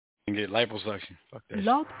Get liposuction. Fuck that.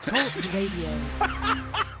 Blog Talk Radio.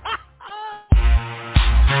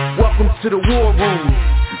 Welcome to the war room.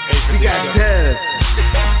 We got Dev,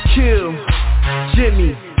 Kill,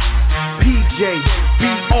 Jimmy, PJ, B.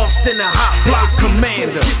 Austin, the hot block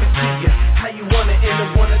commander. How you wanna end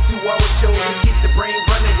a 1 or 2 hour show to keep the brain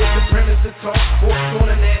running with the premise to talk sports on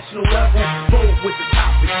a national level. Bold with the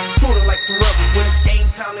topic, sorta like the rebels when it's game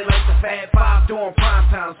time. They like the Fab Five during prime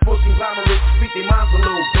time. Sports conglomerates speak their minds a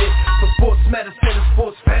little bit. For sports medicine and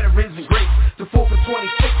sports veterans and greats. The 4 for 26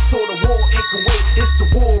 saw the war in Kuwait. It's the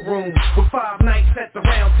war room with 5 nights at the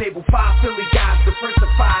round table. 5 Philly guys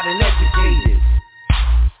diversified and educated.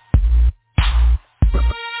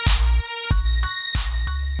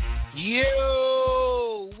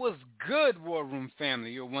 Yo, what's good, War Room family?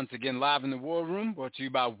 You're once again live in the War Room, brought to you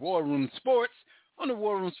by War Room Sports on the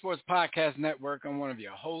War Room Sports Podcast Network. I'm one of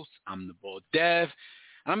your hosts. I'm the Bull Dev.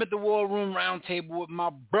 I'm at the War Room Roundtable with my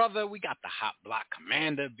brother. We got the Hot Block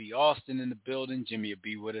Commander, B. Austin, in the building. Jimmy will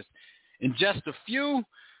be with us in just a few.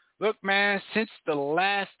 Look, man, since the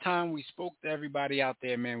last time we spoke to everybody out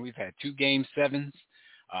there, man, we've had 2 Game 7s.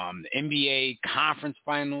 The NBA conference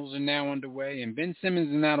finals are now underway, and Ben Simmons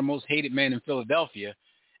is now the most hated man in Philadelphia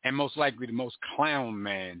and most likely the most clown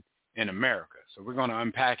man in America. So we're going to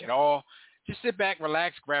unpack it all. Just sit back,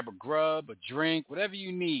 relax, grab a grub, a drink, whatever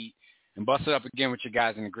you need, and bust it up again with your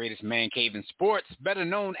guys in the greatest man cave in sports, better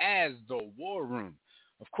known as the War Room.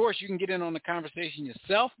 Of course, you can get in on the conversation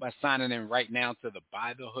yourself by signing in right now to the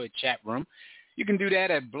By the Hood chat room. You can do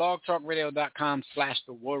that at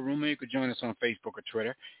blogtalkradio.com/The War Room, or you could join us on Facebook or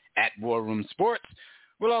Twitter at War Room Sports.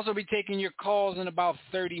 We'll also be taking your calls in about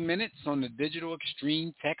 30 minutes on the Digital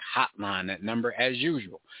Extreme Tech Hotline. That number, as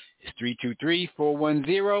usual, is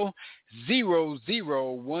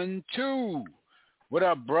 323-410-0012. What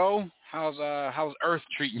up, bro? How's Earth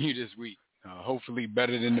treating you this week? Hopefully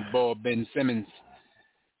better than the ball Ben Simmons,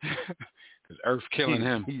 because Earth killing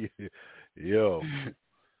him. Yo.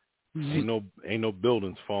 Ain't no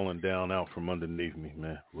buildings falling down out from underneath me,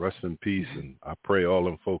 man. Rest in peace, and I pray all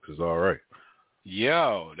them folks is all right.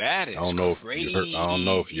 Yo, that is crazy. I don't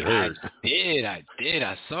know if you heard. I did.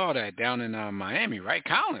 I saw that down in Miami, right?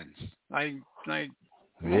 Collins, like,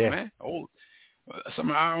 yeah, man, some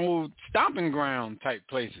of our old stomping ground type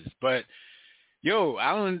places. But yo,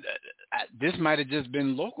 this might have just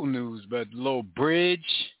been local news, but little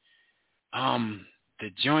bridge, the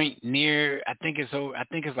joint near, I think it's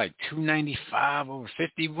like 295 over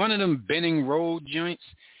 50. One of them Benning Road joints,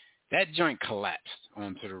 that joint collapsed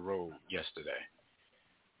onto the road yesterday.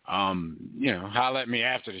 Holler at me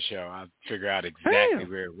after the show. I'll figure out exactly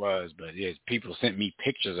where it was. But yes, people sent me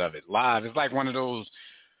pictures of it live. It's like one of those,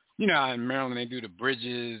 how in Maryland they do the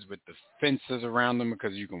bridges with the fences around them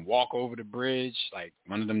because you can walk over the bridge. Like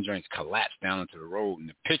one of them joints collapsed down into the road. And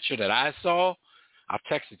the picture that I saw, I'll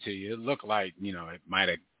text it to you. It looked like, it might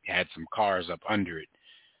have had some cars up under it,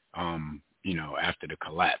 after the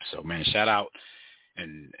collapse. So, man, shout out.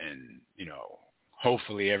 And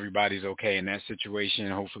hopefully everybody's okay in that situation.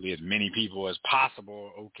 Hopefully as many people as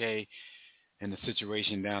possible are okay in the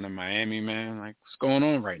situation down in Miami, man. Like, what's going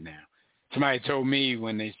on right now? Somebody told me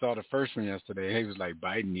when they saw the first one yesterday, he was like,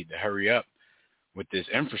 Biden need to hurry up with this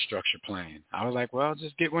infrastructure plan. I was like, well,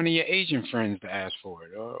 just get one of your Asian friends to ask for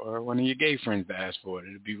it or one of your gay friends to ask for it.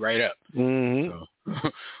 It'll be right up. Mm-hmm.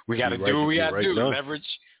 So we got to do what we got to do, leverage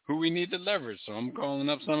who we need to leverage. So I'm calling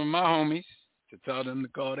up some of my homies to tell them to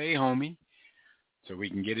call their homie so we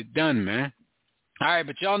can get it done, man. All right,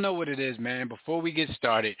 but y'all know what it is, man. Before we get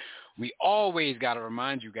started, we always got to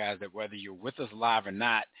remind you guys that whether you're with us live or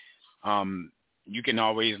not, you can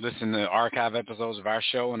always listen to archive episodes of our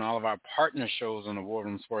show and all of our partner shows on the War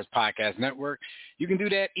Room Sports Podcast Network. You can do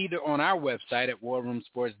that either on our website at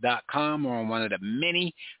warroomsports.com or on one of the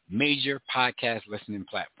many major podcast listening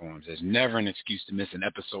platforms. There's never an excuse to miss an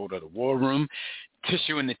episode of the War Room.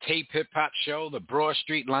 Tissue and the Tape Hip Hop Show, the Broad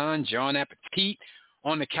Street Line, John Appetit,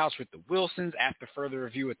 On the Couch with the Wilsons, After Further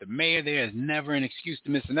Review with the Mayor. There is never an excuse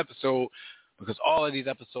to miss an episode, because all of these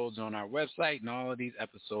episodes are on our website, and all of these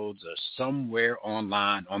episodes are somewhere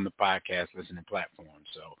online on the podcast listening platform.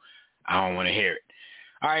 So I don't want to hear it.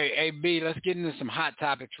 All right, AB, let's get into some hot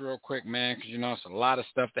topics real quick, man, because, it's a lot of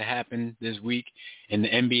stuff that happened this week in the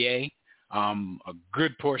NBA. A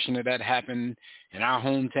good portion of that happened in our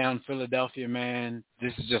hometown, Philadelphia, man.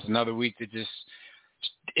 This is just another week that just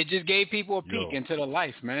gave people a peek into the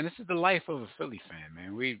life, man. This is the life of a Philly fan,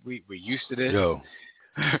 man. We're used to this.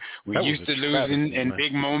 We're used to losing in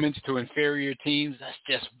big moments to inferior teams. That's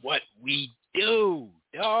just what we do,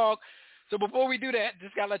 dog. So before we do that,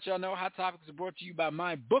 just got to let y'all know Hot Topics are brought to you by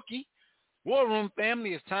MyBookie. War Room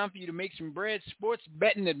family, it's time for you to make some bread sports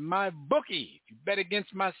betting at MyBookie. If you bet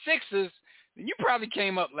against my Sixers, then you probably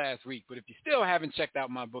came up last week. But if you still haven't checked out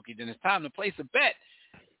MyBookie, then it's time to place a bet.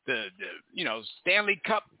 The Stanley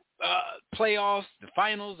Cup playoffs, the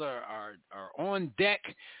finals are on deck.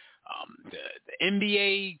 The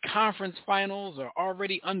NBA conference finals are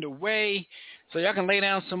already underway. So y'all can lay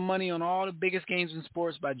down some money on all the biggest games in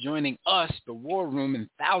sports by joining us, the War Room, and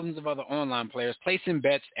thousands of other online players placing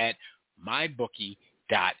bets at mybookie.ag.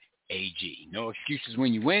 No excuses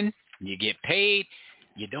when you win. You get paid.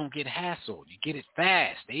 You don't get hassled. You get it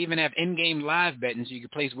fast. They even have in-game live betting so you can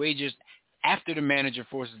place wagers after the manager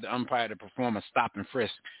forces the umpire to perform a stop and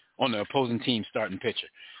frisk on the opposing team's starting pitcher.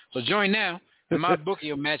 So join now, and MyBookie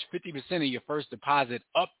will match 50% of your first deposit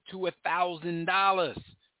up to $1,000.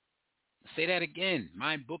 Say that again.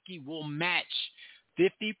 MyBookie will match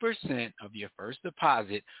 50% of your first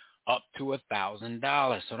deposit up to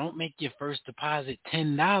 $1,000. So don't make your first deposit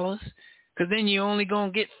 $10, because then you're only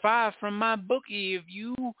gonna get $5 from MyBookie. If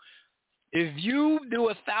you do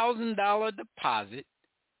 $1,000 deposit,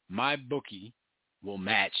 MyBookie will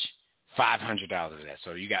match $500 of that.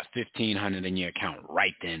 So you got $1,500 in your account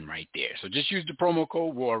right then, right there. So just use the promo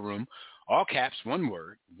code WARROOM, all caps, one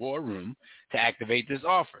word, WARROOM, to activate this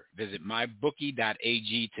offer. Visit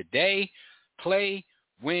mybookie.ag today. Play,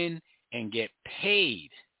 win, and get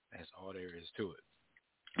paid. That's all there is to it.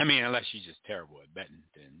 I mean, unless you're just terrible at betting,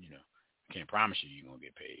 then, I can't promise you're going to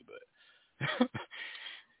get paid, but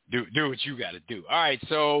do what you got to do. All right,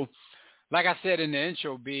 so like I said in the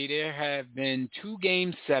intro, B, there have been 2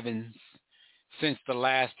 Game 7s since the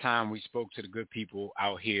last time we spoke to the good people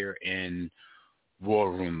out here in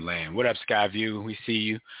War Room land. What up, Skyview? We see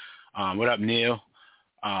you. What up, Neil?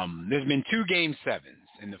 There's been 2 Game 7s,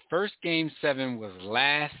 and the first Game 7 was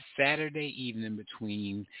last Saturday evening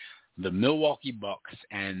between the Milwaukee Bucks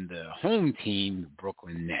and the home team, the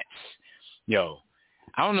Brooklyn Nets. Yo,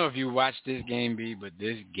 I don't know if you watched this game, B, but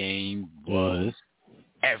this game was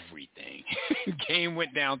everything. Game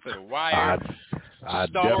went down to the wire. I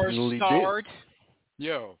definitely starred.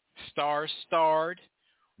 Yo, stars starred.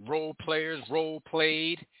 Role players role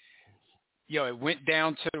played. Yo, it went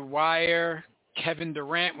down to the wire. Kevin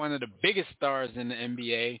Durant, one of the biggest stars in the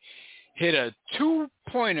NBA, hit a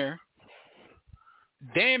 2-pointer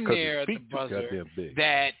damn near at the buzzer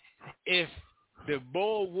that if the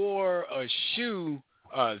Bull wore a shoe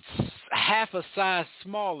half a size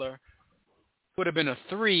smaller, would have been a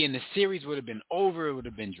 3, and the series would have been over. It would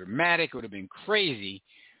have been dramatic. It would have been crazy.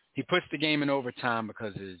 He puts the game in overtime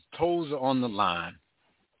because his toes are on the line.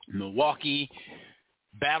 Milwaukee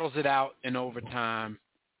battles it out in overtime,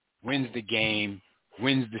 wins the game,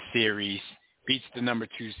 wins the series, beats the number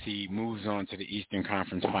 2 seed, moves on to the Eastern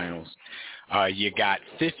Conference Finals. You got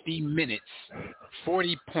 50 minutes,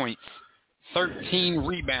 40 points, 13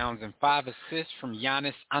 rebounds, and 5 assists from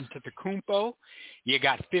Giannis Antetokounmpo. You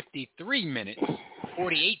got 53 minutes,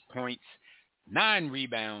 48 points, 9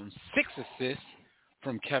 rebounds, 6 assists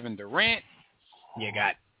from Kevin Durant. You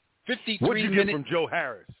got 53 minutes. Get from Joe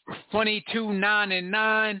Harris? 22, 9, and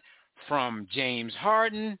 9 from James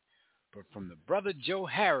Harden. But from the brother Joe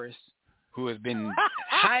Harris, who has been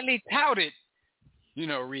highly touted,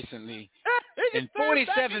 recently, in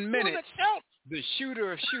 47 minutes, the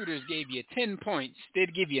shooter of shooters gave you 10 points,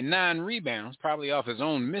 did give you 9 rebounds, probably off his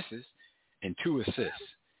own misses, and 2 assists.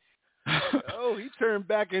 Oh, he turned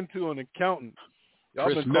back into an accountant. Y'all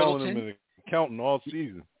Chris been calling him an accountant all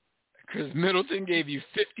season. Chris Middleton gave you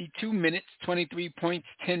 52 minutes, 23 points,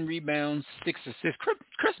 10 rebounds, 6 assists.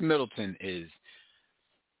 Chris Middleton is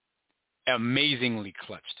amazingly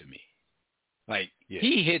clutch to me.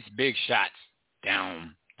 He hits big shots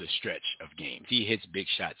down the stretch of games. He hits big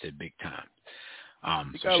shots at big time.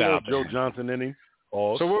 He got a little Joe Johnson in him.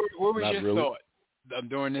 So what was your thought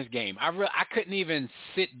during this game? I couldn't even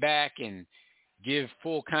sit back and give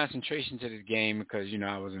full concentration to this game because,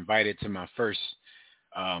 I was invited to my first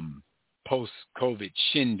post-COVID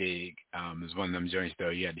shindig. Is one of them joints, though.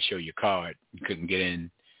 You had to show your card. You couldn't get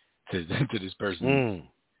in to this person's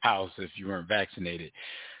house if you weren't vaccinated.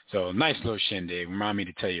 So nice little shindig. Remind me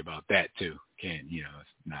to tell you about that, too. Can't,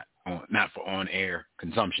 it's not for on-air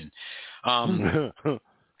consumption. So,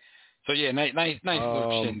 yeah, nice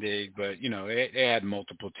little shindig. But, they had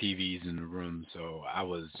multiple TVs in the room. So I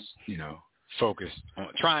was,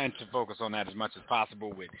 trying to focus on that as much as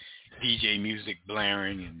possible with DJ music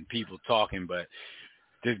blaring and people talking. But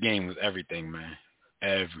this game was everything, man.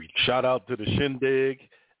 Everything. Shout out to the shindig.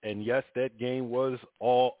 And, yes, that game was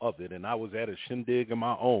all of it. And I was at a shindig of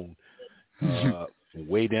my own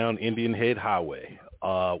way down Indian Head Highway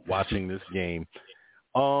watching this game.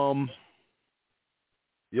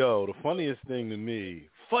 Yo, the funniest thing to me,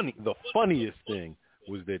 the funniest thing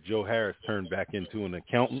was that Joe Harris turned back into an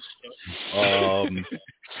accountant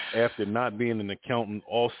after not being an accountant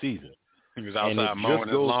all season. He was outside mowing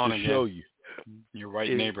his lawn again. Show you, your white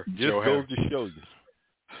neighbor, Joe Harris. Just goes to show you,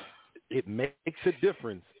 it makes a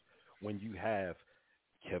difference when you have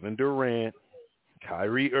Kevin Durant,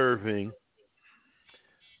 Kyrie Irving,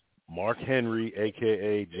 Mark Henry,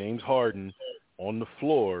 a.k.a. James Harden, on the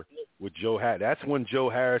floor with Joe Harris. That's when Joe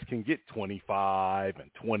Harris can get 25 and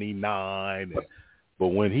 29. But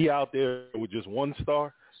when he out there with just one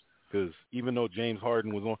star, because even though James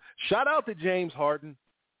Harden was on, shout out to James Harden.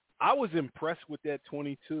 I was impressed with that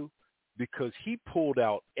 22 because he pulled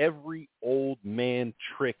out every old man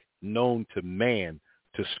trick known to man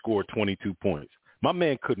to score 22 points. My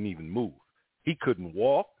man couldn't even move. He couldn't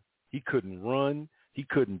walk. He couldn't run. He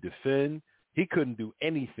couldn't defend. He couldn't do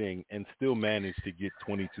anything and still managed to get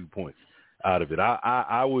 22 points out of it.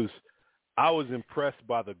 I was impressed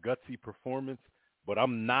by the gutsy performance, but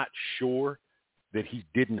I'm not sure that he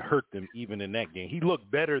didn't hurt them even in that game. He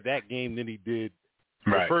looked better that game than he did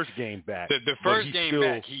the first game back. The first game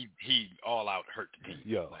back, he all out hurt the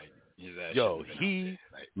team. He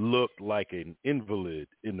looked like an invalid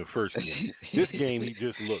in the first game. This game, he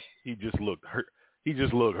just looked hurt. He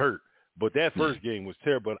just looked hurt. But that first game was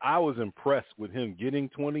terrible. But I was impressed with him getting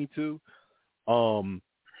 22.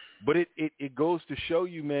 But it goes to show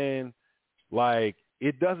you, man, like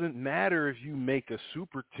it doesn't matter if you make a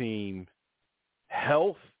super team.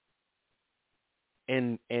 Health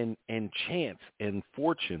and chance and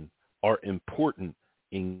fortune are important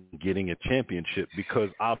in getting a championship because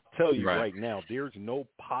I'll tell you right now, there's no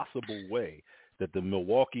possible way that the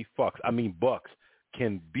Milwaukee Bucks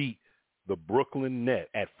can beat the Brooklyn Nets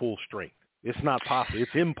at full strength. It's not possible.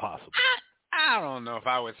 It's impossible. I don't know if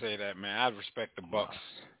I would say that, man. I respect the Bucks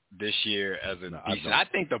this year as a decent. I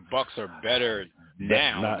think the Bucks are better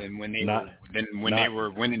now than when they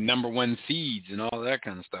were winning number one seeds and all that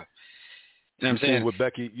kind of stuff. You know what I'm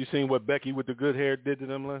saying? You seen what Becky with the good hair did to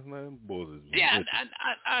them last night? Yeah,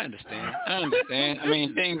 I understand. I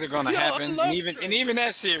mean, things are going to happen, and even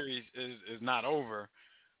that series is not over.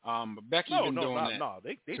 But Becky been doing that. No,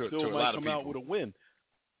 they still might come out with a win.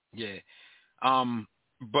 Yeah,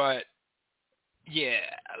 but yeah,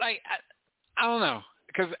 like I don't know,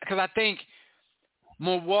 because I think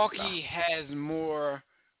Milwaukee has more.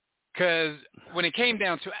 Because when it came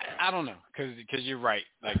down to, I don't know, because you're right,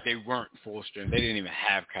 like they weren't full strength, they didn't even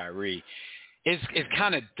have Kyrie. It's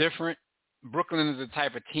kind of different. Brooklyn is the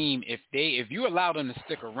type of team if you allow them to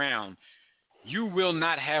stick around, you will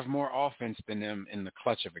not have more offense than them in the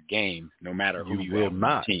clutch of a game, no matter who you have on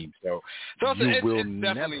the team. So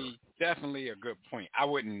it's definitely a good point. I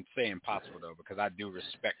wouldn't say impossible though, because I do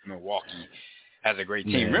respect Milwaukee as a great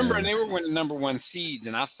team. Remember, they were winning number one seeds,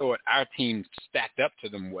 and I thought our team stacked up to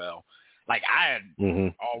them well. Like I had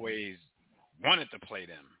always wanted to play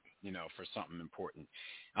them, for something important.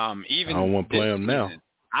 Even I don't want to play them now.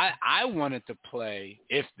 I wanted to play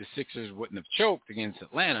if the Sixers wouldn't have choked against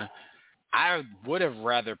Atlanta. I would have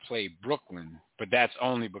rather played Brooklyn, but that's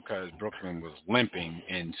only because Brooklyn was limping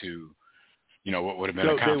into, what would have been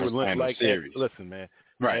a conference final series. Listen, man.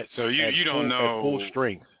 Right. So you don't know. At full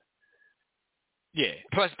strength. Yeah.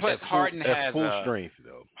 Plus Harden has full strength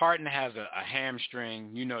though. Harden has a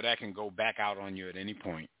hamstring. That can go back out on you at any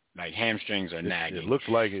point. Like hamstrings are nagging. It looks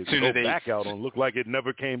like it back out on. Look like it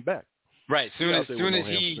never came back. Right. Soon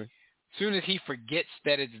as he forgets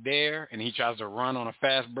that it's there and he tries to run on a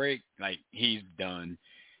fast break, like he's done.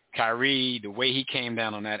 Kyrie, the way he came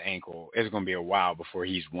down on that ankle, it's going to be a while before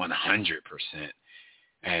he's 100%.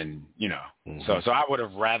 And so I would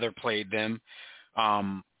have rather played them.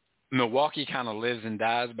 Milwaukee kind of lives and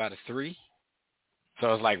dies by the three.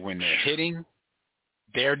 So it's like when they're hitting,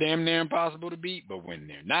 they're damn near impossible to beat. But when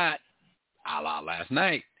they're not, a la last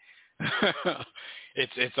night,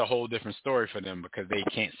 it's a whole different story for them because they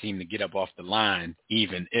can't seem to get up off the line,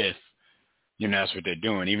 even if, that's what they're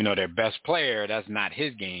doing. Even though their best player, that's not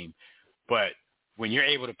his game. But when you're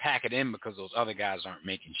able to pack it in because those other guys aren't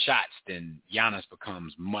making shots, then Giannis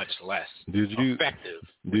becomes much less effective.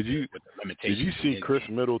 Did you see Chris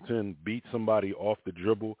Middleton beat somebody off the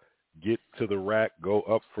dribble, get to the rack, go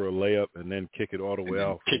up for a layup, and then kick it all the way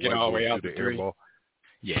out? Kick it all the way out the air ball.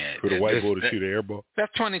 Yeah, for the white boy to shoot an air ball.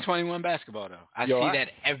 That's 2021 basketball, though. I see that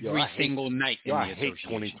every single night in the association. I hate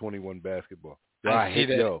 2021 basketball. I see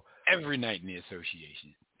that every night in the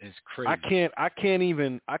association. It's crazy. I can't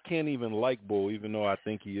even like Bull, even though I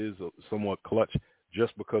think he is somewhat clutch,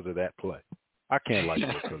 just because of that play. I can't like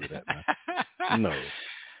Bull because of that, man. No.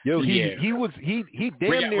 Yo, he damn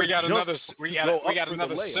near. We got another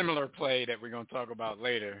similar play that we're gonna talk about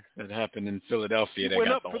later that happened in Philadelphia. He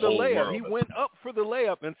went up for the layup. He went up for the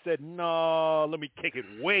layup and said, "No, let me kick it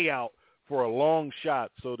way out for a long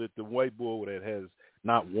shot so that the white boy that has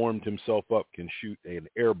not warmed himself up can shoot an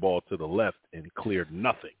air ball to the left and cleared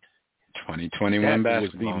nothing." 2021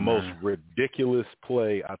 basketball. That was the most ridiculous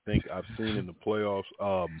play I think I've seen in the playoffs.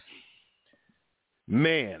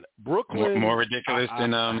 Man, Brooklyn more ridiculous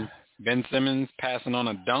than Ben Simmons passing on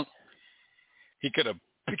a dunk. He could have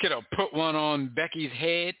put one on Becky's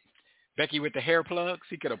head. Becky with the hair plugs.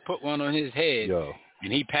 He could have put one on his head,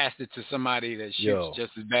 and he passed it to somebody that shoots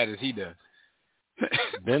just as bad as he does.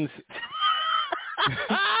 Ben. He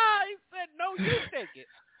said, "No, you take it."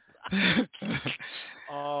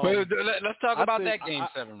 Let's talk about that Game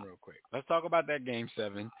 7 real quick. Let's talk about that Game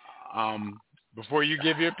 7. Before you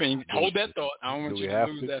give your opinion, hold that thought. I don't want you to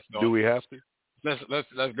lose that thought. Do we have to?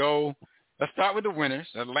 Let's go. Let's start with the winners.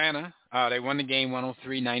 Atlanta, they won the game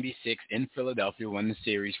 103-96 in Philadelphia, won the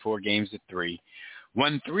series 4-3.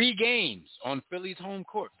 Won 3 games on Philly's home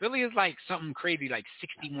court. Philly is like something crazy, like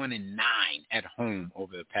 61-9 at home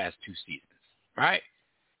over the past 2 seasons, right?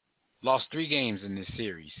 Lost 3 games in this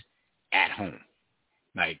series at home.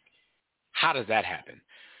 Like, how does that happen?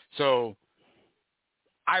 So,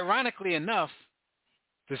 ironically enough,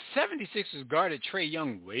 the 76ers guarded Trae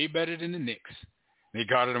Young way better than the Knicks. They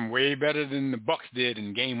guarded him way better than the Bucks did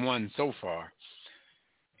in Game 1 so far.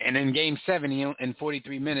 And in Game 7, in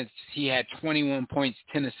 43 minutes, he had 21 points,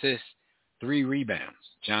 10 assists, 3 rebounds.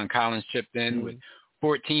 John Collins chipped in with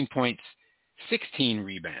 14 points, 16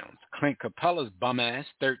 rebounds. Clint Capella's bum ass,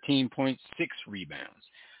 13 points, 6 rebounds.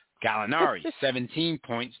 Gallinari, 17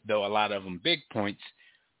 points, though a lot of them big points,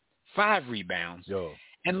 5 rebounds.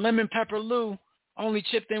 And Lemon Pepper Lou only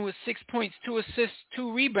chipped in with 6 points, 2 assists,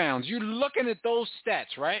 2 rebounds. You're looking at those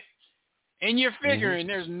stats, right? And you're figuring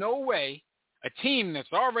there's no way a team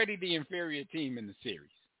that's already the inferior team in the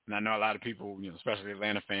series. And I know a lot of people, especially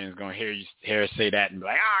Atlanta fans, going to hear us say that and be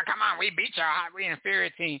like, come on, we beat y'all. We an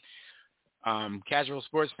inferior team. Casual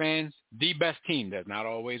sports fans, the best team does not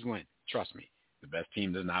always win. Trust me, the best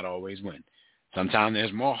team does not always win. Sometimes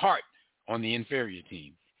there's more heart on the inferior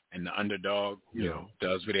team, and the underdog,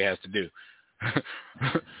 does what it has to do.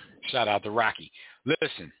 Shout out to Rocky.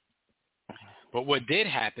 Listen, but what did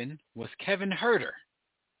happen was Kevin Huerter,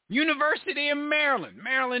 University of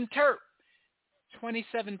Maryland Terp,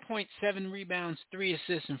 27.7 rebounds, 3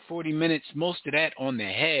 assists in 40 minutes, most of that on the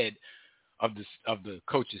head of the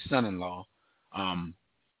coach's son-in-law.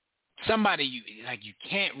 Somebody you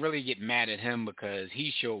can't really get mad at him because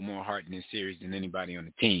he showed more heart in this series than anybody on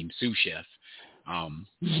the team. Sous Chef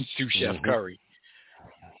Curry.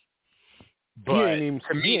 But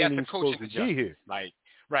to me, that's a coaching adjustment.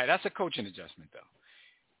 That's a coaching adjustment, though.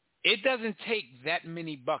 It doesn't take that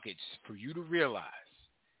many buckets for you to realize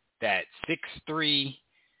that 6'3"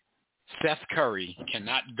 Seth Curry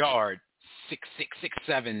cannot guard 6'6",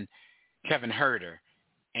 6'7" Kevin Huerter,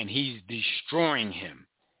 and he's destroying him.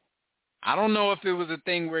 I don't know if it was a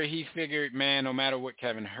thing where he figured, man, no matter what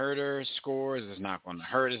Kevin Huerter scores, it's not going to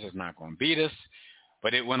hurt us, it's not going to beat us,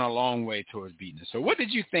 but it went a long way towards beating us. So what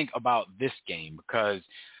did you think about this game? Because,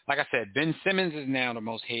 like I said, Ben Simmons is now the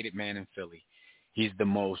most hated man in Philly. He's the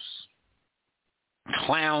most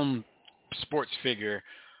clown sports figure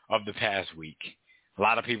of the past week. A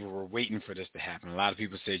lot of people were waiting for this to happen. A lot of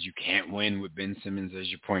people said you can't win with Ben Simmons as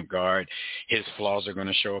your point guard. His flaws are going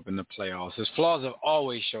to show up in the playoffs. His flaws have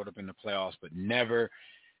always showed up in the playoffs, but never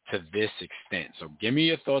to this extent. So give me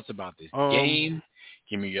your thoughts about this game.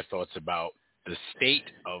 Give me your thoughts about the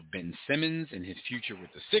state of Ben Simmons and his future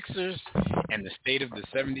with the Sixers and the state of the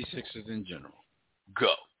 76ers in general.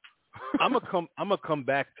 Go. I'm gonna come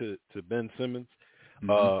back to Ben Simmons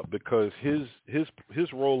because his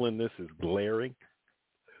role in this is glaring.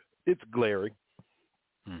 It's glaring.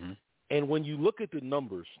 And when you look at the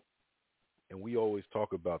numbers, and we always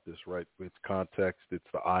talk about this, right? It's context, it's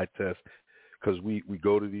the eye test, because we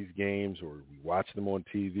go to these games or we watch them on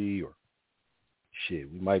TV or shit,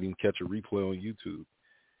 we might even catch a replay on YouTube.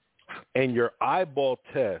 And your eyeball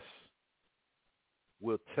test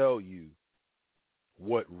will tell you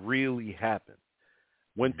what really happened.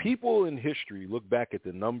 When people in history look back at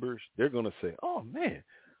the numbers, they're going to say, oh, man,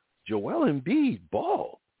 Joel Embiid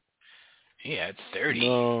balled. Yeah, it's 30.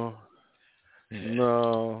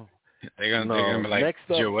 No. They're gonna be like, next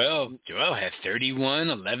up, Joel had 31,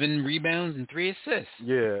 11 rebounds, and 3 assists.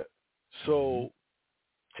 Yeah. So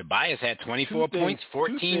Tobias had 24 points,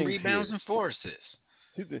 14 rebounds, and 4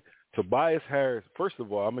 assists. Tobias Harris, first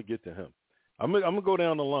of all, I'm going to get to him. I'm gonna go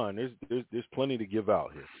down the line. There's plenty to give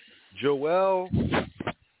out here. Joel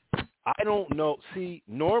I don't know. See,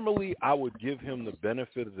 normally I would give him the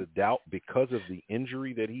benefit of the doubt because of the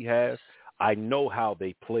injury that he has. I know how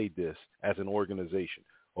they played this as an organization.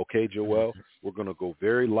 Okay, Joel, we're going to go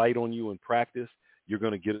very light on you in practice. You're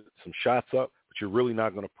going to get some shots up, but you're really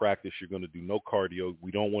not going to practice. You're going to do no cardio.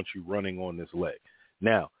 We don't want you running on this leg.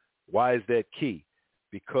 Now, why is that key?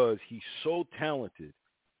 Because he's so talented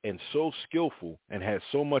and so skillful and has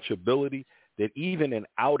so much ability that even an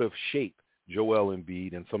out of shape Joel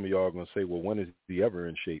Embiid, and some of y'all are going to say, well, when is he ever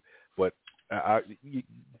in shape? But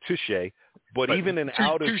touche. But even an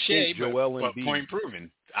out of shape Joel Embiid, but point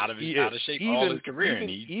proven, out of shape all his career,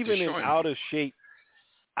 even an out of shape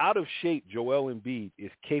Joel Embiid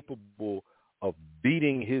is capable of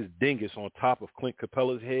beating his dingus on top of Clint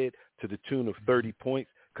Capella's head to the tune of 30 points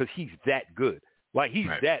because he's that good. Like he's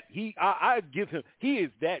right. I give him, he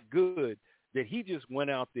is that good that he just went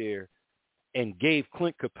out there and gave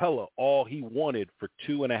Clint Capella all he wanted for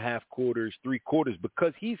 2.5 quarters, 3 quarters,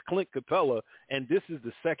 because he's Clint Capella, and this is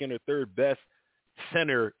the second or third best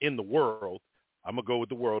center in the world. I'm going to go with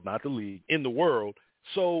the world, not the league, in the world.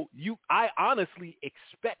 So I honestly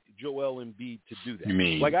expect Joel Embiid to do that. You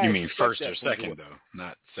mean first or second, though,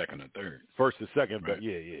 not second or third. First or second, right. But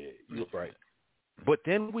yeah, you're right. But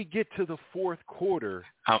then we get to the fourth quarter.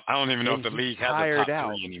 I don't even know if the league has a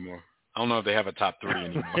top 3 anymore. I don't know if they have a top 3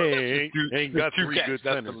 anymore. ain't got 3 good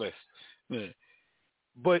That's centers. the list. Yeah.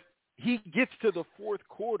 But he gets to the fourth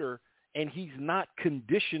quarter, and he's not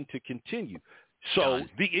conditioned to continue. So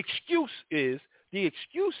the excuse is,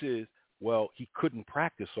 well, he couldn't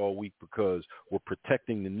practice all week because we're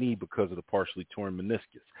protecting the knee because of the partially torn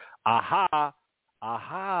meniscus.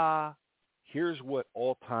 Aha. Here's what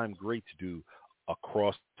all-time greats do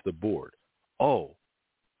across the board. Oh,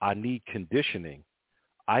 I need conditioning.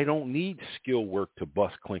 I don't need skill work to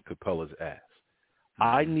bust Clint Capella's ass.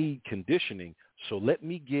 I need conditioning, so let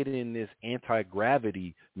me get in this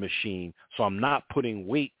anti-gravity machine so I'm not putting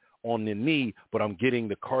weight on the knee, but I'm getting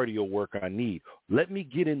the cardio work I need. Let me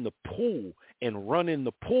get in the pool and run in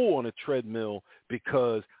the pool on a treadmill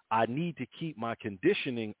because I need to keep my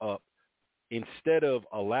conditioning up instead of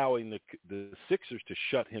allowing the Sixers to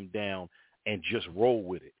shut him down and just roll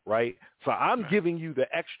with it, right? So I'm giving you the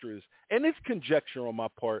extras, and it's conjecture on my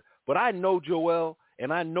part, but I know Joel,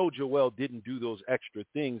 and I know Joel didn't do those extra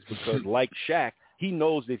things because like Shaq, he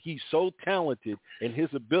knows that he's so talented in his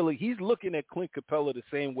ability. He's looking at Clint Capella the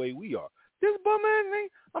same way we are. This bum-ass,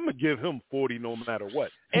 I'm going to give him 40 no matter what.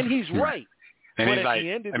 And he's right. And but he's at like,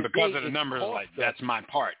 the end of and the because day, of the numbers, like, that's my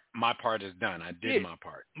part. My part is done. I did my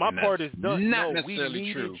part. My part is done. Not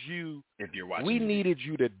necessarily true if you're watching. We needed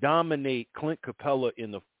you to dominate Clint Capella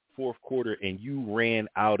in the fourth quarter, and you ran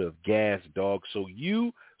out of gas, dog. So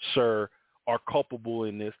you, sir, are culpable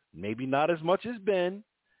in this. Maybe not as much as Ben,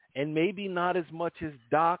 and maybe not as much as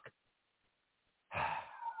Doc.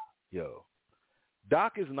 Yo,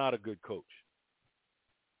 Doc is not a good coach.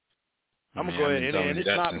 I'm gonna go ahead and it's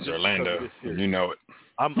not since Orlando. You know it.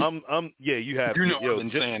 Yeah, you have. You know, I've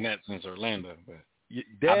been saying that since Orlando. But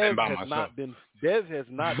Dev has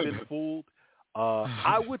not been fooled.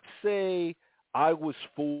 I would say I was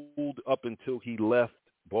fooled up until he left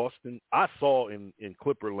Boston. I saw in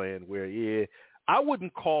Clipperland where I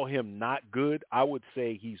wouldn't call him not good. I would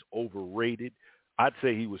say he's overrated. I'd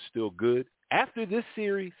say he was still good. After this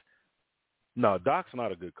series, no, Doc's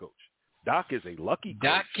not a good coach. Doc is a lucky coach.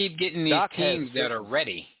 Doc keep getting these teams that are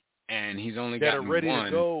ready, and he's only got one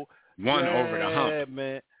over the hump.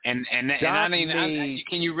 Man. And I mean,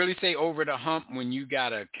 can you really say over the hump when you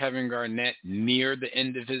got a Kevin Garnett near the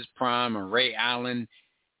end of his prime, and Ray Allen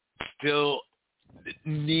still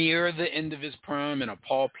near the end of his prime, and a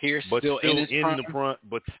Paul Pierce still in the prime?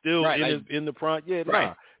 But still in the prime. Yeah, right.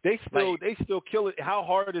 Nah. They still kill it. How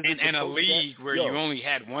hard is it? And a league where you only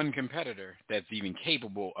had one competitor that's even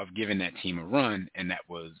capable of giving that team a run, and that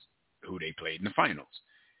was who they played in the finals.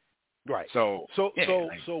 Right. So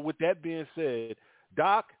with that being said,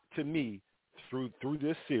 Doc, to me, through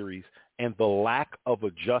this series and the lack of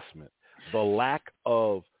adjustment, the lack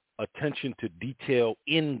of attention to detail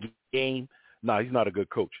in game, he's not a good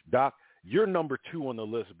coach. Doc, you're number 2 on the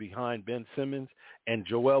list behind Ben Simmons, and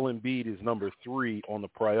Joel Embiid is number 3 on the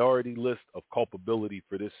priority list of culpability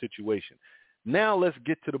for this situation. Now let's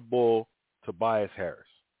get to the bull, Tobias Harris.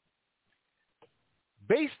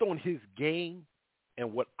 Based on his game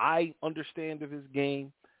and what I understand of his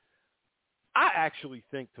game, I actually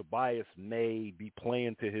think Tobias may be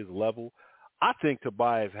playing to his level. I think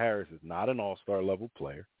Tobias Harris is not an all-star level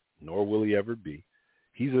player, nor will he ever be.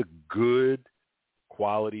 He's a good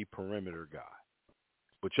quality perimeter guy.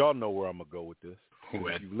 But y'all know where I'm going to go with this.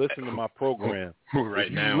 If you listen to my program, who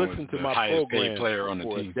right now is the highest paid player on the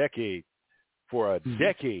team for a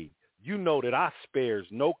decade, you know that I spares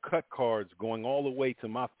no cut cards going all the way to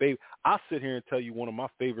my favorite. I sit here and tell you one of my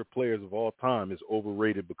favorite players of all time is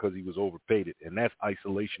overrated because he was overpaid, and that's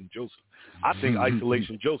Isolation Joseph. I think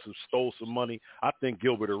Isolation Joseph stole some money. I think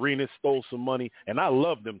Gilbert Arenas stole some money, and I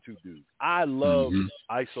love them two dudes. I love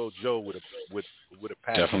ISO Joe with a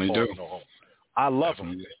passion. Definitely do. I love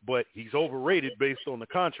him, but he's overrated based on the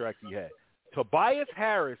contract he had. Tobias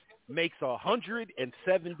Harris makes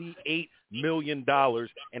 $178 million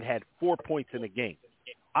and had 4 points in a game.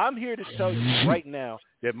 I'm here to tell you right now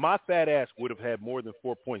that my fat ass would have had more than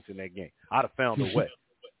 4 points in that game. I'd have found a way.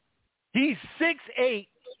 He's 6'8", gets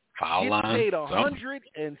paid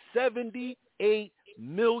 $178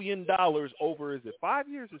 million over, is it 5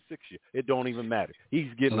 years or 6 years? It don't even matter. He's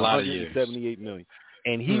getting $178 million.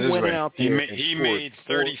 And he went out there he made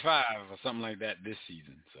 35 or something like that this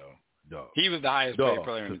season. So he was the highest paid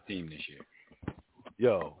player on the team this year.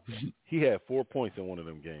 Yo, he had 4 points in one of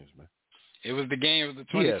them games, man. It was the game of the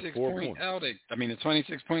 26-point the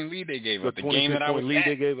 26-point lead they gave up. The game that I was lead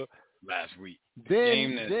they gave up last week.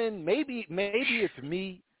 Then maybe it's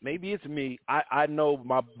me. Maybe it's me. I know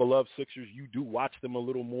my beloved Sixers. You do watch them a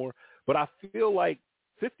little more, but I feel like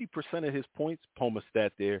 50% of his points, Poma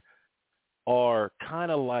stat there, are kind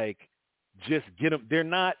of like just get them. They're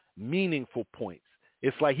not meaningful points.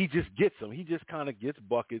 It's like he just gets them. He just kind of gets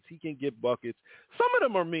buckets. He can get buckets. Some of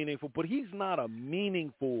them are meaningful, but he's not a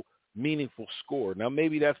meaningful scorer. Now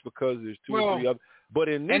maybe that's because there's two or three others. But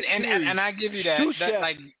in this series, and I give you that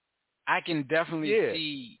like I can definitely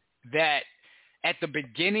see that at the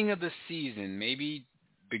beginning of the season, maybe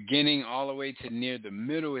beginning all the way to near the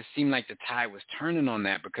middle, it seemed like the tide was turning on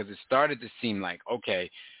that because it started to seem like, okay,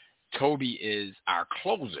 Toby is our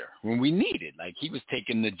closer when we need it. Like he was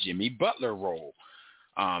taking the Jimmy Butler role.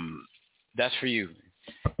 That's for you.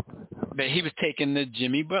 But he was taking the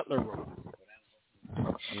Jimmy Butler role.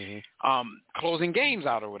 Closing games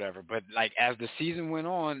out or whatever. But like as the season went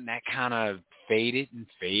on, that kind of faded.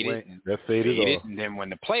 Off. And then when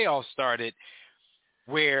the playoffs started,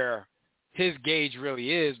 where his gauge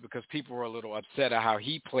really is, because people were a little upset at how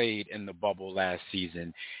he played in the bubble last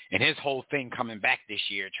season, and his whole thing coming back this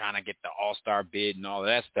year, trying to get the All-Star bid and all of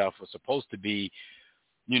that stuff was supposed to be,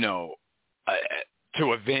 to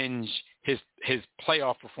avenge his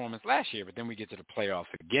playoff performance last year. But then we get to the playoffs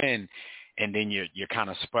again, and then you're kind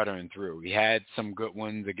of sputtering through. He had some good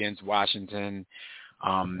ones against Washington,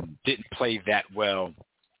 didn't play that well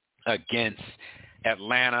against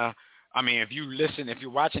Atlanta. I mean, if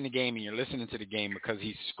you're watching the game and you're listening to the game because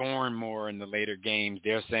he's scoring more in the later games,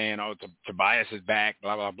 they're saying, oh, Tobias is back,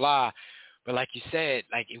 blah, blah, blah. But like you said,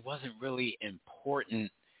 like it wasn't really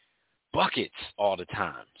important buckets all the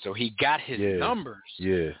time. So he got his numbers.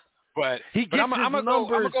 Yeah. But I'm going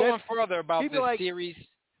to go on further about this series.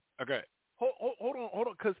 Okay. Hold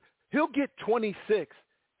on, because he'll get 26,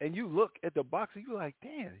 and you look at the box and you're like,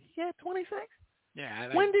 damn, he had 26?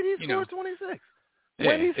 Yeah. When did he score 26?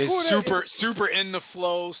 Yeah, it's super in the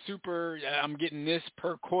flow, super I'm getting this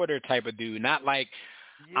per quarter type of dude. Not like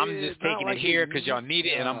I'm just taking it here because y'all need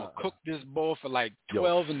it and I'm going to cook this bull for like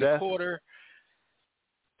 12 in the quarter.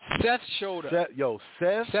 Seth showed up.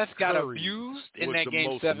 Seth got abused in that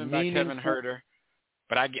game 7 by Kevin Huerter.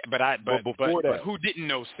 But who didn't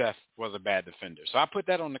know Seth was a bad defender? So I put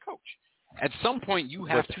that on the coach. At some point, you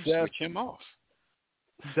have to switch him off.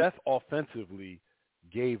 Seth offensively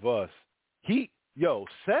gave us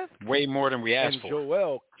Seth way more than we asked for. And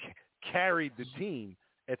Joel carried the team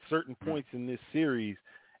at certain points in this series,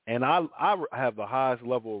 and I have the highest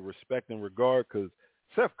level of respect and regard because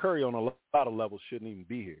Seth Curry on a lot of levels shouldn't even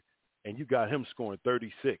be here, and you got him scoring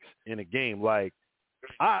 36 in a game. Like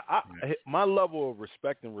my level of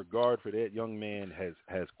respect and regard for that young man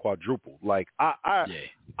has quadrupled. Like I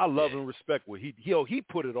love and respect what he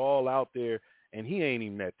put it all out there, and he ain't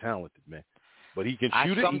even that talented, man. But he can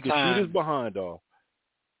shoot it. He can shoot his behind off.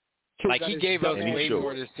 Like he gave us way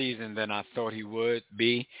more this season than I thought he would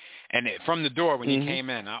be. And from the door when he came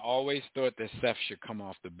in, I always thought that Seth should come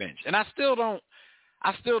off the bench. And I still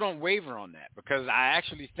don't waver on that because I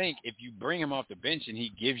actually think if you bring him off the bench and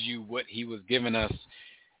he gives you what he was giving us,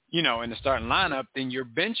 in the starting lineup, then your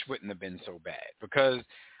bench wouldn't have been so bad. Because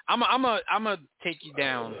I'm a take you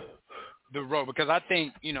down the road because I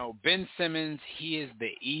think, Ben Simmons, he is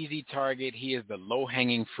the easy target. He is the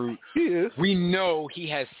low-hanging fruit. He is. We know he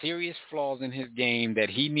has serious flaws in his game that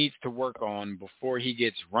he needs to work on before he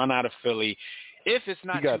gets run out of Philly, if it's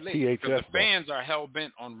not too late. Because the fans are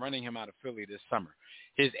hell-bent on running him out of Philly this summer.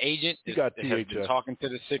 His agent has been talking to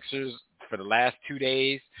the Sixers for the last 2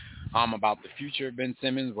 days. about the future of Ben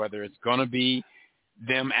Simmons, whether it's going to be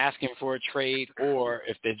them asking for a trade or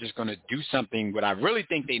if they're just going to do something. What I really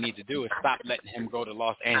think they need to do is stop letting him go to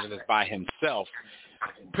Los Angeles by himself,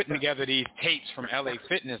 putting together these tapes from LA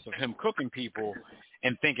Fitness of him cooking people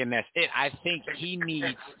and thinking that's it. I think he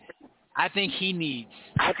needs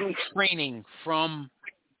training from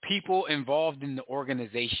people involved in the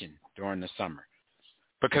organization during the summer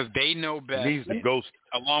because they know best,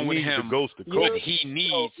 along with him, what he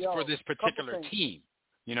needs for this particular team.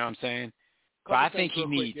 You know what I'm saying? So I think he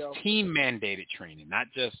needs team-mandated training, not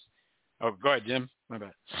just – oh, go ahead, Jim. My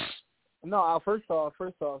bad. No, first off,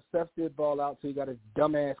 Steph did ball out, so he got his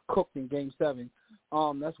dumbass cooked in Game 7.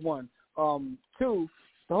 That's one. Two,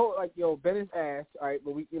 the whole, Ben is ass, all right,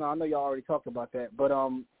 but I know y'all already talked about that, but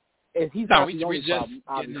if he's not the only problem,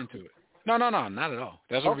 getting into it. No, not at all.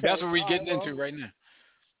 That's what we're getting into right now.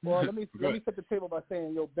 Well, let me set the table by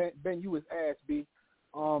saying, Ben, you was ass, B.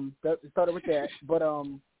 That started with that, but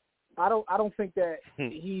I don't think that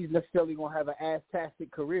he's necessarily gonna have an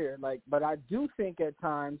ass-tastic career. But I do think at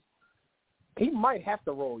times he might have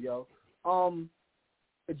to roll,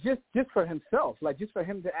 just for himself, just for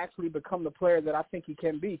him to actually become the player that I think he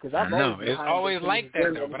can be. Because I know it's always like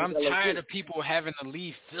that though. But I'm tired of people having to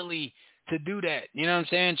leave Philly to do that. You know what I'm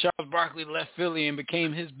saying? Charles Barkley left Philly and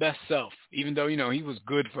became his best self, even though he was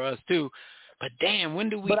good for us too. But damn, when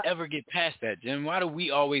do we ever get past that, Jim? Why do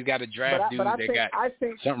we always got to draft dudes that got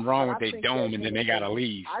something wrong with their dome and then they got to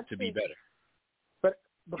leave to be better? But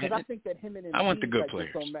because I think that him and I want the good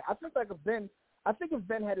players. I think if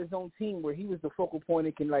Ben had his own team where he was the focal point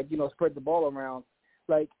and can spread the ball around,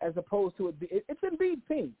 as opposed to it's Embiid's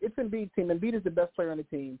team. It's Embiid's team. Embiid is the best player on the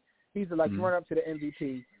team. He's the runner up to the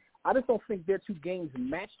MVP. I just don't think their two games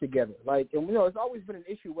match together. It's always been an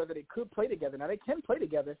issue whether they could play together. Now they can play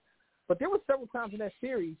together. But there were several times in that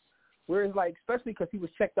series where it's especially because he was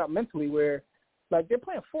checked out mentally, where they're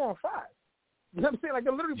playing 4 on 5. You know what I'm saying?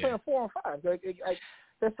 They're literally playing 4 on 5. The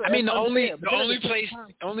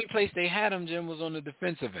only place they had him, Jim, was on the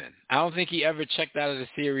defensive end. I don't think he ever checked out of the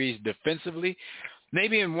series defensively.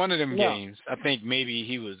 Maybe in one of them games, I think maybe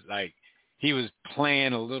he was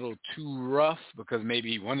playing a little too rough because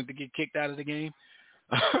maybe he wanted to get kicked out of the game.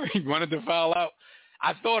 He wanted to foul out.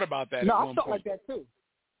 I thought about that. No, at I one felt point. like that too.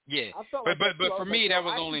 Yeah, but for me, that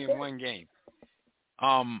was only in one game.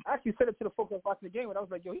 I actually said it to the folks that was watching the game, and I was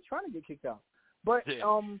like, he's trying to get kicked out. But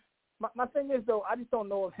my thing is, though, I just don't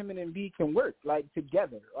know if him and Embiid can work,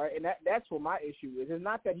 together, right? And that's what my issue is. It's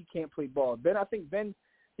not that he can't play ball. I think Ben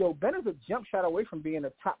is a jump shot away from being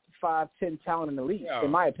a top 5, 10 talent in the league, in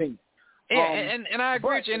my opinion. Yeah, and I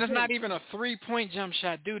agree with you, and it's not even a 3-point jump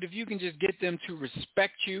shot, dude. If you can just get them to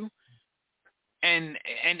respect you, and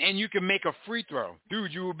you can make a free throw,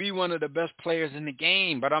 dude, you will be one of the best players in the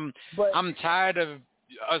game. But I'm tired of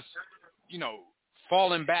us,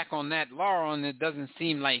 falling back on that laurel, and it doesn't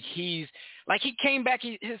seem like he came back.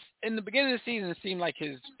 In the beginning of the season, it seemed like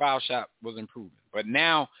his foul shot was improving, but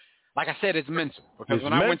now, like I said, it's mental. Because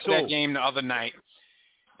when I went to that game the other night,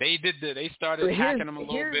 they started hacking him a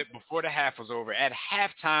little bit before the half was over. At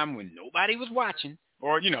halftime, when nobody was watching,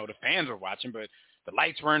 or the fans were watching, but the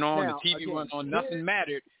lights weren't on, the TV wasn't on, nothing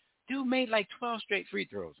mattered. Dude made 12 straight free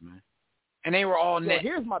throws, man. And they were all net.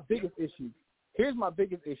 Here's my biggest issue,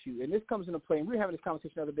 and this comes into play, and we were having this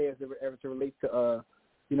conversation the other day as it relates to,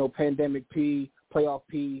 pandemic P, playoff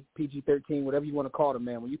P, PG-13, whatever you want to call it,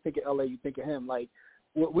 man. When you think of LA, you think of him.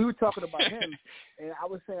 We were talking about him, and I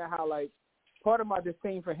was saying how, part of my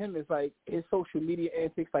disdain for him is, his social media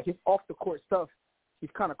antics, his off-the-court stuff.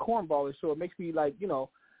 He's kind of cornballish, so it makes me,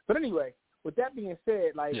 but anyway, with that being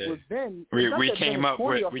said, with Ben, we came up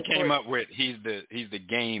with he's the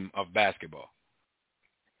game of basketball.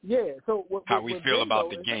 Yeah. So how we feel about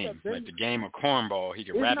the game, the game of cornball. He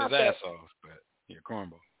can rap his ass off, but he's a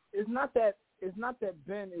cornball. It's not that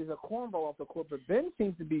Ben is a cornball off the court, but Ben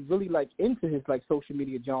seems to be really into his social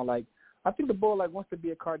media, John. I think the boy wants to be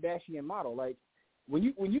a Kardashian model. When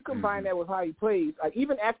you combine that with how he plays,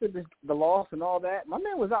 even after the loss and all that, my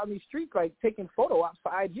man was out in these streets taking photo ops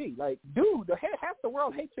for IG. Dude, half the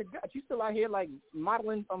world hates your guts. You still out here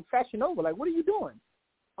modeling Fashion Nova. What are you doing?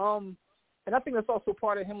 And I think that's also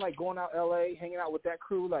part of him going out LA, hanging out with that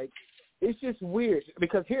crew. It's just weird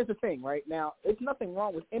because here's the thing, right? Now, it's nothing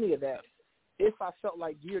wrong with any of that. If I felt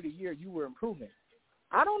like year to year you were improving.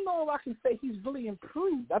 I don't know if I can say he's really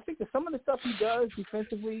improved. I think that some of the stuff he does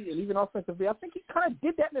defensively and even offensively, I think he kind of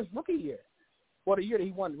did that in his rookie year. Well, the year that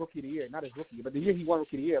he won Rookie of the Year, not his rookie year, but the year he won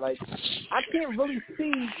Rookie of the Year. I can't really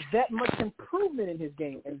see that much improvement in his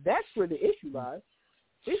game, and that's where the issue lies.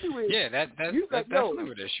 issue is that's definitely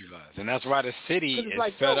what the issue lies, and that's why the city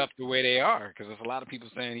is set up the way they are. Because there's a lot of people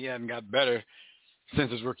saying he hasn't got better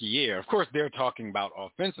since his rookie year. Of course, they're talking about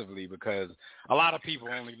offensively because a lot of people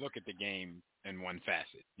only look at the game in one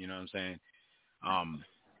facet. You know what I'm saying?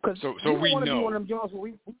 So we know. Be one of them Jones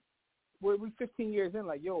where we 15 years in,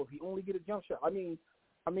 like, yo, if he only get a jump shot. I mean,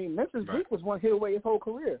 Memphis Bleak was one hit away his whole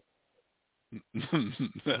career.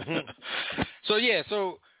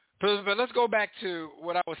 But let's go back to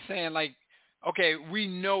what I was saying. Like, okay, we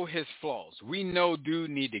know his flaws. We know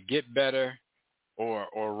dude need to get better or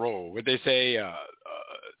roll. What they say,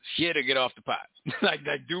 shit or get off the pot. like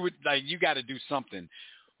do it. Like you got to do something.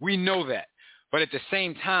 We know that, but at the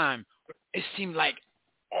same time, it seemed like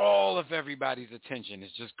all of everybody's attention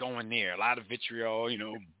is just going there. A lot of vitriol,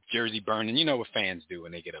 jersey burning. You know what fans do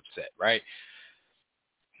when they get upset, right?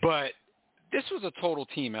 But this was a total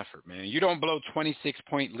team effort, man. You don't blow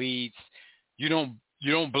 26-point leads. You don't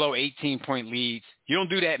blow 18-point leads. You don't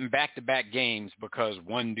do that in back-to-back games because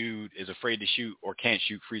one dude is afraid to shoot or can't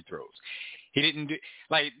shoot free throws. He didn't do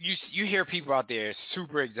like you hear people out there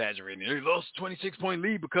super exaggerating. They lost a 26-point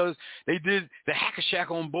lead because they did the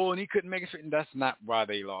hack-a-shack on Bull and he couldn't make it fit. And that's not why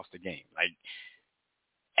they lost the game. Like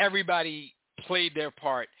everybody played their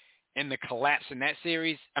part in the collapse in that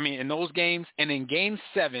series. I mean, in those games. And in Game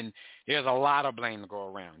 7, there's a lot of blame to go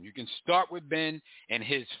around. You can start with Ben and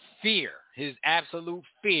his fear, his absolute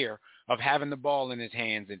fear of having the ball in his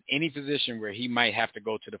hands in any position where he might have to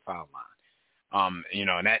go to the foul line.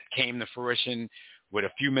 And that came to fruition with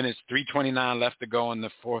a few minutes, 3:29 left to go in the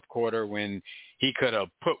fourth quarter when he could have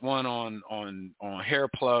put one on Hair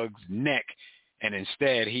Plug's neck, and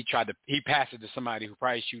instead he passed it to somebody who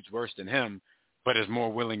probably shoots worse than him, but is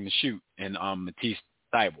more willing to shoot, and Matisse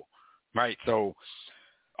Thybulle, right? So,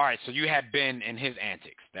 all right, so you had Ben and his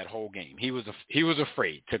antics that whole game. He was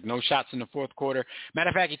afraid. Took no shots in the fourth quarter.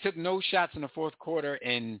 Matter of fact, he took no shots in the fourth quarter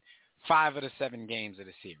in 5 of the 7 games of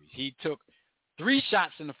the series. He took 3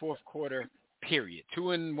 shots in the fourth quarter, period.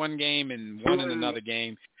 2 in one game and 1 in another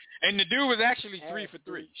game. And the dude was actually 3 for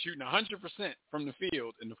 3, shooting 100% from the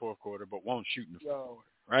field in the fourth quarter, but won't shoot in the fourth quarter,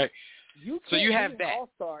 right? So you have that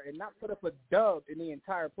All-Star and not put up a dub in the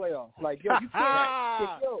entire playoffs. Like, yo, you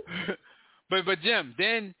can't. But Jim,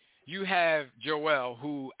 then you have Joel,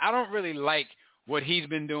 who I don't really like what he's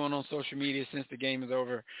been doing on social media since the game is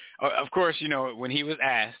over. Of course, when he was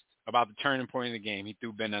asked about the turning point of the game, he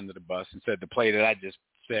threw Ben under the bus and said the play that I just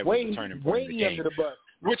said was the turning point of the game, under the bus.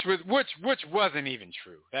 which wasn't even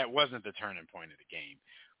true. That wasn't the turning point of the game.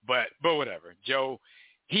 But whatever. Joe,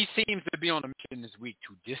 he seems to be on a mission this week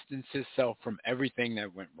to distance himself from everything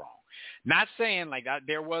that went wrong. Not saying like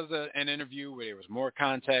there was an interview where there was more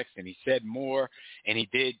context and he said more and he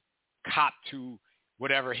did cop to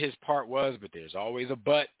whatever his part was, but there's always a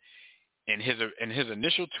but. In his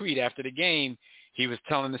initial tweet after the game, he was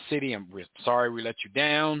telling the city, we're sorry we let you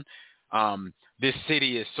down. This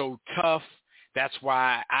city is so tough. That's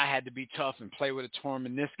why I had to be tough and play with a torn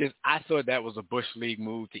meniscus. I thought that was a Bush League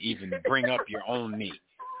move to even bring up your own knee.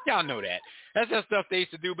 Y'all know that. That's the stuff they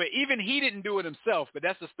used to do. But even he didn't do it himself. But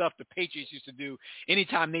that's the stuff the Patriots used to do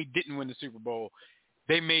anytime they didn't win the Super Bowl.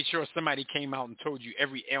 They made sure somebody came out and told you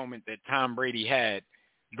every ailment that Tom Brady had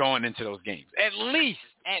going into those games. At least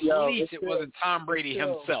it wasn't Tom Brady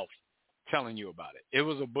himself telling you about it. It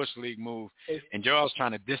was a Bush League move, and Joel's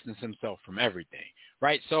trying to distance himself from everything,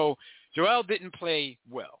 right? So Joel didn't play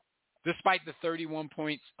well. Despite the 31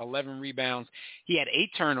 points, 11 rebounds, he had 8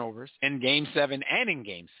 turnovers in Game 7 and in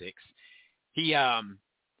Game 6. He,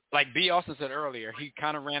 like B. Austin said earlier, he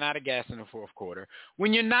kind of ran out of gas in the fourth quarter.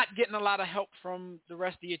 When you're not getting a lot of help from the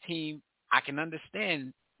rest of your team, I can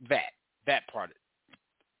understand that part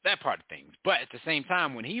of things. But at the same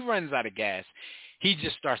time, when he runs out of gas, he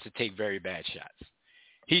just starts to take very bad shots.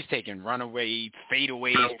 He's taking runaways,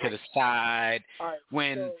 fadeaways to the side.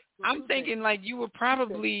 When so I'm thinking like you would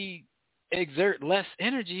probably exert less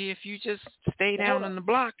energy if you just stay down on the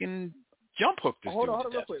block and jump hook this dude. Hold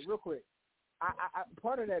on, real quick. I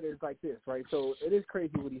part of that is like this, right? So it is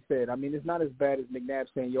crazy what he said. I mean, it's not as bad as McNabb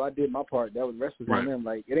saying, yo, I did my part. That was the rest was on him.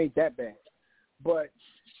 Like, it ain't that bad. But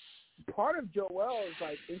part of Joel's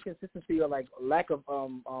like inconsistency or like lack of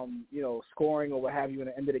scoring or what have you in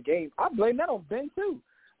the end of the game, I blame that on Ben too.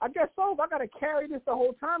 I guess so. I got to carry this the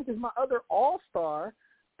whole time because my other all-star,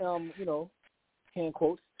 hand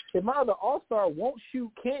quotes, if my other all-star won't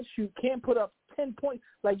shoot, can't put up 10 points,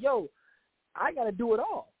 like, yo, I got to do it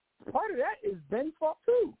all. Part of that is Ben's fault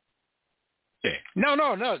too. Yeah. No,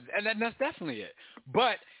 and that's definitely it.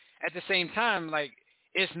 But at the same time, like,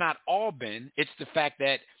 it's not all Ben. It's the fact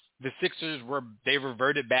that the Sixers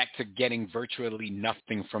reverted back to getting virtually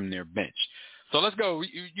nothing from their bench. So let's go.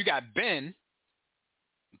 You got Ben.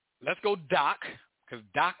 Let's go Doc, because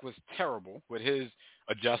Doc was terrible with his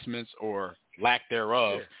adjustments or lack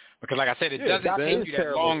thereof. Yeah. Because, like I said, it doesn't take you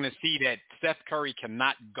that long to see that Steph Curry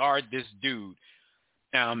cannot guard this dude.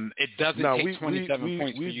 It doesn't take 27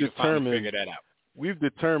 points for you to finally figure that out. We've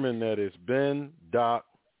determined that it's Ben, Doc.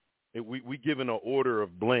 We given an order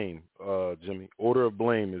of blame, Jimmy. Order of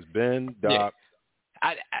blame is Ben, Doc,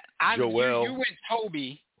 Joel. You went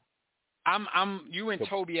Toby. You went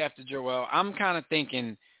Toby after Joel. I'm kind of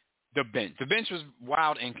thinking the bench. The bench was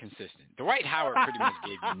wild and inconsistent. Dwight Howard pretty much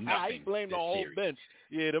gave you nothing. I blame the whole bench.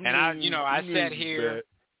 Yeah, I sat here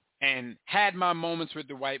and had my moments with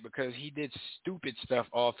Dwight because he did stupid stuff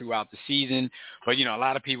all throughout the season. But a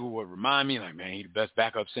lot of people would remind me, like, man, he's the best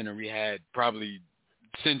backup center we had probably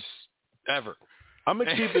since ever. I'm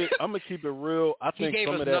gonna keep it real. I think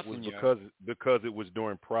some of that was because it was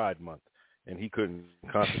during Pride Month and he couldn't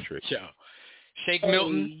concentrate. Yo. Shake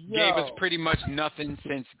Milton gave us pretty much nothing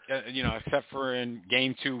since, except for in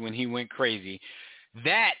Game 2 when he went crazy.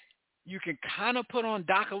 That you can kind of put on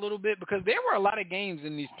Doc a little bit because there were a lot of games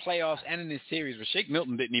in these playoffs and in this series where Shake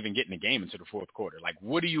Milton didn't even get in the game until the fourth quarter. Like,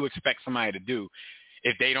 what do you expect somebody to do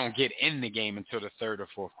if they don't get in the game until the third or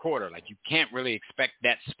fourth quarter? Like, you can't really expect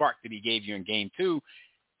that spark that he gave you in Game 2.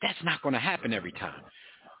 That's not going to happen every time.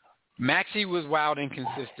 Maxey was wild and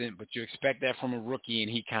consistent, but you expect that from a rookie,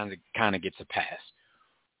 and he kind of gets a pass.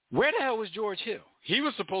 Where the hell was George Hill? He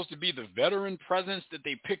was supposed to be the veteran presence that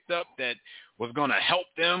they picked up that was going to help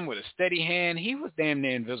them with a steady hand. He was damn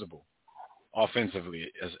near invisible,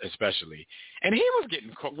 offensively especially. And he was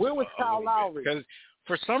getting cooked. Where was Kyle Lowry? Because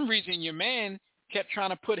for some reason your man kept trying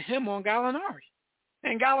to put him on Gallinari.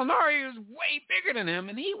 And Gallinari was way bigger than him,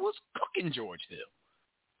 and he was cooking George Hill.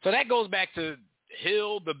 So that goes back to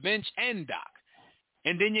Hill, the bench, and Doc.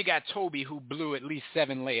 And then you got Toby, who blew at least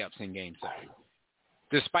 7 layups in Game 7.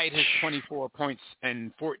 Despite his 24 points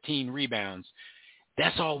and 14 rebounds,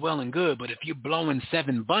 that's all well and good, but if you're blowing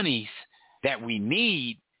 7 bunnies that we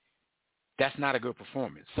need, that's not a good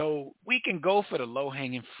performance. So we can go for the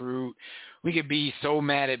low-hanging fruit. We could be so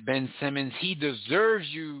mad at Ben Simmons. He deserves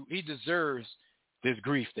this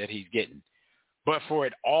grief that he's getting. But for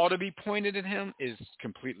it all to be pointed at him is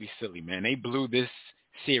completely silly, man. They blew this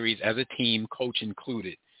series as a team, coach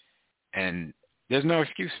included. And there's no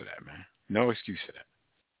excuse for that, man. No excuse for that.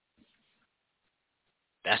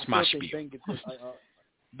 That's my spiel.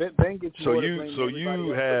 Ben gets so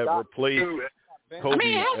you have replaced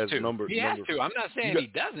Kobe as number. He has to. I'm not saying he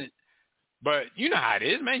doesn't. But you know how it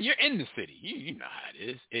is, man. You're in the city. You know how it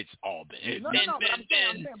is. It's all Ben.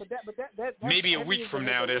 Maybe a week from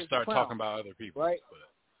now they'll start talking about other people. Right.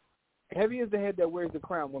 Heavy is the head that wears the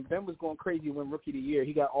crown. When Ben was going crazy when Rookie of the Year,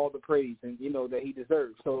 he got all the praise and that he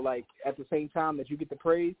deserves. So like at the same time that you get the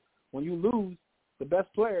praise, when you lose the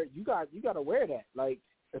best player, you got to wear that. Like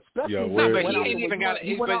especially he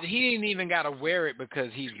didn't even got to wear it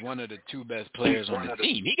because he's one of the 2 best players on the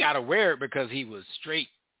team. He got to wear it because he was straight.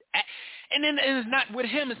 And then it's not with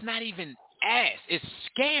him. It's not even ass. It's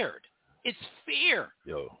scared. It's fear.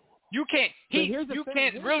 Yo, you can't.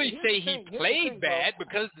 Can't really say he played bad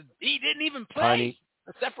because he didn't even play.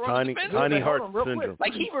 Except for Tiny Heart syndrome.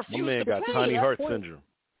 Like he refused My man to got play. Tiny Heart syndrome.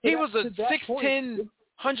 He was a 6'10",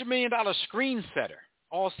 $100 million screen setter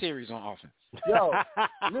all series on offense. Yo,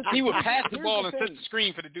 he would pass the ball and set the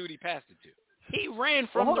screen for the dude he passed it to. He ran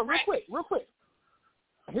from the rack. Real quick.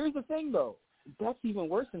 Here's the thing, though. That's even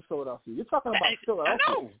worse than Philadelphia. You're talking about Philadelphia.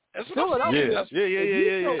 I know. That's Philadelphia.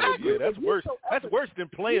 Yeah. That's worse. That's worse than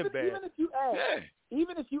playing bad.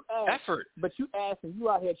 Even if you ask, effort. But you ask and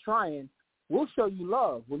you out here trying, we'll show you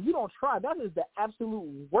love. When you don't try, that is the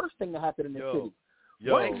absolute worst thing to happen in this city.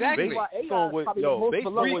 Yo, exactly. Based on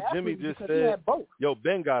what Jimmy just said,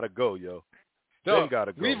 Ben gotta go, Ben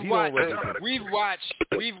gotta go. We've watched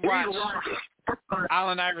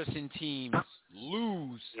Allen Iverson teams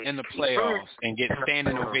lose in the playoffs and get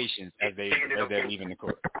standing ovations as they're leaving the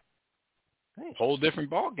court. Whole different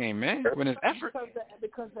ball game, man. When it's effort.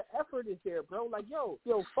 Because the effort is there, bro. Like, yo,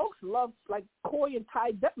 folks love like Coy and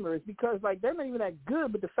Ty Detmer is because like they're not even that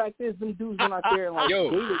good, but the fact is them dudes went out there and like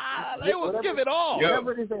they would give it all.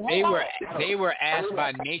 They were asked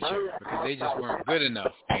by nature because they just weren't good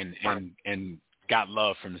enough and got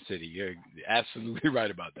love from the city. You're absolutely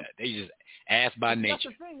right about that. They just asked by nature.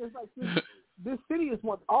 That's the thing. It's like this city is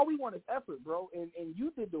all we want is effort, bro. And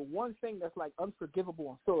you did the one thing that's like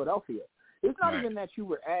unforgivable in Philadelphia. It's not even that you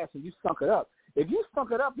were ass and you stunk it up. If you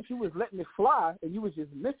stunk it up, if you was letting it fly and you was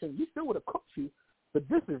just missing, you still would have cooked you. But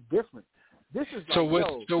this is different. This is like,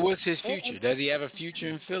 so what's his future? Does he have a future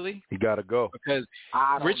in Philly? He got to go because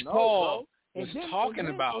Rich Paul was talking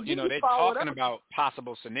about, they're talking about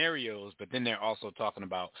possible scenarios, but then they're also talking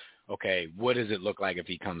about, okay, what does it look like if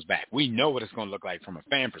he comes back? We know what it's going to look like from a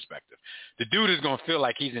fan perspective. The dude is going to feel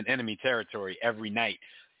like he's in enemy territory every night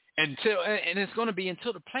and it's going to be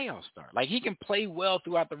until the playoffs start. Like, he can play well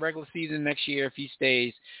throughout the regular season next year if he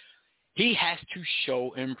stays. He has to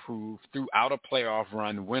show improve throughout a playoff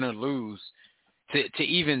run, win or lose, to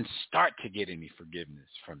even start to get any forgiveness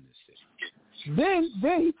from this city. Then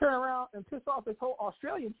he turned around and pissed off his whole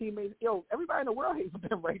Australian teammates. Yo, everybody in the world hates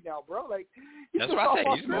him right now, bro. Like, he pissed off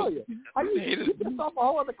Australia. He pissed off a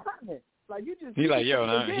whole other continent. Like, you just... He's like, yo,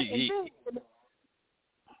 no,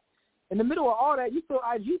 in the middle of all that, you still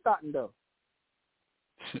IG thoughting, though.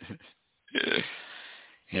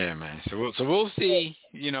 Yeah, man. So we'll see,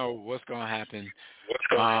 what's going to happen.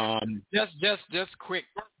 Just quick,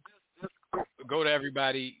 go to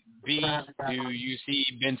everybody. B, do you see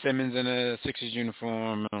Ben Simmons in a Sixers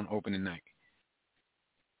uniform on opening night?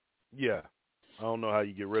 Yeah. I don't know how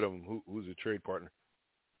you get rid of him. Who's a trade partner?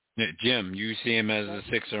 Yeah, Jim, you see him as a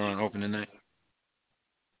Sixer on opening night?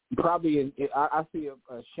 Probably I see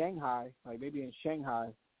a Shanghai, like maybe in Shanghai.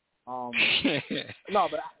 No,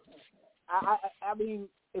 but I mean,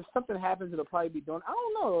 if something happens, it'll probably be done. I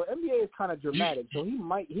don't know. NBA is kind of dramatic, so he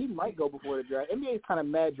might go before the draft. NBA is kind of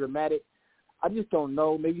mad dramatic. I just don't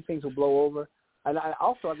know. Maybe things will blow over. And I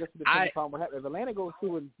guess it depends upon what happens. If Atlanta goes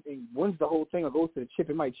through and wins the whole thing or goes to the chip,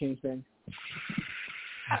 it might change things.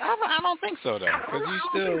 I don't think so, though, because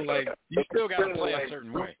you still got to play a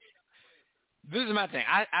certain way. This is my thing.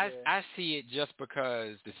 I see it just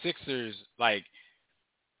because the Sixers, like,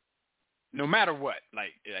 no matter what,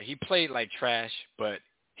 like, he played like trash, but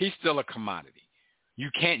he's still a commodity.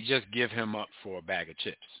 You can't just give him up for a bag of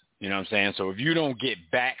chips. You know what I'm saying? So if you don't get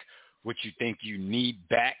back what you think you need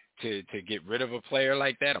back to get rid of a player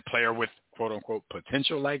like that, a player with quote-unquote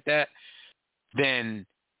potential like that, then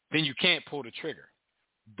you can't pull the trigger.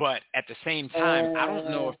 But at the same time, I don't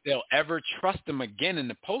know if they'll ever trust him again in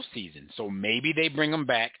the postseason. So maybe they bring him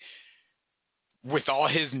back with all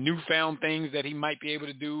his newfound things that he might be able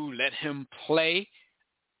to do, let him play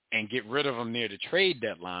and get rid of him near the trade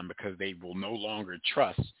deadline because they will no longer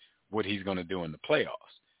trust what he's going to do in the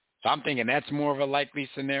playoffs. So I'm thinking that's more of a likely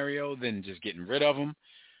scenario than just getting rid of him.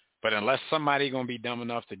 But unless somebody going to be dumb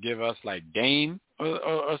enough to give us like Dame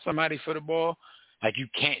or somebody for the ball, like, you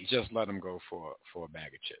can't just let him go for a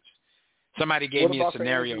bag of chips. Somebody gave me a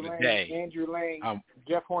scenario today. Andrew Lang,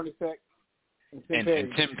 Jeff Hornacek,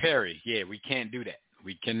 and Tim Perry. Yeah, we can't do that.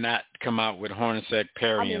 We cannot come out with Hornacek,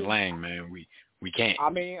 Perry, and Lang, man. We can't.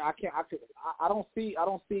 I mean, I don't see.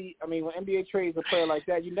 I mean, when NBA trades a player like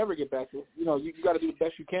that, you never get back to. You got to do the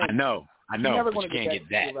best you can. I know. You're never but you can't get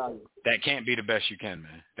that. That can't be the best you can,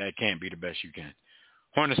 man. That can't be the best you can.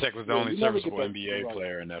 Hornacek was the only serviceable NBA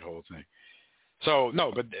player in that whole thing. So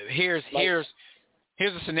no, but here's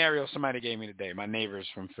a scenario somebody gave me today. My neighbor's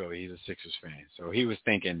from Philly. He's a Sixers fan. So he was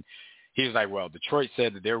thinking, he was like, well, Detroit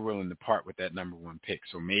said that they're willing to part with that number one pick.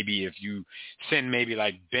 So maybe if you send maybe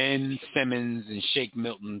like Ben Simmons and Shake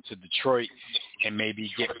Milton to Detroit and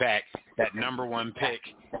maybe get back that number one pick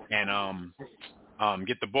and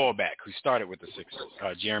get the ball back, who started with the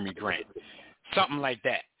Sixers, Jeremy Grant. Something like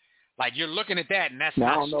that. Like, you're looking at that, and that's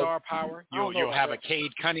not star power. You'll have a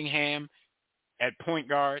Cade Cunningham at point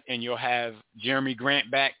guard, and you'll have Jeremy Grant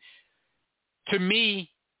back. To me,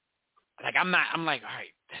 like, I'm like, all right,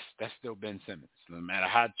 that's still Ben Simmons. No matter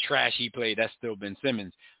how trash he played, that's still Ben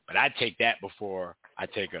Simmons. But I'd take that before I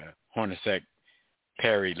take a Hornacek,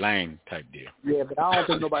 Perry, Lang type deal. Yeah, but I don't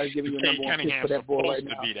think nobody's giving you a number one pick for that bull right now.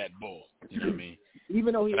 Supposed to be that bull. You know what I mean?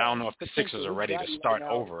 Even though but I don't know if the Sixers are ready to start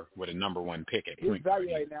over with a number one pick at point guard. His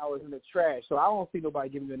value right now is in the trash, so I don't see nobody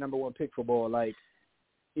giving you a number one pick for ball. Like,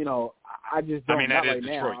 I just don't. I mean, that is right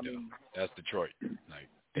Detroit, now. though. That's Detroit. Like,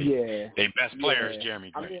 their best player is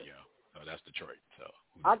Jeremy Grant, So that's Detroit. So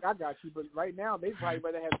I got you, but right now they probably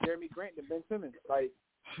rather have Jeremy Grant than Ben Simmons. Like,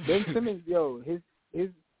 Ben Simmons,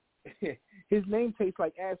 his name tastes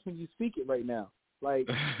like ass when you speak it right now. Like,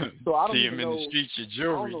 so I don't see even him know, in the streets, your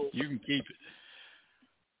jewelry. You can keep it.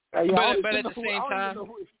 But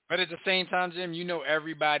at the same time, Jim,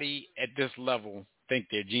 everybody at this level think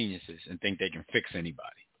they're geniuses and think they can fix anybody.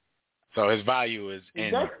 So his value is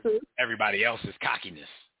in everybody else's cockiness.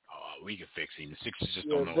 Oh, we can fix him. The Sixers just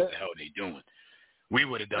don't know what the hell they're doing. We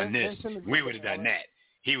would have done this. We would have done that.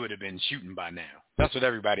 He would have been shooting by now. That's what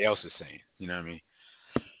everybody else is saying. You know what I mean?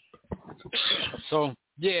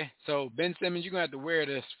 So Ben Simmons, you're going to have to wear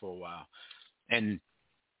this for a while. And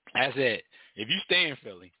as it, if you stay in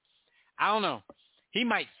Philly, I don't know. He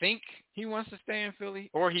might think he wants to stay in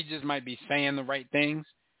Philly, or he just might be saying the right things.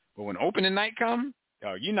 But when opening night comes,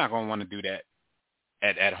 you're not going to want to do that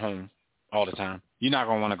at home all the time. You're not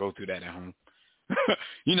going to want to go through that at home.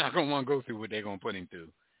 You're not going to want to go through what they're going to put him through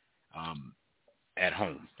at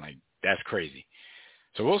home. Like, that's crazy.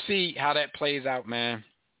 So we'll see how that plays out, man.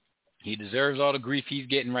 He deserves all the grief he's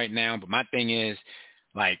getting right now. But my thing is,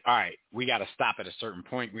 like, all right, we got to stop at a certain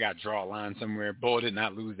point. We got to draw a line somewhere. Bull did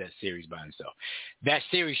not lose that series by himself. That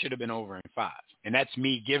series should have been over in 5. And that's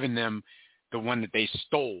me giving them the one that they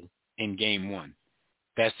stole in game 1.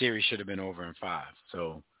 That series should have been over in 5.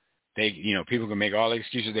 So people can make all the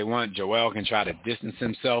excuses they want. Joel can try to distance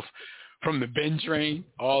himself from the Ben train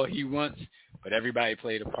all he wants. But everybody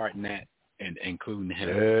played a part in that, and including him.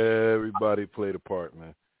 Everybody played a part,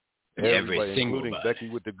 man. Everybody, including Becky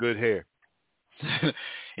with the good hair.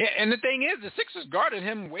 Yeah, and the thing is, the Sixers guarded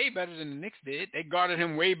him way better than the Knicks did. They guarded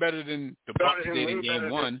him way better than the Bucks did in game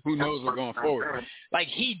 1. Who knows what's going forward? Like,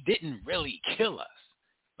 he didn't really kill us.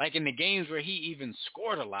 Like, in the games where he even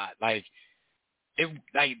scored a lot, he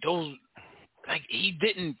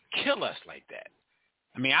didn't kill us like that.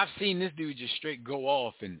 I mean, I've seen this dude just straight go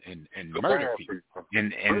off and murder people.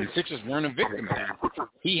 And the Sixers weren't a victim of that.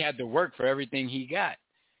 He had to work for everything he got.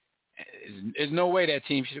 There's no way that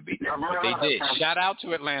team should have beaten them, but they did. Shout out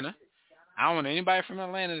to Atlanta. I don't want anybody from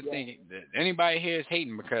Atlanta to think that anybody here is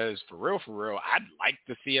hating, because for real, I'd like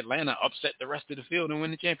to see Atlanta upset the rest of the field and win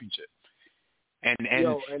the championship. And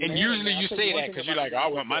usually you say that because you're like, I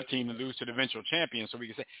want my team to lose to the eventual champion, so we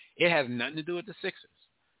can say it has nothing to do with the Sixers.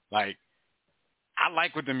 Like, I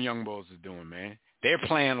like what them young bulls is doing, man. They're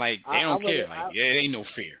playing like they don't care. Like, there ain't no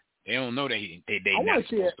fear. They don't know they not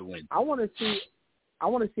supposed to win. I want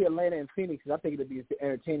to see Atlanta and Phoenix, because I think it'll be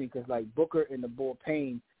entertaining, because like Booker and the Bull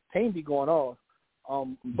Payne be going off.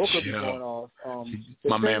 Booker be going off.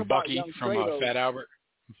 My man Bucky from Fat Albert.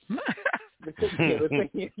 The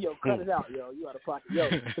thing, yo, cut it out, yo. You out of pocket. Yo,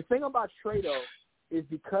 the thing about Trey, though, is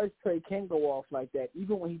because Trey can go off like that,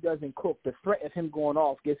 even when he doesn't cook, the threat of him going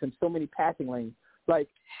off gives him so many passing lanes. Like,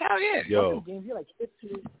 hell yeah, yo. Games, like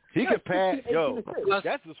 15, he can pass, yo.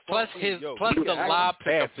 Plus the lob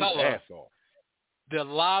to Capella. The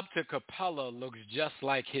lob to Capella looks just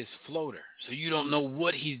like his floater, so you don't know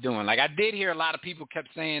what he's doing. Like, I did hear a lot of people kept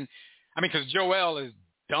saying, I mean, because Joel is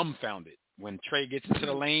dumbfounded when Trey gets into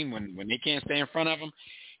the lane, when they can't stay in front of him.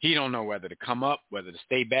 He don't know whether to come up, whether to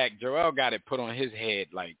stay back. Joel got it put on his head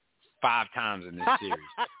like 5 times in this series.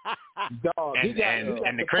 Dog,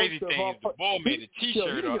 and the crazy thing is the Bull made a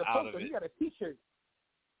T-shirt out of it. He got a T-shirt.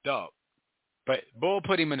 Dog. But Bull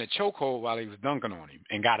put him in a chokehold while he was dunking on him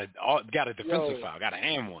and got a defensive foul, got an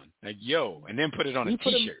and one. Like, and then put it on a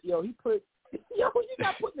T-shirt. You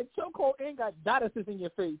got put in the chokehold and got Dottis in your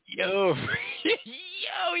face. He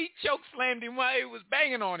choke slammed him while he was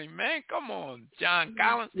banging on him, man. Come on, John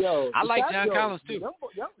Collins. I like John Collins too.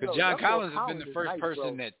 Because John Collins has been the first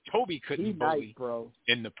person that Toby couldn't bully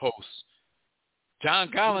in the post.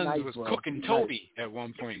 John Collins was cooking Toby at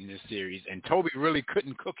one point in this series, and Toby really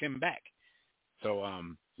couldn't cook him back. So, I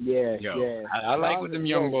like what them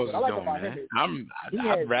young boys are doing, man.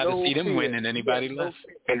 I'd rather see them win than anybody less.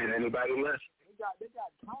 They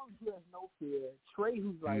got Collins who has no fear, Trey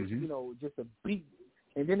who's like, just a beat,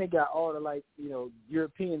 and then they got all the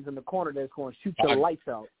Europeans in the corner that's going to shoot the lights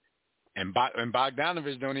out. And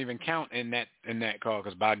Bogdanovich don't even count in that call,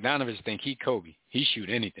 because Bogdanovich think he Kobe. He shoot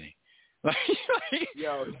anything.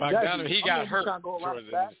 Bogdanovich, he got hurt for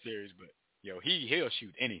the series, but he'll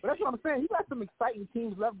shoot anything. But that's what I'm saying. You got some exciting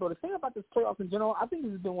teams left, bro. The thing about this playoffs in general, I think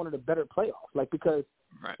this has been one of the better playoffs. Because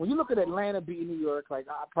when you look at Atlanta beating New York, I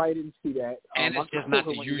probably didn't see that. And it's just not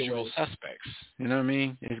the usual suspects. You know what I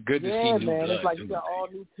mean? It's good to see new blood. It's like you got all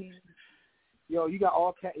new teams. You got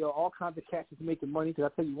all kinds of cats that's making money. Because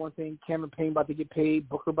I tell you one thing, Cameron Payne about to get paid,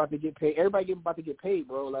 Booker about to get paid, everybody about to get paid,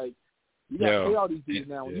 bro. Like, you got to pay all these dudes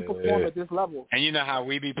now. When you perform at this level. And you know how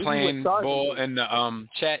we be playing ball in the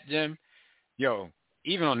chat, Jim?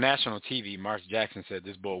 Even on national TV, Mark Jackson said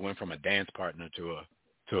this Bull went from a dance partner to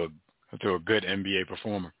a good NBA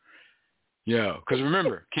performer. Because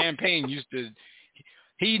remember, Campaign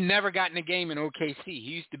he never got in a game in OKC. He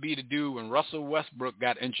used to be the dude when Russell Westbrook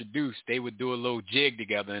got introduced, they would do a little jig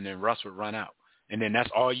together, and then Russ would run out. And then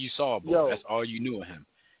that's all you saw, Bull. That's all you knew of him.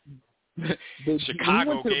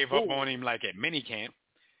 Chicago gave up on him like at minicamp.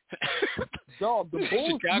 Dog, the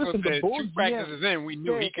Bulls, Chicago said Bulls 2 practices in, we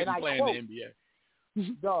knew he couldn't play in the NBA.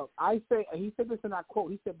 Dog, he said this in our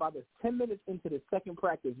quote. He said by the 10 minutes into the second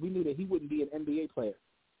practice, we knew that he wouldn't be an NBA player.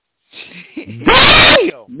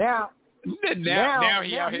 Now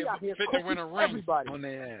he out here fitting to win a ring on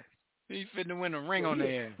their ass. He's fitting to win a ring on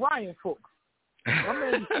their ass. Frying folks. My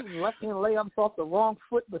man is shooting left-hand layups off the wrong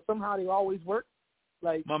foot, but somehow they always work.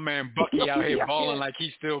 Like my man Bucky out here balling like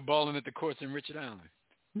he's still balling at the courts in Richard Allen.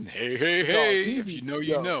 Hey, if you know,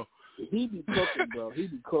 you know. He be cooking, bro. He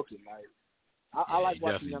be cooking. Like I like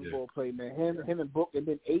watching young boy play, man. Him and Book, and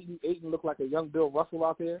then Ayton look like a young Bill Russell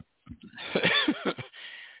out there.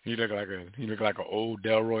 He look like an old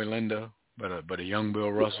Delroy Lindo, but a young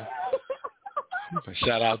Bill Russell.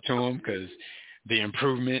 Shout out to him because the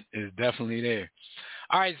improvement is definitely there.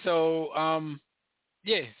 All right, so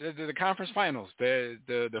the conference finals.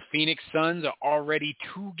 The Phoenix Suns are already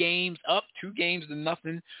 2 games up,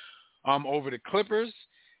 2-0 over the Clippers.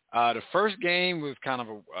 The first game was kind of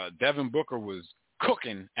Devin Booker was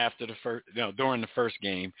cooking during the first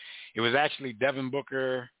game. It was actually Devin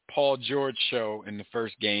Booker, Paul George show in the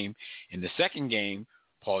first game. In the second game,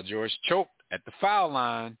 Paul George choked at the foul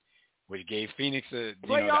line, which gave Phoenix the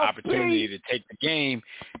opportunity to take the game.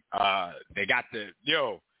 They got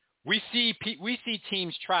we see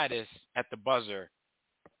teams try this at the buzzer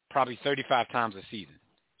probably 35 times a season.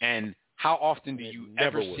 And how often do you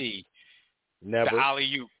ever see the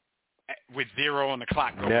alley-oop with 0 on the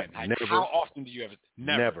clock going? Never. How often do you ever?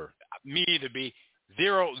 Never. Me either. Be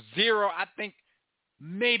 0. I think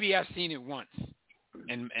maybe I've seen it once,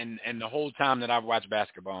 and the whole time that I've watched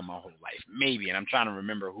basketball my whole life, maybe. And I'm trying to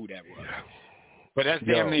remember who that was. But that's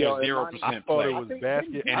damn near 0% play. I thought it was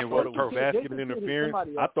basket, and it was basket interference.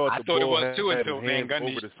 I thought it was too until Van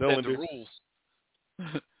Gundy said the rules.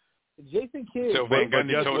 Jason Kidd. So Van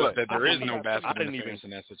Gundy told us that there is no basket interference in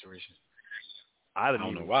that situation. I didn't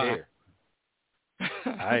even care.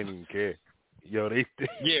 I didn't even care.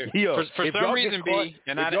 For some reason,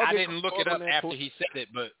 I didn't look it up after he said it,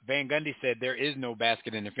 but Van Gundy said there is no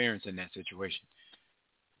basket interference in that situation.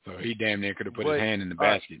 So he damn near could have put his hand in the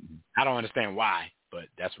basket. I don't understand why, but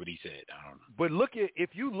that's what he said. I don't know. But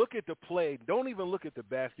if you look at the play, don't even look at the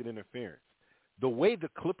basket interference. The way the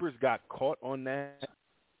Clippers got caught on that,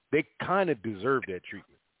 they kind of deserved that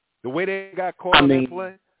treatment. The way they got caught on that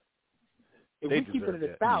play, if we keep it in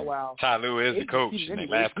the foul, wow. Ty Lue is the coach, and the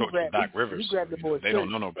last coach was Doc Rivers. He grabbed the boy's they don't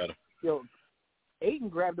know no better. Ayton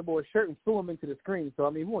grabbed the boy's shirt and threw him into the screen. So, I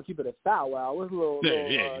mean, we want to keep it a foul, wow. It was a little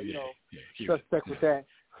suspect with that.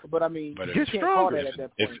 But, I mean, you can't call that at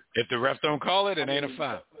that point. If the ref don't call it, it ain't a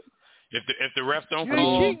foul. If the ref don't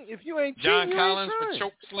call John Collins for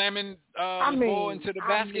choke slamming the ball into the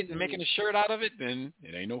basket and making a shirt out of it, then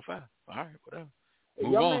it ain't no foul. All right, whatever.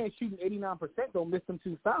 Move Young on. man shooting 89%, don't miss them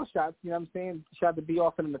 2 foul shots. You know what I'm saying? Shot to be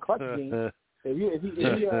off in the clutch game. If you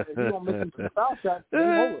don't miss them 2 foul shots, game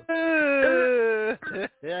over.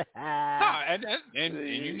 And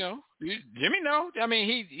you know, Jimmy know. I mean,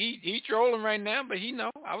 he trolling right now, but he know.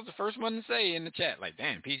 I was the first one to say in the chat, like,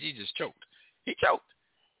 damn, PG just choked. He choked.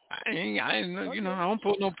 I don't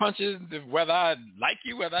pull no punches. Whether I like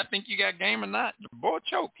you, whether I think you got game or not, the boy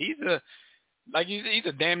choked. He's a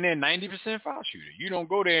damn near 90% foul shooter. You don't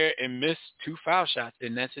go there and miss 2 foul shots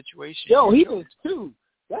in that situation. Yo, he missed 2.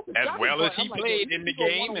 That's as well as he played in the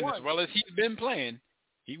game and as well as he's been playing.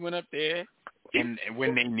 He went up there and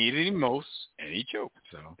when they needed him most, and he choked.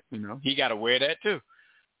 So, he got to wear that too.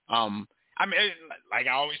 I mean, like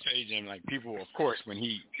I always say, Jim, like people, of course, when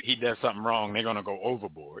he does something wrong, they're gonna go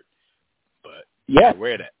overboard. But he got to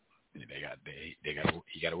wear that. He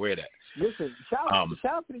got to wear that. Listen, shout out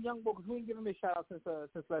to the young boy, because we didn't give him a shout out since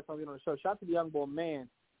last time we were on the show. Shout out to the young boy man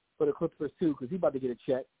for the Clippers too, because he's about to get a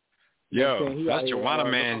check. Yo, that's Joanna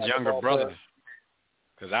Man's younger brother.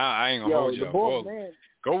 Because I ain't gonna hold you up.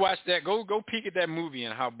 Go watch that. Go peek at that movie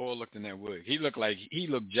and how Bull looked in that wig. He looked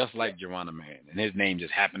just like Joanna Man, and his name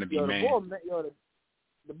just happened to be Man.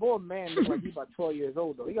 The boy Man looks like he's about 12 years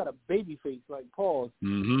old though. He got a baby face like Paul's.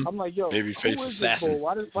 Mm-hmm. I'm like, yo, baby face who is assassin.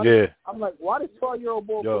 this boy? I'm like, why does 12-year-old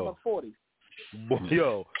boy look like 40?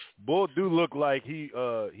 Bull do look like he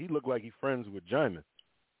look like he friends with Jaimin.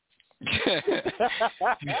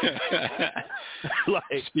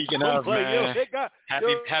 Speaking of, man,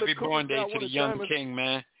 happy born day to the young king,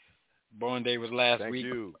 man. Born day was last week.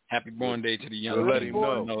 You. Happy born day to the young king. Let him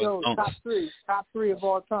know. Top three of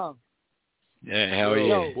all time. Yeah, hell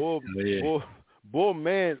yeah. Bull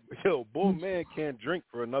man can't drink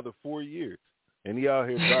for another 4 years, and he out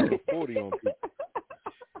here dropping 40 on people.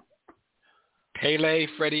 Pele,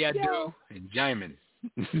 Freddie Adu, and Jaimin.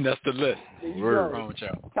 That's the list. What's wrong with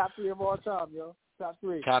y'all? Top 3 of all time, yo. Top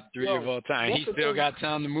 3. Top 3 of all time. He still got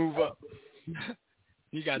time to move up.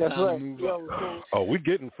 He got time to move up. Oh, we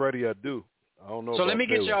getting Freddie Adu. I don't know. So let me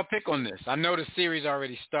get y'all pick on this. I know the series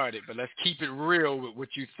already started, but let's keep it real with what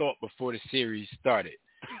you thought before the series started.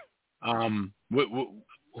 Who's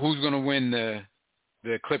going to win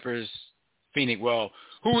the Clippers Phoenix? Well,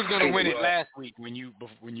 who was going to win it last week when you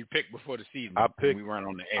picked before the season? We weren't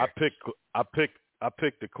on the air. I I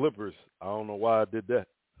picked the Clippers. I don't know why I did that.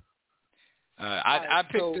 I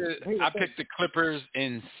picked the Clippers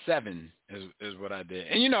in 7 is what I did.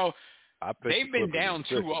 And they've been down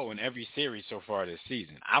 2-0 in every series so far this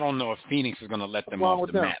season. I don't know if Phoenix is going to let them off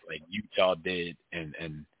the mat like Utah did and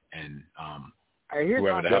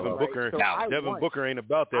whoever the hell. Devin Booker ain't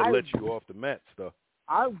about that let you off the mat stuff.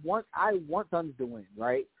 I want Suns to win,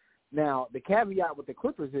 right? Now the caveat with the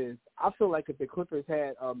Clippers is I feel like if the Clippers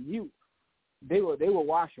had Mute, they will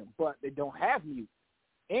wash them, but they don't have Mute.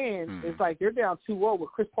 And it's like they're down 2-0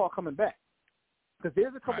 with Chris Paul coming back. Because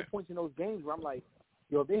there's a couple points in those games where I'm like,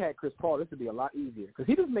 if they had Chris Paul, this would be a lot easier. Because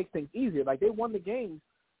he doesn't make things easier. Like, they won the games,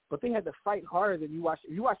 but they had to fight harder than you watch.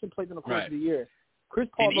 If you watch them play in the course of the year, Chris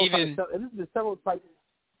Paul knows how to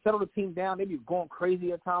settle the team down. They be going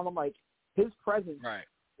crazy at times. I'm like, his presence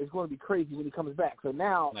is going to be crazy when he comes back. So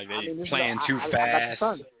now, playing too fast.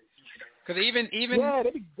 Because even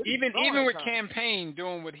with Campaign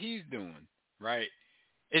doing what he's doing, right?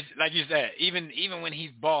 It's like you said, even when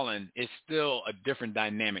he's balling, it's still a different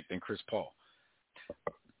dynamic than Chris Paul.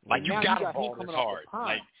 Like, you gotta ball this hard.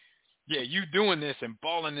 Like, you doing this and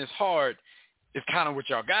balling this hard is kind of what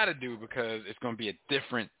y'all gotta do because it's gonna be a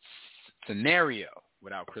different scenario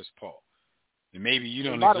without Chris Paul. And maybe you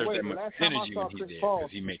don't exert that much energy when he's there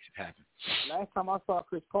because he makes it happen. Last time I saw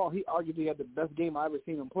Chris Paul, he arguably had the best game I ever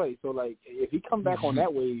seen him play. So, like, if he come back on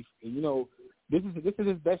that wave, and, this is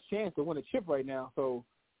his best chance to win a chip right now. So.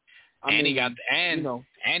 He got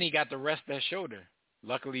the rest of that shoulder.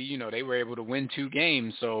 Luckily, they were able to win 2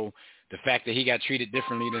 games. So the fact that he got treated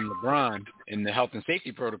differently than LeBron in the health and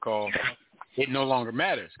safety protocol, it no longer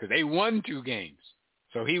matters because they won 2 games.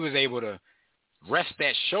 So he was able to rest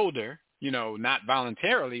that shoulder, not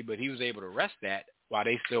voluntarily, but he was able to rest that while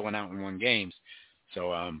they still went out and won games. So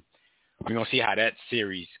we're going to see how that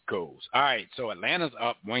series goes. All right, so Atlanta's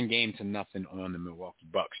up 1-0 on the Milwaukee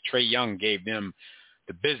Bucks. Trae Young gave them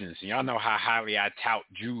the business. And y'all know how highly I tout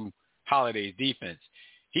Jrue Holiday's defense.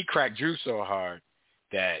 He cracked Jrue so hard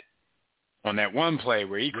that on that one play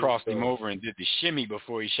where he crossed him over and did the shimmy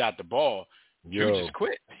before he shot the ball, Jrue just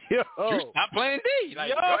quit. Jrue stopped playing D.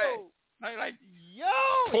 Like, go ahead.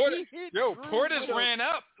 Portis ran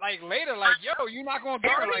up like later, like, you're not gonna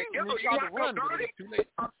guard him. And he tried to run, but it was too late.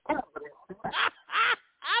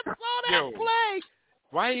 I saw that play.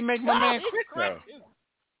 Why he make my man quit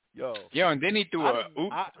though? And then he threw a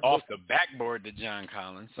oop off the backboard to John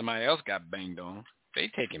Collins. Somebody else got banged on. They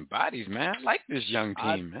taking bodies, man. I like this young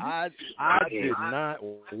team, man. I did not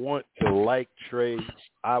want to like Trae.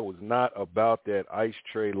 I was not about that Ice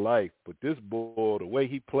Trae life. But this boy, the way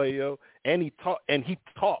he play, and he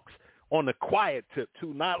talks on the quiet tip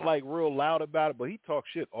too, not like real loud about it, but he talks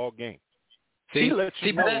shit all game. But Jim,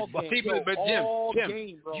 you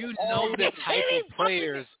know the type of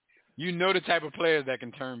players. You know the type of players that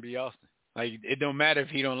can turn B. Austin. Like, it don't matter if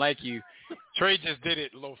he don't like you. Trae just did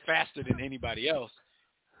it a little faster than anybody else.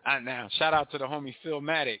 Now, shout out to the homie Phil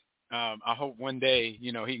Matic. I hope one day,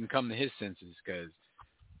 he can come to his senses because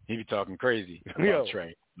he be talking crazy about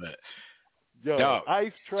Trae. But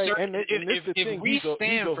Ice Trae, if we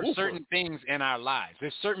stand for certain things in our lives,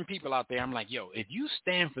 there's certain people out there. I'm like, if you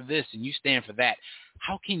stand for this and you stand for that,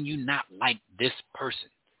 how can you not like this person?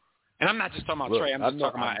 And I'm not just talking about Trae. I'm just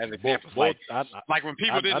talking about as examples. Like when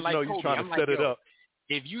people didn't like Kobe, I'm like,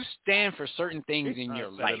 if you stand for certain things in your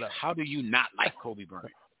life, how do you not like Kobe Bryant?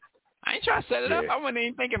 I ain't trying to set it up. I wasn't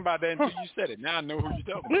even thinking about that until you said it. Now I know who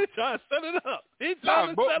you're talking about. He's trying to set it up.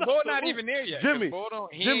 Boy not even there yet. Jimmy,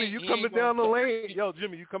 you coming down the lane.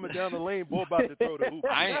 Jimmy, you coming down the lane. Boy about to throw the hoop.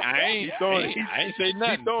 I ain't say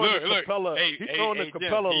nothing. Look. He's throwing the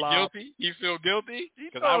Capella lob. You feel guilty? He's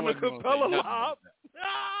throwing the Capella lob.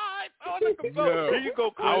 There you go,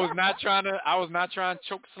 Chris. I was not trying to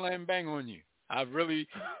choke slam bang on you. I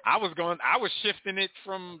was shifting it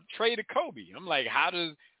from Trae to Kobe. I'm like, how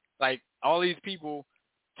does all these people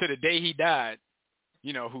to the day he died,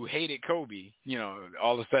 who hated Kobe,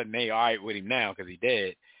 all of a sudden they all right with him now because he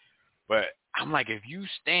dead. But I'm like, if you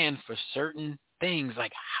stand for certain things,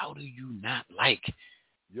 like, how do you not like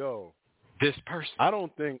this person? I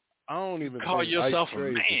don't even call yourself a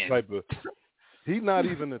man. He's not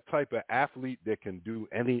even the type of athlete that can do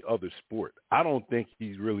any other sport. I don't think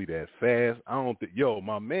he's really that fast. I don't think.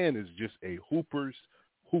 My man is just a hooper.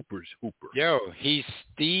 He's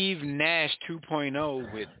Steve Nash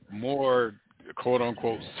 2.0 with more quote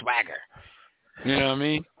unquote swagger. You know what I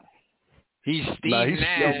mean? He's Steve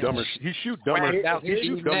Nash. He shoot dumber shots than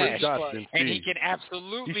Steve. And he can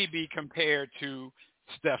absolutely be compared to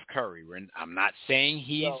Steph Curry. I'm not saying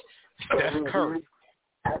he's Steph Curry,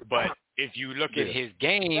 but if you look at his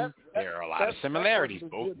game, there are a lot of similarities.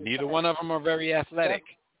 Neither one of them are very athletic.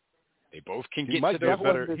 They both can get to the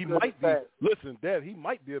better. He might be. Listen, Dev. He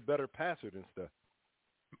might be a better passer than Steph.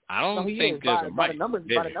 I don't think there's a might. By the numbers,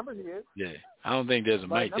 he is. Yeah, I don't think there's a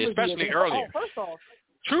might, especially earlier. First off,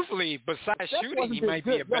 truthfully, besides shooting, he might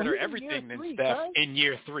be a better everything than Steph in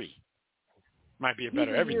year 3. Might be a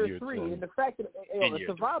better everything. Year 3, and the fact that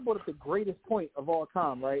Survival is the greatest point of all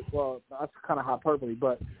time, right? Well, that's kind of hyperbole,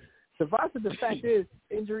 but Survival, the fact is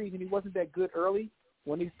injuries, and he wasn't that good early.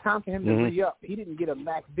 When it's time for him to re-up, he didn't get a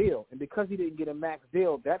max deal. And because he didn't get a max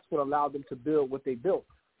deal, that's what allowed them to build what they built.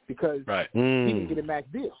 Because he didn't get a max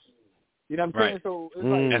deal. You know what I'm saying? So it's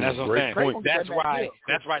like, and that's what I'm saying.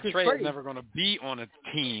 That's why Trey is never going to be on a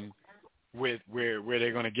team with where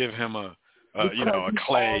they're going to give him a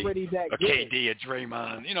Clay, a KD, a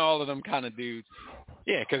Draymond, all of them kind of dudes.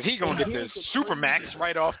 Yeah, because he's going to get the super max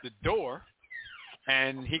right off the door.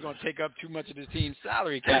 And he's going to take up too much of the team's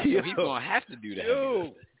salary cap, so he's going to have to do that.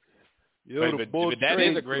 But that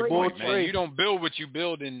is a great point, man. You don't build what you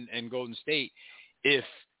build in Golden State if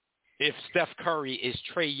Steph Curry is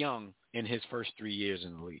Trae Young in his first 3 years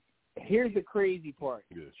in the league. Here's the crazy part.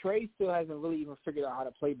 Trae still hasn't really even figured out how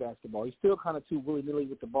to play basketball. He's still kind of too willy-nilly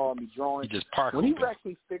with the ball and be drawing. He just park when he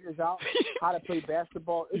actually figures out how to play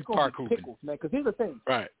basketball, it's going to be pickles, man. Because here's the thing.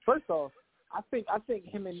 Right. First off, I think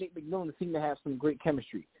him and Nick McMillan seem to have some great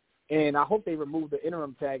chemistry. And I hope they remove the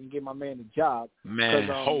interim tag and give my man a job. Man,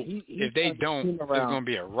 hope. If they don't, there's going to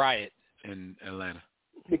be a riot in Atlanta.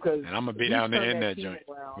 And I'm going to be down there in that joint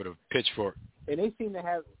with a pitchfork. And they seem to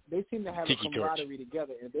have a camaraderie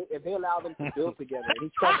together. And if they allow them to build together, and he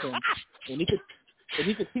trusts him, and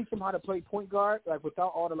he could teach them how to play point guard, like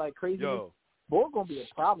without all the craziness. Boy, gonna be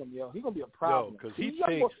a problem, yo. He's gonna be a problem. Because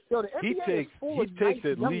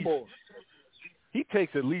he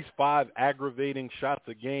takes at least 5 aggravating shots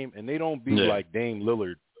a game, and they don't be like Dame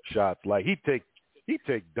Lillard shots. Like he take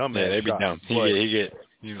dumbass shots. Yeah, they be dumb.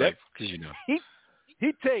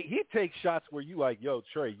 He takes shots where you like, yo,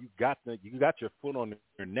 Trey, you got your foot on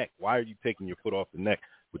your neck. Why are you taking your foot off the neck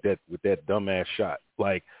with that dumbass shot?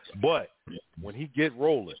 Like, but when he get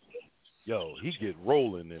rolling,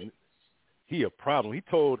 and he a problem. He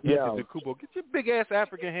told Anthony Kubo, get your big ass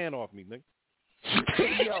African hand off me, nigga. I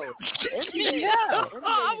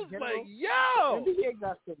was like, yo.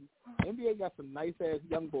 NBA got some nice ass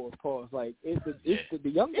young boys. Pause. Like the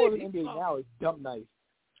young boys in the NBA now is dumb nice.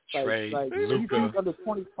 Trey, Luka, under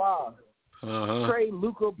 25. Trey,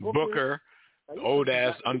 Luka, Booker, old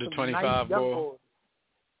ass under 25 boy.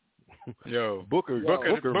 Yo, Booker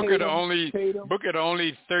the only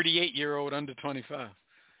 38-year-old under 25.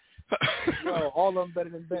 Yo, all of them better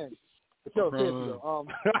than Ben. But yo, seriously,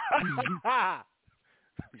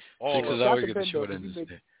 Sixers always get the short end of the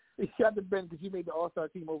stick. Shout out to Ben because he made the All-Star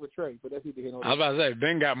team over Trey, but that's either here nor there. I was about to say,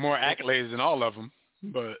 Ben got more accolades than all of them,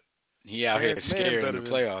 but he out here scared in the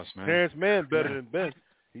playoffs, man. Terrence Mann better than Ben.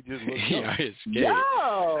 He just looks out here scared. Yo!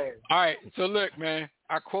 All right, so look, man,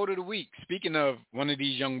 our quote of the week. Speaking of one of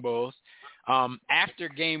these young bulls, after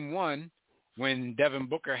Game 1, when Devin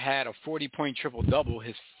Booker had a 40-point triple-double,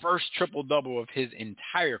 his first triple-double of his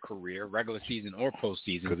entire career, regular season or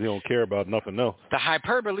postseason. Because he don't care about nothing else. The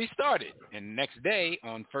hyperbole started, and the next day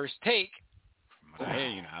on First Take, I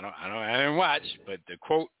didn't watch, but the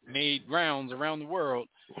quote made rounds around the world.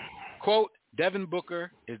 Quote, Devin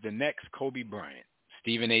Booker is the next Kobe Bryant.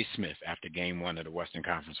 Stephen A. Smith after Game 1 of the Western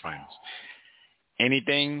Conference Finals.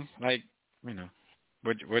 Anything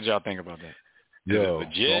what y'all think about that? Yo,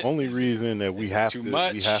 the only reason that we have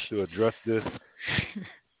to address this,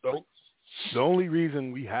 the only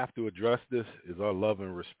reason we have to address this is our love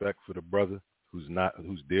and respect for the brother who's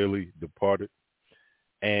dearly departed,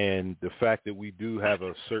 and the fact that we do have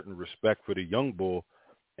a certain respect for the young bull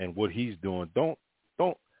and what he's doing. Don't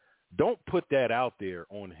put that out there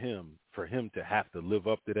on him for him to have to live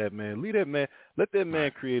up to that man. Let that man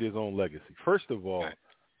create his own legacy. First of all,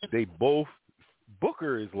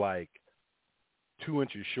 Booker is like 2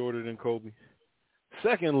 inches shorter than Kobe.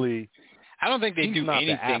 Secondly, I don't think they do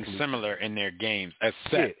anything similar in their games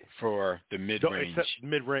except for the mid-range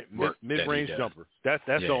jumper. That's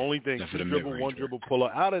the only thing. Two dribble, one dribble, pull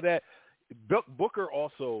up. Out of that, Booker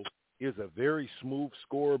also is a very smooth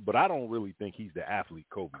scorer, but I don't really think he's the athlete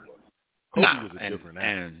Kobe was. Kobe was a different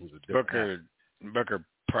athlete. Booker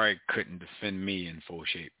probably couldn't defend me in full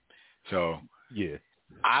shape. So yeah.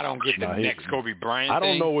 I don't get the next Kobe Bryant thing. I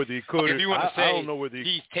don't know whether he could. If you want to say I don't know whether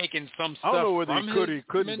he's taking some stuff I don't know whether from he could or he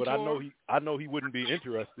couldn't, mentor. but I know he wouldn't be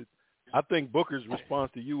interested. I think Booker's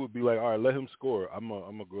response to you would be like, all right, let him score. I'm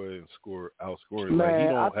gonna go ahead and outscore him. Like, he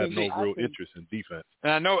don't have no real interest in defense.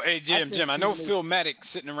 And I know, hey Jim, I know Phil Matic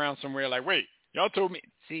sitting around somewhere like, wait, y'all told me.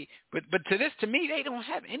 See, but to me, they don't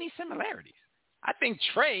have any similarities. I think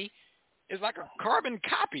Trey is like a carbon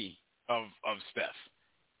copy of Steph.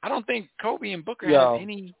 I don't think Kobe and Booker have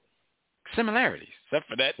any similarities, except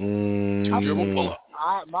for that two-dribble pull-up.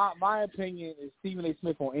 My opinion is Stephen A.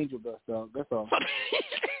 Smith on Angel Dust, though. That's all.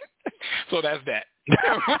 So that's that.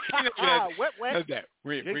 That's that.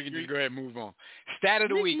 We can just go ahead and move on. Stat of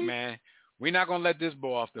the week, man. We're not going to let this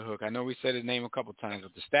boy off the hook. I know we said his name a couple times,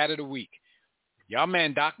 but the stat of the week. Y'all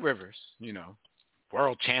man Doc Rivers,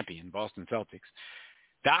 world champion, Boston Celtics.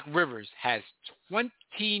 Doc Rivers has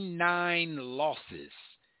 29 losses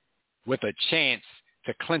with a chance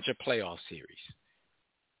to clinch a playoff series.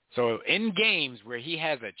 So in games where he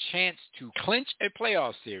has a chance to clinch a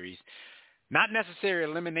playoff series, not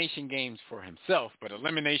necessarily elimination games for himself, but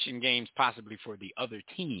elimination games possibly for the other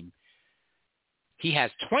team, he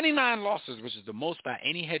has 29 losses, which is the most by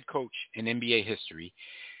any head coach in NBA history.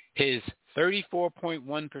 His 34.1%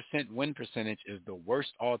 win percentage is the worst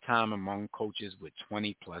all-time among coaches with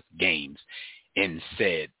 20-plus games in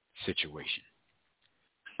said situation.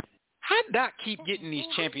 How did Doc keep getting these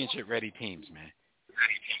championship-ready teams, man?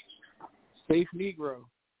 Safe Negro.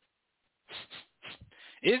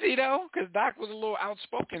 Is he, though? Because Doc was a little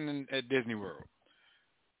outspoken at Disney World.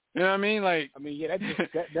 You know what I mean? Like,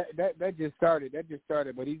 that just started. That just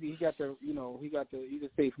started. But he's a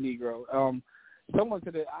safe Negro. Someone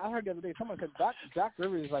said that I heard the other day. Someone said Doc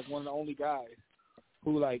Rivers is like one of the only guys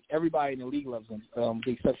who, like, everybody in the league loves him, with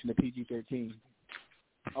the exception of PG-13.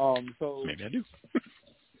 So maybe I do.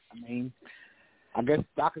 I guess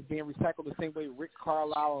Doc is being recycled the same way Rick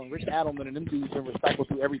Carlisle and Rick Adelman and them dudes are recycled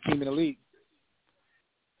through every team in the league.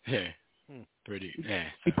 Yeah, pretty. Yeah,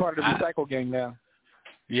 he's part of the recycle gang now.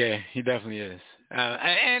 Yeah, he definitely is.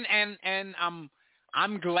 And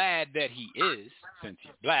I'm glad that he is, since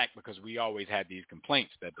he's black, because we always had these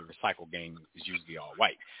complaints that the recycle gang is usually all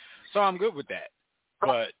white. So I'm good with that.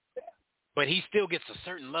 But he still gets a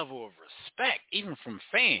certain level of respect, even from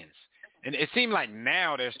fans. And it seemed like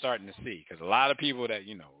now they're starting to see, because a lot of people that,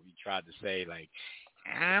 we tried to say, like,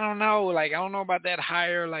 I don't know about that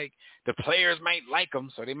hire. Like, the players might like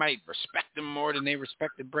him, so they might respect him more than they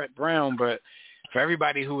respected Brett Brown. But for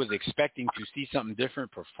everybody who was expecting to see something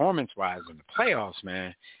different performance-wise in the playoffs,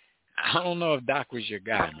 man, I don't know if Doc was your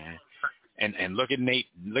guy, man. And look at Nate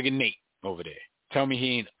over there. Tell me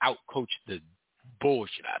he ain't out-coached the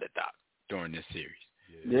bullshit out of Doc during this series.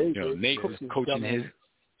 Yeah, Nate was coaching his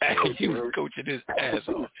ass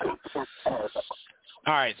off.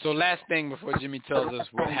 All right, so last thing before Jimmy tells us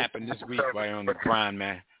what happened this week while you're on the grind,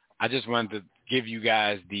 man. I just wanted to give you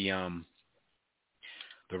guys the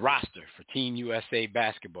roster for Team USA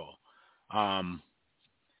basketball.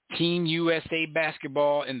 Team USA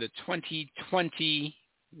basketball in the 2020,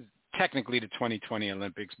 technically the 2020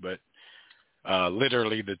 Olympics, but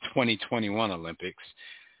literally the 2021 Olympics.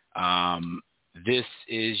 This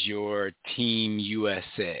is your Team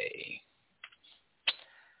USA.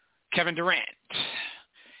 Kevin Durant,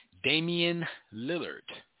 Damian Lillard,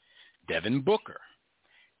 Devin Booker,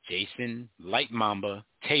 Jason Light Mamba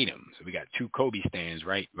Tatum. So we got two Kobe stands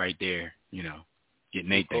right there, getting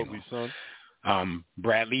Nate Kobe's son.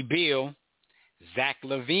 Bradley Beal, Zach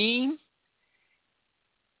LaVine,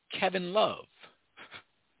 Kevin Love,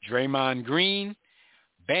 Draymond Green,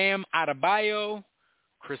 Bam Adebayo,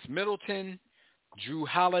 Chris Middleton, Drew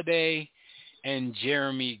Holiday, and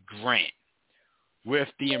Jeremy Grant. With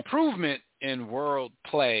the improvement in world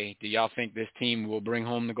play, do y'all think this team will bring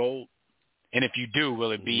home the gold? And if you do,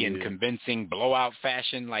 will it be in convincing blowout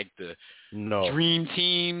fashion like the Dream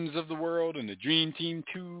Teams of the world and the Dream Team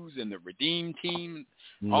 2s and the Redeem Team?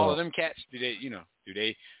 No. All of them cats, do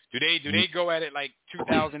they go at it like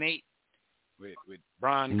 2008 with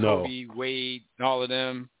Bron, Kobe, Wade, and all of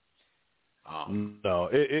them? No,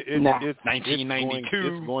 it's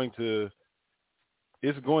 1992.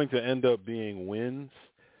 It's going to end up being wins.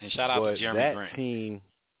 And shout out to Jeremy Grant.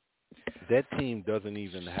 That team doesn't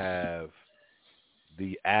even have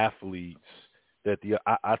the athletes that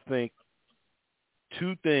I think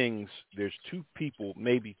two things. There's two people,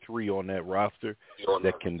 maybe three on that roster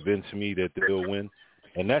that convince me that they'll win,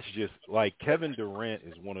 and that's just like Kevin Durant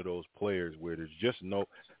is one of those players where there's just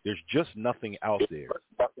nothing out there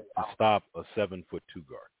to stop a 7'2"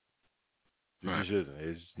 guard. There just isn't.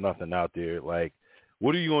 There's nothing out there. Like,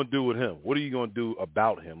 what are you going to do with him? What are you going to do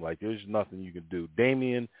about him? Like, there's nothing you can do.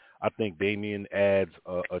 I think Damian adds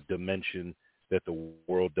a dimension that the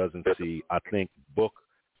world doesn't see. I think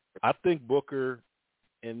Booker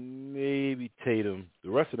and maybe Tatum.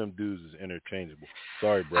 The rest of them dudes is interchangeable.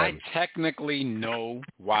 Sorry, Bradley. I technically know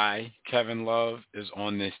why Kevin Love is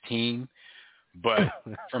on this team, but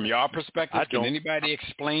from your perspective, can anybody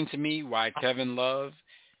explain to me why Kevin Love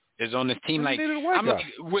is on this team? Like,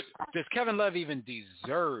 does Kevin Love even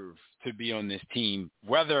deserve to be on this team,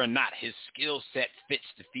 whether or not his skill set fits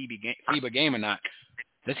the FIBA game or not?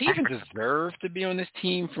 Does he even deserve to be on this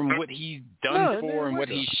team from what he's done and what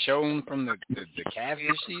he's shown from the Cavs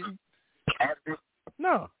this season?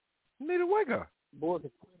 No, neither white guy. Boy's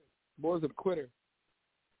a quitter.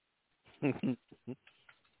 I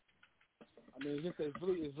mean,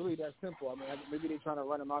 it's really that simple. I mean, maybe they're trying to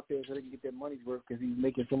run him out there so they can get their money's worth because he's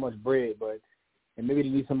making so much bread. And maybe they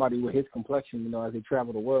need somebody with his complexion, as they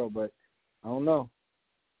travel the world. But I don't know.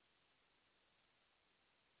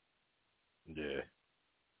 Yeah.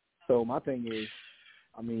 So my thing is,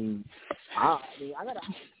 I gotta.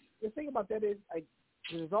 The thing about that is,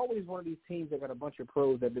 there's always one of these teams that got a bunch of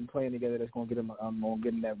pros that have been playing together that's gonna get them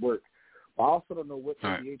that work. But I also don't know what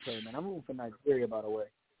NBA player, man. I'm rooting for Nigeria, by the way.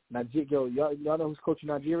 Y'all know who's coaching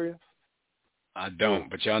Nigeria? I don't,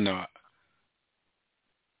 but y'all know.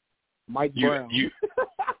 Mike Brown. You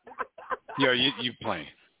playing.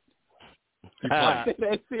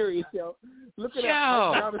 That's serious, yo. Look at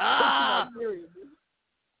that. Mike Brown is coaching Nigeria.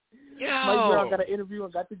 Mike Brown got an interview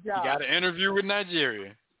and got the job. He got an interview with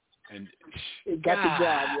Nigeria. And he got the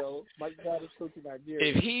job, yo. Mike Brown is coaching Nigeria.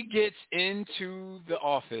 If he gets into the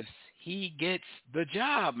office, he gets the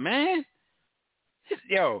job, man.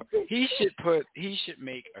 Yo, he should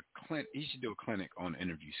do a clinic on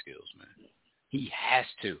interview skills, man. He has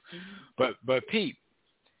to. But Pete,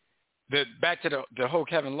 back to the whole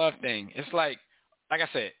Kevin Love thing, it's like I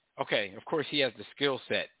said, okay, of course he has the skill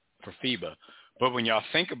set for FIBA. But when y'all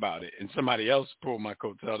think about it, and somebody else pulled my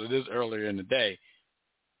coattail to this earlier in the day,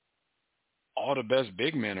 all the best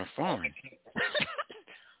big men are foreign.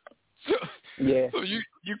 So you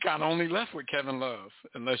kind of only left with Kevin Love,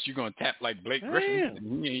 unless you're going to tap like Blake Griffin,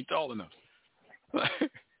 and he ain't tall enough.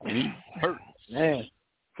 And he hurt. Man.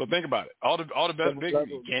 So think about it. All the best big men.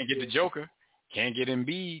 You can't get the Joker. Can't get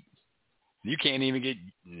Embiid. You can't even get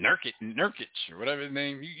Nurkic or whatever his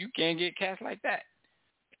name. You can't get cats like that.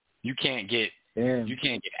 You can't get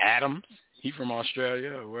Adams. He's from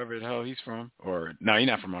Australia or wherever the hell he's from. Or no, he's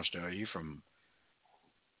not from Australia. He's from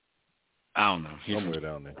I don't know. He's somewhere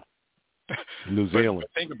down there. New Zealand. But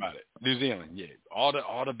think about it. New Zealand, yeah. All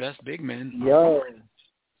the best big men. Yo.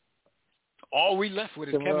 All we left with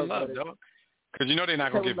is Kevin Love, dog. Because they're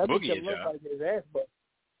not gonna give Boogie a job.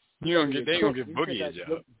 They're gonna give Boogie a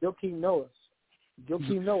job. Joakim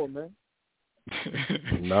Noah, man.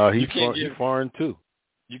 No, he's foreign too.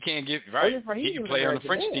 You can't get He can play on the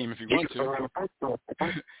French team if he wants to.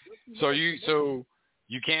 So you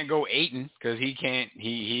can't go Ayton because he can't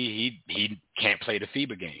play the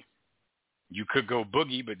FIBA game. You could go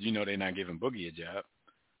Boogie, but they're not giving Boogie a job.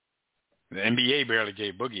 The NBA barely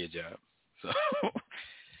gave Boogie a job.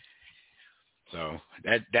 So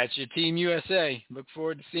that's your Team USA. Look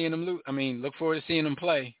forward to seeing them look forward to seeing them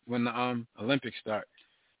play when the Olympics start.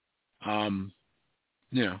 A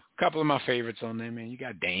couple of my favorites on there, man. You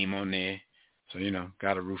got Dame on there. So,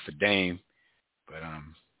 got to root for Dame. But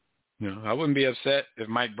I wouldn't be upset if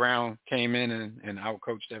Mike Brown came in and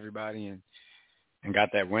outcoached everybody and got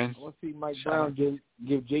that win. I want to see Mike Brown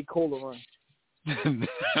give J. Cole a run.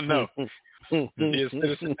 I know. Is he a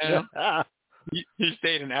citizen now? He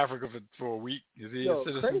stayed in Africa for a week. Is he a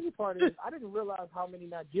citizen? The crazy part is I didn't realize how many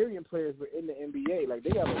Nigerian players were in the NBA. Like,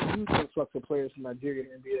 they have a huge influx of players from Nigeria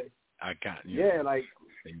in the NBA. I got you. Yeah, like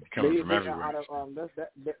they coming from everywhere. Out of,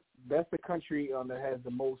 that's the country that has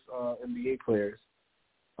the most NBA players.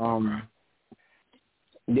 Right.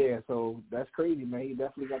 Yeah, so that's crazy, man. He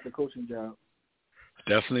definitely got the coaching job.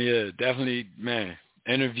 Definitely, man.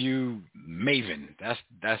 Interview maven. That's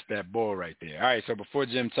that boy right there. All right, so before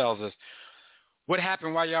Jim tells us what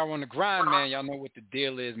happened while y'all on the grind, man, y'all know what the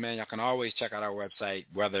deal is, man. Y'all can always check out our website,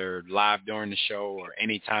 whether live during the show or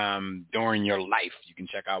anytime during your life. You can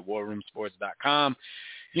check out warroomsports.com.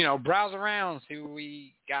 Browse around, see what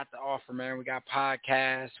we got to offer, man. We got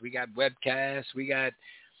podcasts, we got webcasts, we got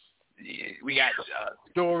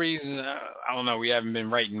stories. I don't know. We haven't been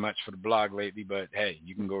writing much for the blog lately, but hey,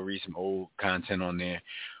 you can go read some old content on there.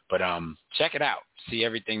 But check it out. See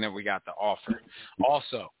everything that we got to offer.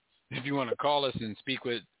 Also, if you want to call us and speak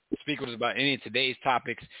with us about any of today's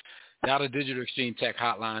topics, dial the Digital Extreme Tech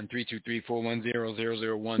hotline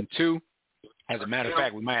 323-410-0012. As a matter of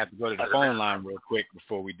fact, we might have to go to the phone line real quick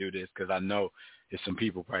before we do this because I know there's some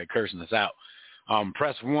people probably cursing us out.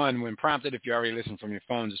 Press 1 when prompted. If you already listen from your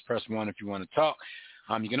phone, just press 1 if you want to talk.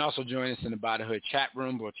 You can also join us in the Buy the Hood chat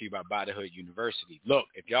room brought to you by Buy the Hood University. Look,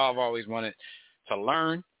 if y'all have always wanted to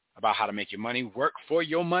learn about how to make your money work for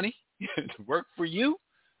your money, work for you,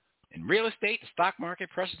 in real estate, the stock market,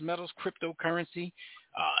 precious metals, cryptocurrency,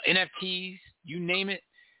 NFTs, you name it,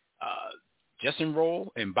 just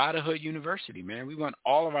enroll in Buy the Hood University, man. We want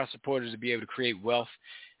all of our supporters to be able to create wealth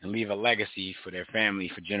and leave a legacy for their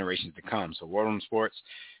family for generations to come. So War Room Sports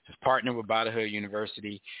has partnered with Buy the Hood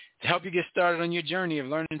University to help you get started on your journey of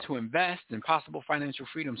learning to invest in possible financial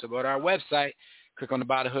freedom. So go to our website, click on the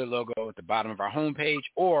Buy the Hood logo at the bottom of our homepage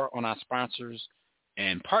or on our sponsors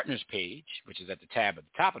and partners page, which is at the tab at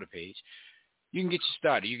the top of the page. You can get you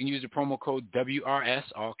started. You can use the promo code WRS,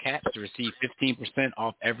 all caps, to receive 15%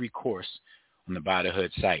 off every course on the Buy the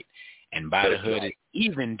Hood site. And Buy the Hood is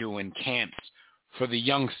even doing camps for the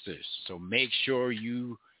youngsters. So make sure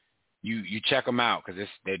you check them out because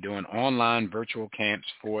they're doing online virtual camps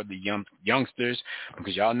for the youngsters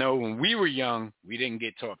because y'all know when we were young, we didn't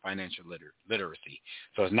get taught financial literacy.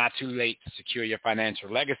 So it's not too late to secure your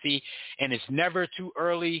financial legacy, and it's never too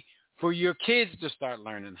early for your kids to start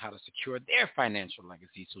learning how to secure their financial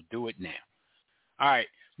legacy. So do it now. All right.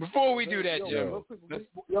 Before we do that, Joe.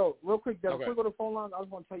 Real quick, Devin, before we go to the phone line, I was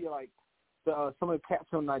going to tell you, like, some of the cats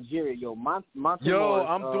from Nigeria, Montemor,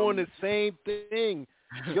 I'm doing the same thing.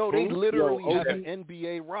 Yo, they literally have an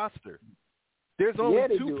NBA roster. There's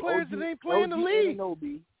only two players that ain't playing the league.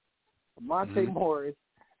 Monte Morris.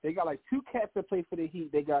 They got like two cats that play for the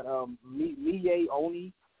Heat. They got Miye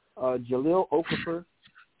Oni, Jaleel Okafor.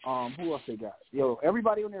 Who else they got? Yo,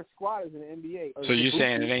 everybody on their squad is in the NBA. So you're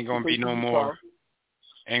saying it ain't gonna be no more?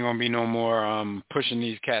 Ain't gonna be no more pushing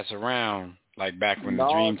these cats around like back when the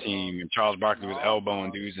Dream Team and Charles Barkley was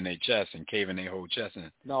elbowing dudes in their chest and caving their whole chest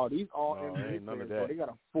in. No, these all NBA players. Bro. They got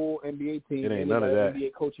a full NBA team. It ain't none of that.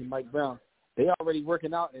 NBA coach Mike Brown. They already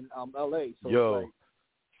working out in LA. So yo,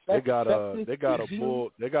 they got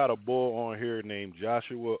a bull on here named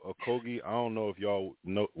Joshua Okogie. I don't know if y'all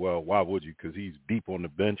know. Well, why would you? Because he's deep on the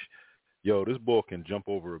bench. Yo, this bull can jump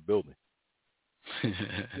over a building.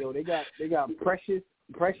 Yo, they got Precious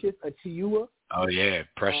Achiuwa. Oh yeah,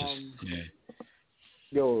 Precious. Yeah.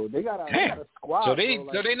 Yo, they got a squad. So they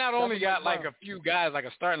not only got like a few guys like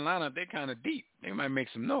a starting lineup, they're kind of deep. They might make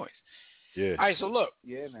some noise. Yeah. All right, so look.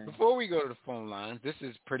 Yeah, man. Before we go to the phone lines, this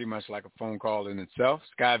is pretty much like a phone call in itself.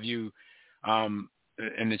 Skyview,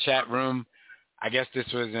 in the chat room. I guess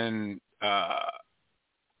this was in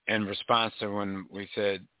response to when we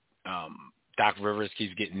said Doc Rivers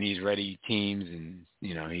keeps getting these ready teams, and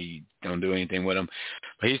he don't do anything with them.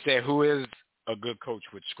 But he said, "Who is a good coach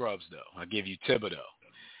with scrubs, though?" I'll give you Thibodeau.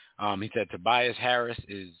 He said Tobias Harris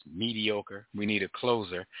is mediocre. We need a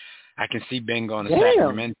closer. I can see Ben going to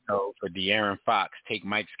Sacramento for De'Aaron Fox. Take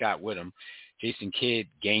Mike Scott with him. Jason Kidd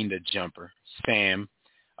gained a jumper. Sam,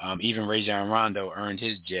 even Rajon Rondo earned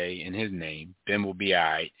his J in his name. Ben will be all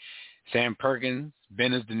right. Sam Perkins,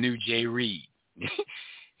 Ben is the new Jay Reed.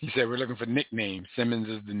 He said, we're looking for nicknames. Simmons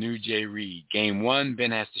is the new Jay Reed. Game 1,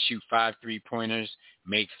 Ben has to shoot 5 3-pointers,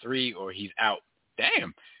 make 3, or he's out.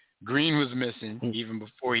 Damn. Green was missing even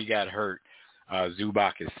before he got hurt.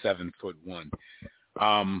 Zubac is 7'1".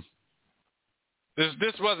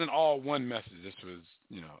 This wasn't all one message. This was,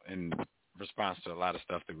 in response to a lot of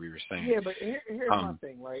stuff that we were saying. Yeah, but here's my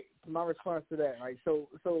thing, right? My response to that, right? So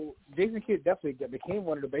Jason Kidd definitely became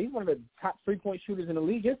he's one of the top 3-point shooters in the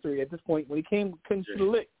league history at this point when he couldn't shoot a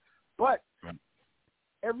lick. But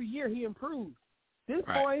every year he improved. This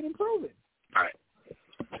boy ain't improving. Right.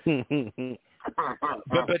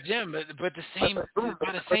 But Jim, but by the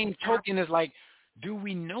same token is like, do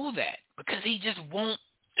we know that? Because he just won't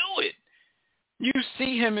do it. You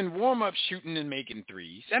see him in warm-up shooting and making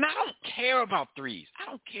threes. And I don't care about threes. I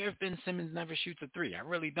don't care if Ben Simmons never shoots a three. I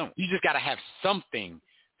really don't. You just got to have something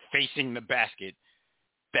facing the basket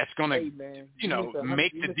that's going to,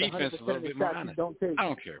 make the defense a little bit more honest. I don't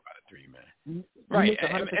care about a three, man. Right.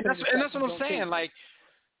 And that's what I'm saying. Like,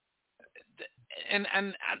 and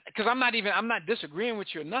because I'm not disagreeing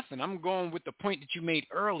with you or nothing. I'm going with the point that you made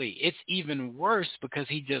early. It's even worse because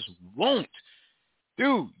he just won't.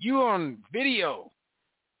 Dude, you on video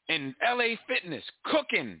in LA Fitness,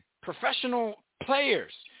 cooking, professional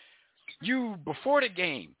players. You, before the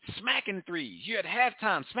game, smacking threes. You at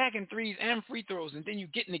halftime, smacking threes and free throws, and then you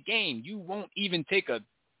get in the game. You won't even take a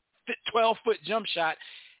 12-foot jump shot,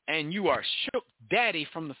 and you are shook daddy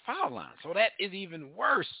from the foul line. So that is even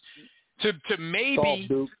worse. To maybe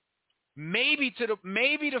the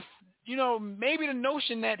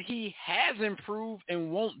notion that he has improved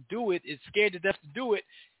and won't do it, is scared to death to do it,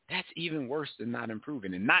 that's even worse than not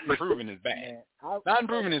improving. And not improving is bad. Not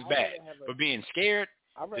improving is bad. But being scared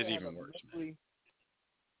is even worse.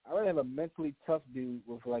 I'd rather have a mentally tough dude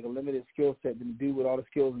with like a limited skill set than a dude with all the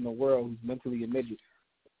skills in the world who's mentally a midget.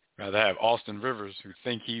 Rather have Austin Rivers, who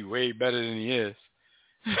think he way better than he is,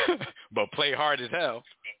 but play hard as hell,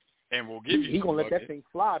 and will give you. He gonna let that thing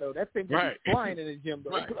fly though. That thing gonna be flying in the gym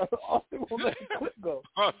though. Right. Austin won't let the clip go.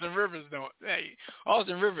 Austin Rivers don't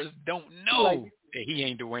know that he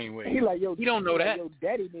ain't Dwayne Wade. He like, yo, he don't know that. Yo,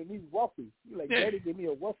 daddy made me wealthy. He like, daddy gave me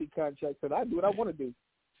a wealthy contract, so I do what I want to do.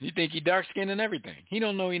 You think he dark skinned and everything? He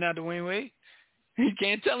don't know he not Dwayne Wade. He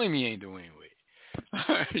can't tell him he ain't Dwayne Wade.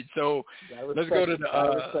 All right, so let's go to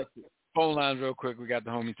the phone lines real quick. We got the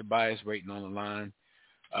homie Tobias waiting on the line.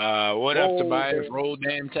 What up, Tobias? Man. Roll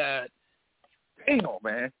damn Tide. Damn,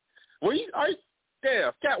 man.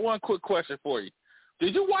 Dave, got one quick question for you.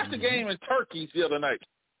 Did you watch the game in Turkey's the other night?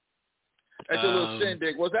 At your little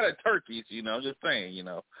shindig? Was that at Turkey's? You know, just saying. You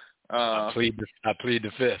know. I plead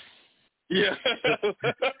the fifth. Yeah.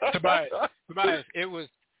 Tobias, it was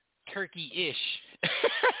turkey-ish.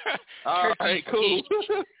 All right, cool.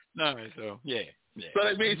 All right, so yeah. So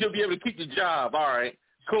that means you'll be able to keep your job. All right,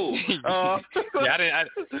 cool.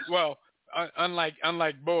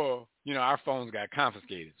 Unlike Bull, you know, our phones got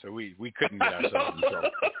confiscated, so we couldn't get ourselves in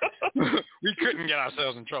trouble. We couldn't get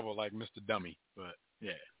ourselves in trouble like Mr. Dummy, but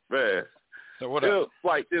yeah. Man. So what else?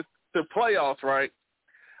 Like the playoffs, right?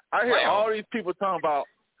 I hear all these people talking about,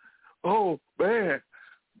 oh, man,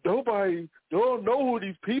 nobody don't know who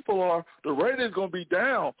these people are. The ratings going to be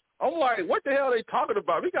down. I'm like, what the hell are they talking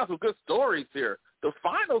about? We got some good stories here. The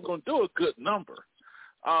finals going to do a good number.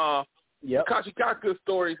 Because you got good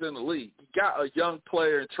stories in the league. You got a young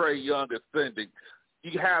player in Trae Young ascending.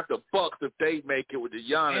 You have the Bucks if they make it with the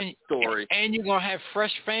Giannis story. And you're going to have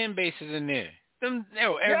fresh fan bases in there.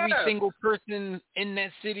 Every single person in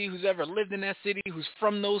that city who's ever lived in that city, who's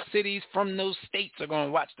from those cities, from those states, are going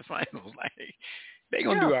to watch the finals. Like, they're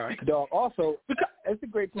going to do all right. Dog, also, that's a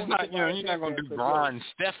great point. You're not going to do Bron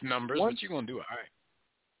Steph numbers, but you're going to do all right.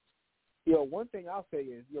 Yo, one thing I'll say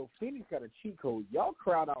is, Phoenix got a cheat code. Y'all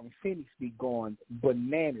crowd out in Phoenix be going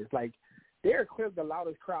bananas. Like, they're clearly the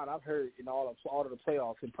loudest crowd I've heard in all of the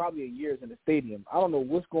playoffs in probably a years in the stadium. I don't know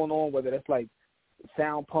what's going on, whether that's like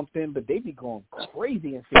sound pumped in, but they be going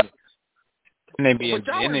crazy in Phoenix. And they be in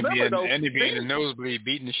the nosebleed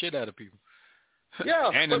beating the shit out of people.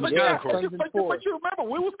 Yeah, and but you remember,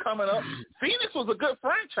 we was coming up, Phoenix was a good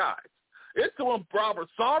franchise. It's when Robert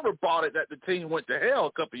Sarver bought it that the team went to hell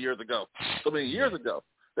a couple of years ago, so many years ago.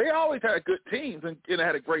 They always had good teams and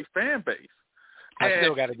had a great fan base. I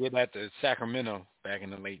still got to get that to Sacramento back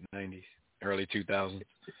in the late 90s, early 2000s.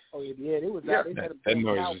 Oh, yeah, it was that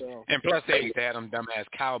noise was, and plus they had them dumbass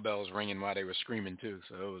cowbells ringing while they were screaming too,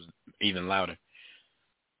 so it was even louder.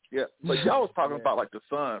 Yeah, but y'all was talking about like the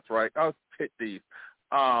Suns, right? I'll hit these.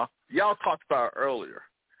 Y'all talked about it earlier.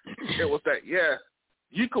 It was that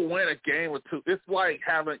you could win a game or two. It's like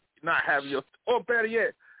not having your, or better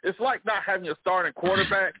yet, it's like not having your starting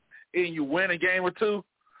quarterback and you win a game or two,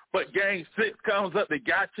 but game 6 comes up, they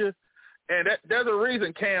got you. And there's a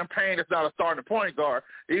reason Cam Payne is not a starting point guard,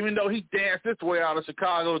 even though he danced this way out of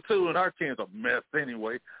Chicago too, and our team's a mess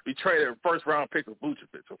anyway. We traded a first-round pick for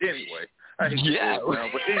Vucevic. So anyway,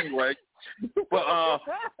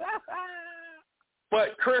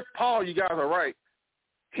 but Chris Paul, you guys are right.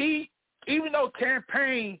 Even though Cam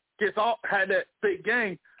Payne had that big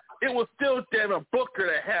game, it was still Devin Booker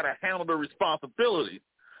that had to handle the responsibilities.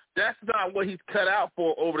 That's not what he's cut out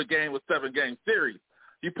for over the game with 7-game series.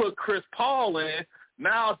 You put Chris Paul in,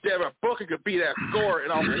 now Devin Booker could be that scorer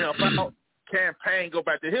and also help out. Cam Payne go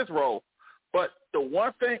back to his role. But the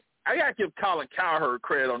one thing, I got to give Colin Cowherd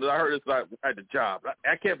credit on this. I heard this at the job.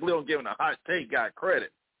 I can't believe I'm giving a hot take guy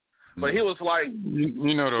credit. But he was like,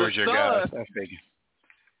 you know those your guys. I figure.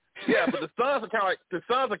 Yeah, but the Suns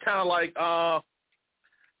are kind of like,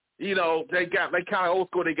 they kind of old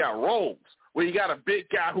school. They got roles where you got a big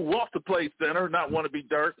guy who wants to play center, not want to be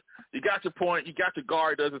Dirk. You got your point. You got your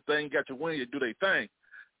guard does his thing. You got your wing to do their thing.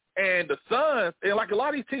 And the Suns, and like a lot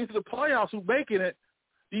of these teams in the playoffs who making it,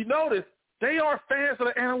 you notice they are fans of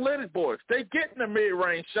the analytic boys. They getting the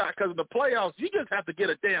mid-range shot because in the playoffs, you just have to get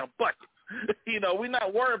a damn bucket. We're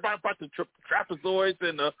not worried about the trapezoids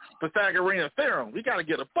and the Pythagorean theorem. We got to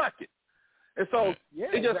get a bucket. And so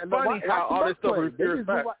it's just funny how all this stuff reveres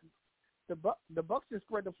back. The Bucks just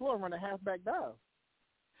spread the floor and run a halfback dive.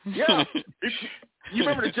 Yeah. You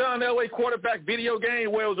remember the John Elway quarterback video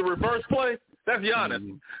game where it was a reverse play? That's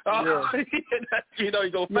Giannis. You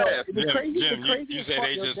go fast.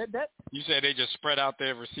 You said they just spread out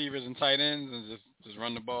their receivers and tight ends and just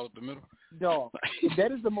run the ball up the middle? Dog,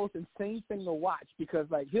 that is the most insane thing to watch because,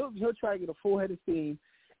 like, he'll try to get a full head of steam,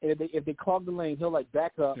 and if they clog the lane, he'll like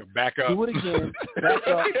back up, do it again, back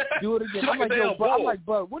up, do it again. I'm like,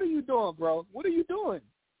 bud, what are you doing, bro? What are you doing?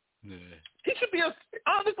 Yeah. He should be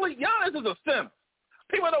honestly, Giannis is a center.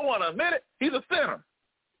 People don't want to admit it. He's a center.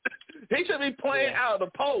 He should be playing out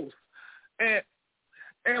of the post.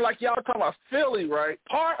 And like y'all talking about Philly, right?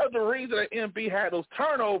 Part of the reason that Embiid had those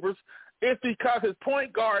turnovers is because his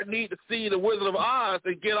point guard needed to see the Wizard of Oz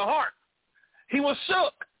and get a heart. He was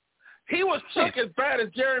shook. He was shook as bad as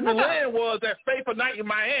Jeremy Lin was at Faithful Night in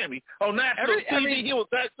Miami. On national TV, he was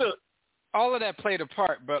that shook. All of that played a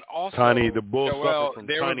part, but also the Bulls Joel, from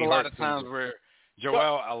there was a lot of times where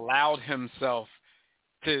Joel allowed himself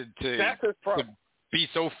to be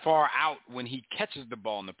so far out when he catches the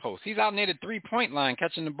ball in the post. He's out near the 3-point line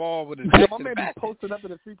catching the ball with his back to the basket. Posted up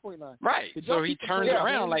at the 3-point line. Right. So he turns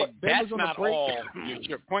around like that's not all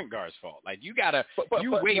your point guard's fault. Like you gotta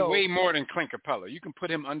way more than Clint Capella. You can put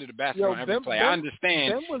him under the basket on every play. I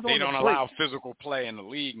understand they don't allow physical play in the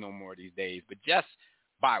league no more these days, but just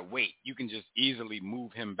by weight, you can just easily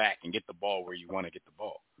move him back and get the ball where you want to get the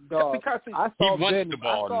ball. Dog, I saw Ben get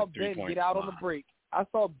out on the break. I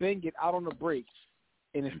saw Ben get out on the break.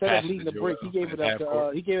 And instead of leading the break, he gave it up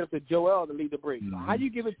to Joel to lead the break. Mm-hmm. How do you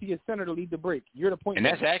give it to your center to lead the break? You're the point. And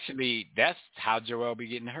that's how Joel be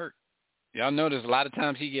getting hurt. Y'all notice a lot of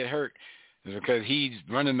times he get hurt is because he's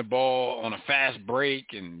running the ball on a fast break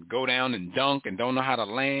and go down and dunk and don't know how to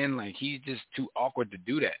land. Like he's just too awkward to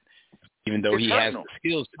do that, even though he has the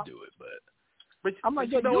skills to do it. But I'm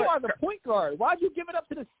like, you are the point guard. Why'd you give it up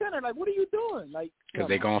to the center? Like, what are you doing? Like, because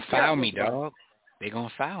they're gonna foul me, dog. They're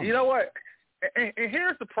gonna foul me. You know what? And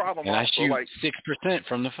here's the problem. And also, I shoot 6%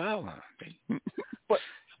 from the foul line.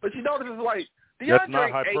 but you know, this is like DeAndre that's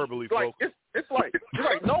not hyperbole, Ayton, folks. Like, it's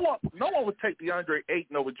like no one would take DeAndre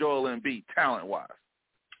Ayton over Joel Embiid talent wise.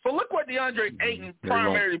 But look what DeAndre Ayton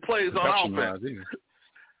primarily plays on offense.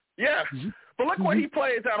 Yeah. Mm-hmm. But look what he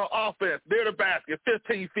plays out on offense. Near the basket,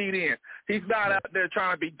 15 feet in. He's not out there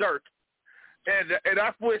trying to be dirt. And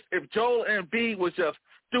I wish if Joel Embiid was just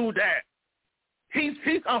do that. He's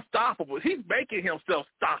unstoppable. He's making himself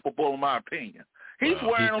stoppable, in my opinion. He's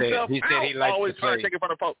wearing himself out, always trying to take it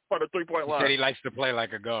from the 3-point line. He said he likes to play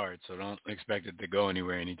like a guard, so don't expect it to go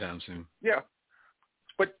anywhere anytime soon. Yeah.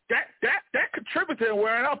 But that contributes to him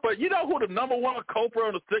wearing out. But you know who the number one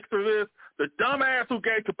culprit of the Sixers is? The dumbass who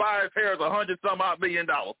gave Tobias Harris $100-some-odd million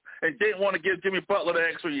and didn't want to give Jimmy Butler the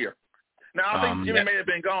extra year. Now, I think Jimmy may have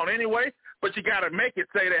been gone anyway, but you got to make it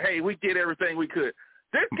say that, hey, we did everything we could.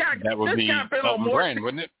 This guy been on more. Brand,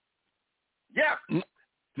 wouldn't it? Yeah.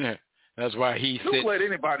 Yeah. That's why he sits. Let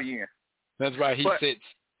anybody in. That's why he sits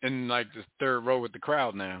in like the third row with the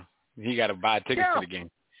crowd now. He got to buy tickets to the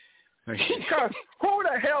game. Because who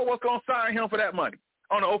the hell was going to sign him for that money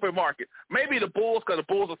on the open market? Maybe the Bulls, because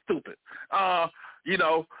the Bulls are stupid. You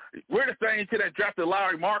know, we're the same team that drafted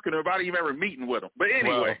Larry Marketer without even ever meeting with him. But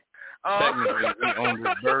anyway. Technically, he owned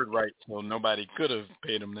the bird rights, so nobody could have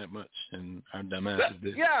paid him that much, and our dumbasses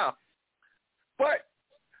did. Yeah, but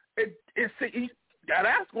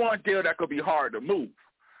that's one deal that could be hard to move.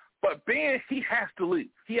 But Ben, he has to leave.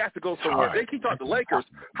 He has to go somewhere. They keep talking to the Lakers.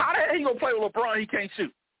 How the hell he gonna play with LeBron? He can't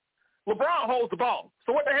shoot. LeBron holds the ball,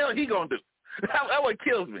 so what the hell is he gonna do? That what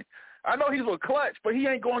kills me. I know he's with Clutch, but he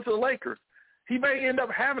ain't going to the Lakers. He may end up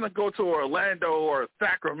having to go to Orlando or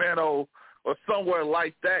Sacramento or somewhere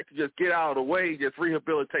like that to just get out of the way, just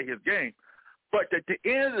rehabilitate his game. But at the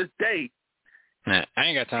end of the day, I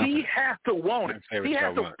ain't got time. He has to want it. He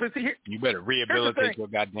has to. You better rehabilitate your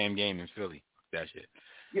goddamn game in Philly. That shit.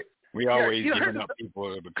 Yeah, we always giving up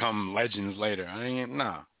people to become legends later.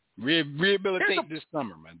 Rehabilitate this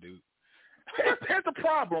summer, my dude. Here's the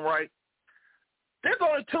problem, right? There's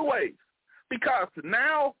only two ways. Because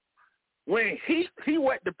now, when he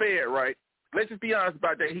wet the bed, right? Let's just be honest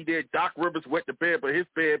about that. He did. Doc Rivers wet the bed, but his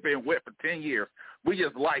bed been wet for 10 years. We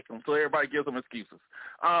just like him, so everybody gives him excuses.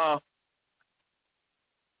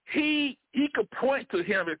 He could point to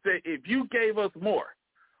him and say, if you gave us more,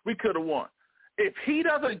 we could have won. If he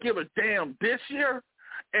doesn't give a damn this year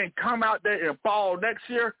and come out there and ball next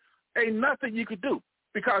year, ain't nothing you could do.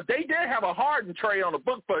 Because they did have a Harden trade on the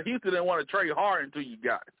book, but Houston didn't want to trade Harden to you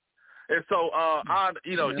guys. And so,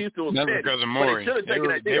 Houston was that's because of Morey.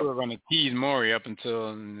 They were going to tease Morey up until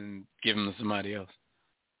and give him to somebody else.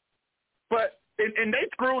 But and they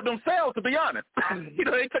screwed themselves, to be honest.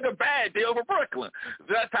 They took a bad deal for Brooklyn.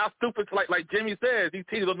 That's how stupid, like Jimmy says, these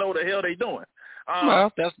teams don't know what the hell they doing.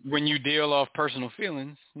 Well, that's when you deal off personal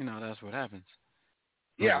feelings. That's what happens.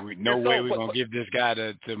 Yeah. No way we're going to give this guy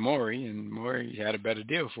to Morey, and Morey had a better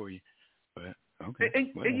deal for you. But,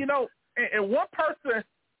 okay. And one person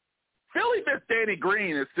 – Philly missed Danny Green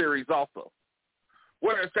in this series also.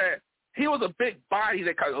 where it's that he was a big body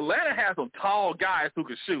that because Atlanta has some tall guys who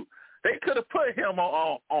could shoot. They could have put him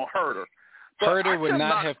on Herter. Herter would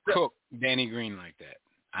not have cooked Danny Green like that.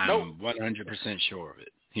 I'm 100% sure of it.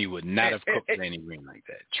 He would not have cooked Danny Green like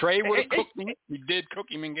that. Trey would have cooked him. He did cook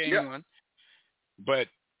him in game one. But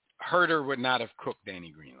Herter would not have cooked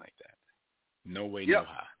Danny Green like that. No way, no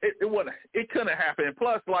how. It wouldn't. It couldn't have happened.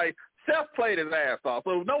 Plus, like, Steph played his ass off.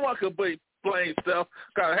 So no one could blame Steph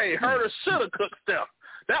because, hey, Herter should have cooked Steph.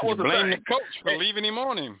 That was the thing. Blame the coach for leaving him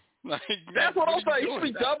on him. Like, that's what I'm saying. You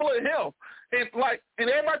should be doubling him. And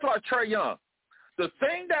everybody talk about Trae Young. The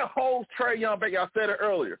thing that holds Trae Young back, I said it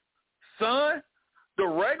earlier, son, the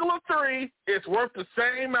regular three is worth the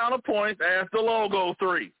same amount of points as the logo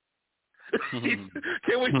three. Can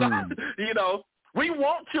we stop? You know, we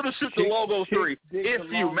want you to shoot the logo three.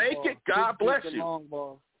 If you make it, God bless you. Long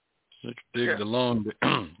ball. Dig the long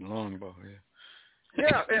ball,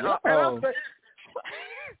 Yeah, and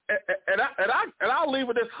I'll leave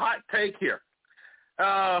with this hot take here.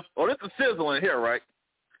 This is sizzling here, right?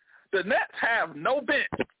 The Nets have no bench.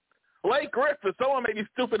 Blake Griffin, someone may be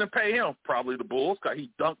stupid and pay him, probably the Bulls, because he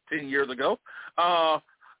dunked 10 years ago. And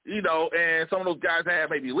some of those guys that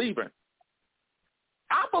may be leaving.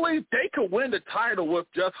 I believe they could win the title with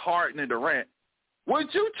just Harden and Durant.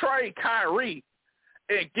 Would you trade Kyrie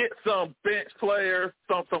and get some bench players,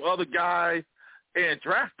 some other guys, and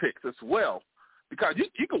draft picks as well? Because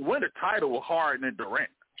you could win the title with Harden and Durant,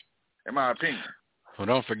 in my opinion. Well,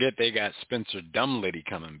 don't forget they got Spencer Dinwiddie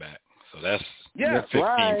coming back. So that's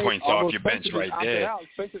 15 points off your bench right there.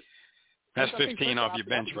 That's 15 off your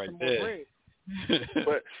bench right there.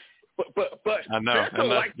 But I know.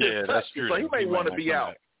 That's true. So he may want to be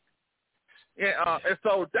out. Yeah, and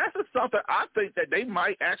so that's just something I think that they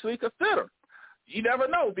might actually consider. You never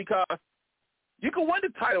know because you can win the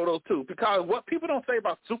title, those two. Because what people don't say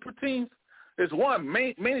about super teams is, one,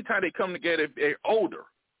 many times they come together, they're older.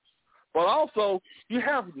 But also, you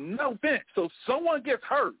have no bench. So if someone gets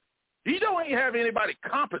hurt, you don't even have anybody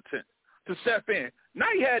competent to step in.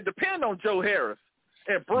 Now you had to depend on Joe Harris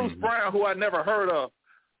and Bruce Brown, who I never heard of,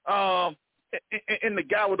 and the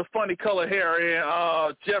guy with the funny color hair,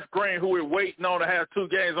 and Jeff Green, who we're waiting on to have 2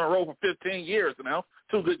 games in a row for 15 years now,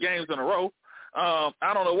 2 good games in a row. I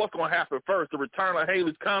don't know what's going to happen first, the return of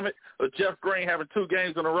Haley's Comet or Jeff Green having 2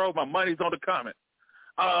 games in a row. My money's on the Comet.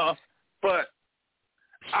 But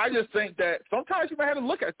I just think that sometimes you might have to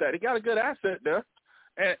look at that. He got a good asset there.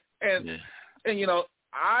 And you know,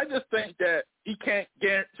 I just think that he can't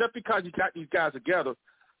guarantee, just because you got these guys together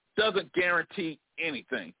doesn't guarantee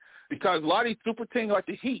anything. Because a lot of these super teams like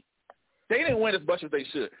the Heat, they didn't win as much as they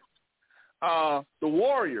should. The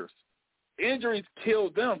Warriors, injuries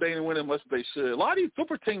killed them. They didn't win as much as they should. A lot of these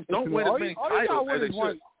super teams don't win as many titles as they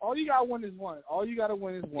should. All you got to win is one. All you got to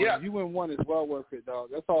win is one. Yeah. If you win one, it's well worth it, dog.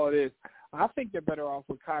 That's all it is. I think they're better off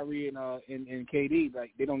with Kyrie and KD.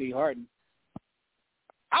 Like, they don't need Harden.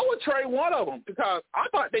 I would trade one of them because I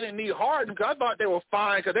thought they didn't need Harden because I thought they were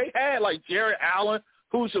fine because they had, like, Jared Allen,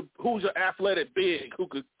 who's your athletic big who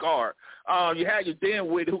could guard. You had your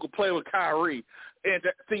Dinwiddie who could play with Kyrie. And,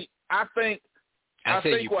 I think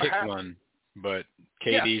you pick one, but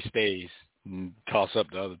KD stays and toss up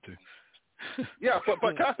the other 2. Yeah, but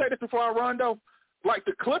can I say this before I run, though? Like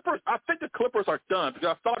the Clippers, I think the Clippers are done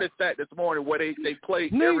because I saw this stat this morning where they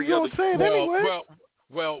play every other. To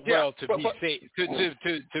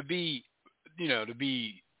be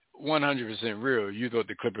 100% real, you thought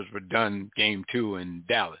the Clippers were done game 2 in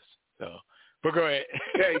Dallas. So, but go ahead.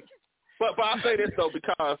 Okay, but I say this though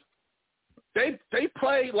because they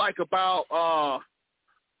play like about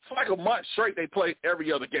it's like a month straight. They play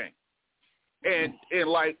every other game, and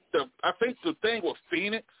like I think the thing with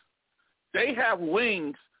Phoenix. They have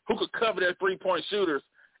wings who could cover their 3-point shooters,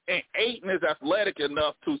 and Ayton is athletic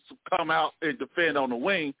enough to come out and defend on the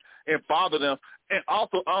wing and bother them. And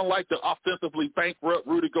also, unlike the offensively bankrupt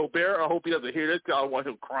Rudy Gobert, I hope he doesn't hear this because I don't want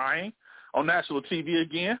him crying on national TV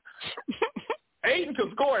again. Ayton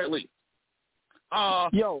can score at least.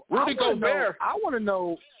 Rudy Gobert. I want to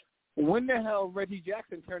know when the hell Reggie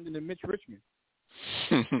Jackson turned into Mitch Richmond.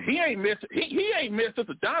 He ain't missed. He ain't missed since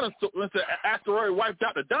the asteroid wiped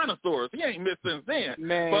out the dinosaurs. He ain't missed since then.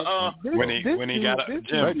 Man, but when he got out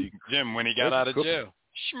of jail,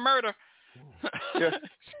 Schmurder. This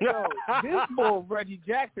boy Reggie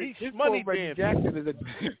Jackson. Jackson is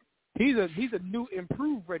he's a new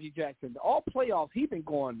improved Reggie Jackson. All playoffs, he's been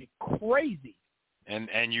going crazy.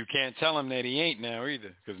 And you can't tell him that he ain't now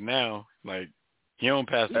either, because now like. He don't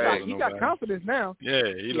pass the ball to nobody. He got confidence now. Yeah,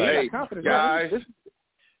 he got confidence guys.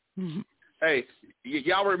 Now. Hey,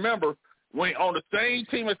 y'all remember when on the same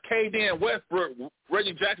team as KD and Westbrook,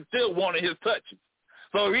 Reggie Jackson still wanted his touches.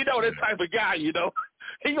 So we know this type of guy, he gonna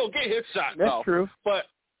get his shot. That's true. But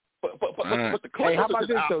the Clippers. Hey, how about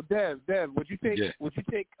this though, Dev? Would you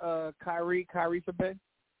take Kyrie for Ben?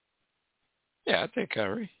 Yeah, I'd take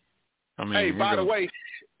Kyrie. I mean, hey, by the way,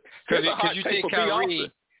 because you take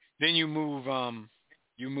Kyrie, then you move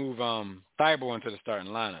Thibault into the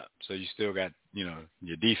starting lineup, so you still got your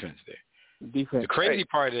defense there. The crazy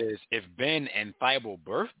part is if Ben and Thibault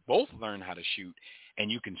both learn how to shoot,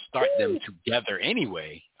 and you can start them together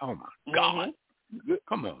anyway. Oh my God!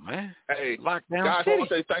 Come on, man. Hey, lockdown guys, city. I want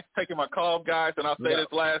to say thanks for taking my call, guys, and I'll say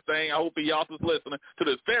this last thing. I hope y'all is listening to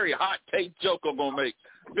this very hot take joke I'm gonna make.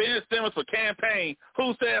 Ben Simmons for campaign.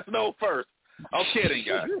 Who says no first? I'm kidding,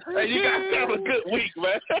 guys. Hey, you guys have a good week,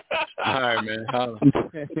 man. All right, man.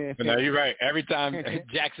 But no, you're right. Every time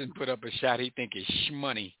Jackson put up a shot, he think it's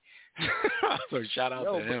shmoney. So shout out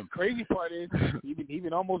to him. The crazy part is he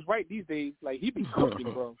been almost right these days. Like he be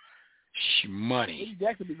cooking, bro. Shmoney.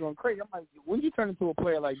 Jackson be going crazy. I'm like, when you turn into a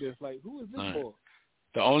player like this, like who is this for?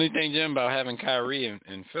 The only thing, Jim, about having Kyrie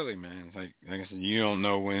in Philly, man, is like I said, you don't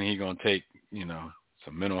know when he gonna take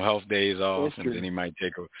some mental health days off, and then he might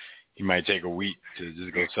take a week to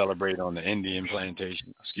just go celebrate on the Indian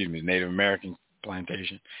plantation. Native American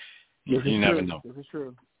plantation. You never know. This is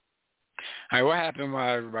true. All right, what happened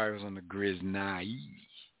while everybody was on the Grizzly?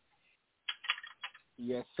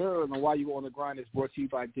 Yes, sir. And While You Were on the Grind is brought to you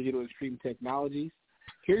by Digital Extreme Technologies.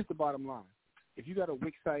 Here's the bottom line. If you got a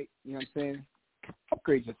Wix site, you know what I'm saying,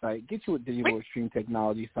 upgrade your site. Get you a Digital Extreme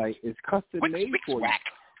Technology site. It's custom made for you.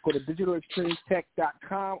 Go to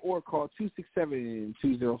digitalextremetech.com or call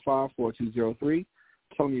 267-205-4203.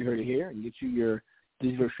 Tell them you heard it here and get you your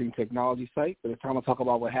Digital Extreme Technology site. But it's time to talk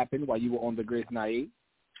about what happened while you were on the Grizzly.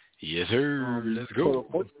 Yes, sir. Let's go.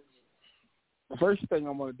 So the first thing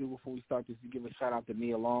I want to do before we start is to give a shout out to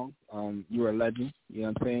Nia Long. You're a legend. You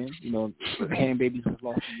know what I'm saying? Hand babies was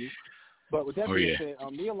lost to you. But with that being said,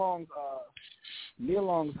 Nia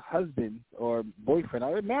Long's husband or boyfriend,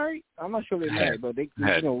 are they married? I'm not sure they're married, but he's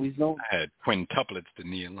known. I had quintuplets to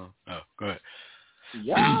Nia Long. Oh, go ahead.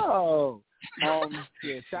 Yo. Shout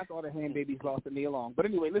out to all the hand babies lost to Nia Long. But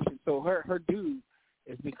anyway, listen. So her dude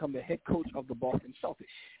has become the head coach of the Boston Celtics.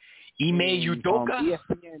 Ime Udoka.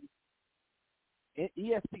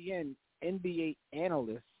 ESPN NBA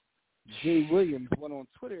analyst Jay Williams went on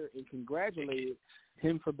Twitter and congratulated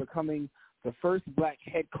him for becoming the first black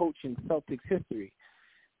head coach in Celtics history.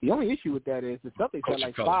 The only issue with that is the Celtics had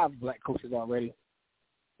like 5 black coaches already.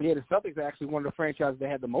 Yeah, the Celtics are actually one of the franchises that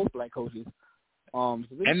had the most black coaches. So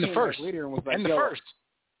and the first. Later and was like, and the first.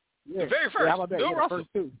 Yeah. The very first. Yeah, how about that? Bill Russell. The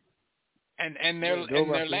first two. And their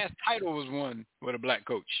last title was won with a black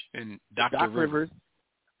coach and Dr. Rivers.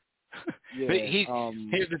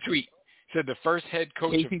 Here's the tweet. He said the first head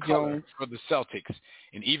coach Casey of color Jones for the Celtics,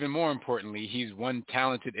 and even more importantly, he's one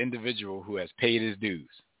talented individual who has paid his dues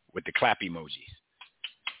with the clap emojis.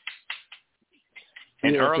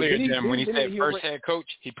 And earlier, Jim, when he said first head coach,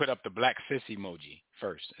 he put up the black sis emoji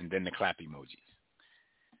first, and then the clap emojis.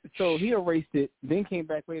 So he erased it, then came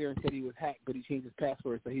back later and said he was hacked, but he changed his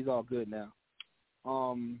password, so he's all good now.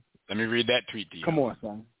 Let me read that tweet to you. Come on,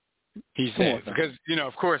 son. He said, because,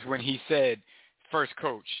 of course, when he said first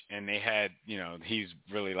coach and they had, he's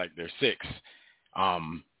really like their 6,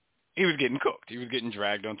 he was getting cooked. He was getting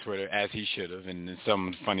dragged on Twitter, as he should have, and it's some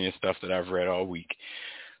of the funniest stuff that I've read all week.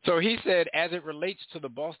 So he said, as it relates to the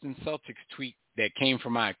Boston Celtics tweet that came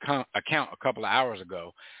from my account a couple of hours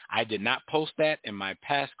ago, I did not post that, and my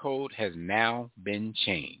passcode has now been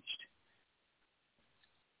changed.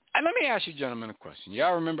 And let me ask you gentlemen a question.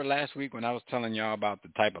 Y'all remember last week when I was telling y'all about the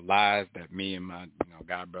type of lies that me and my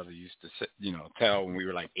god brother used to tell when we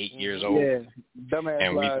were like 8 years old? Yeah, dumbass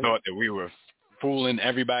and lies. We thought that we were fooling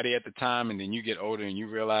everybody at the time, and then you get older and you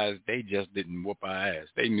realize they just didn't whoop our ass.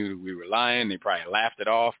 They knew that we were lying. They probably laughed it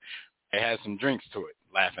off. They had some drinks to it,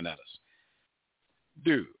 laughing at us.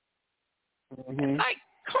 Dude, like,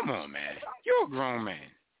 come on, man. You're a grown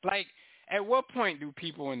man. Like, at what point do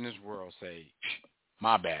people in this world say,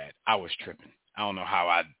 my bad, I was tripping. I don't know how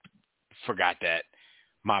I forgot that.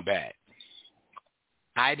 My bad.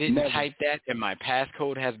 I didn't type that and my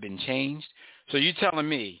passcode has been changed. So you telling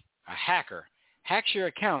me a hacker hacks your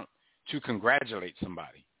account to congratulate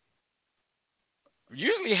somebody.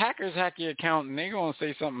 Usually hackers hack your account and they're going to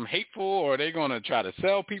say something hateful, or they're going to try to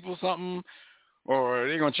sell people something, or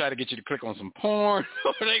they're going to try to get you to click on some porn,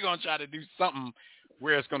 or they're going to try to do something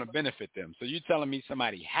where it's going to benefit them. So you telling me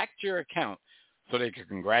somebody hacked your account so they could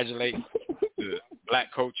congratulate the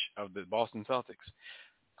black coach of the Boston Celtics?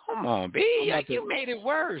 Come on, B. Like, you made it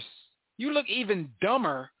worse. You look even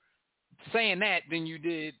dumber saying that than you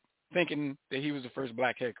did thinking that he was the first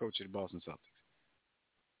black head coach of the Boston Celtics.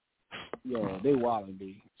 Yo, they wildin',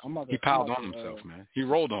 B. He piled on himself, man. He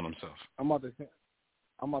rolled on himself. I'm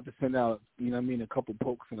about to send out, you know what I mean, a couple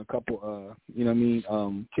pokes and a couple, you know what I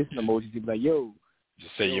mean, kissing emojis. You'd be like, yo.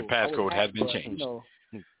 Just say your passcode has been changed. You know,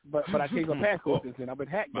 but I changed my passcode since then. I've been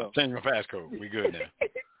hacked, though. Change my passcode. We good now.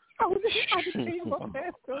 I just changed my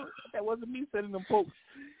passcode. That wasn't me sending them pokes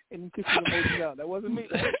and kissing emojis out. That wasn't me.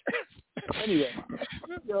 Anyway,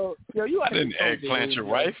 yo, you. I didn't eggplant your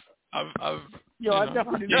wife. I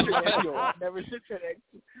definitely didn't do that. Yo, I never sent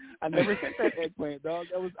that eggplant, dog.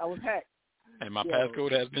 I was hacked. And my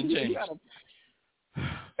passcode has been changed.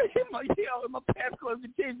 My passcode has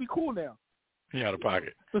been changed. Be cool now. He out of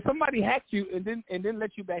pocket. So somebody hacked you and then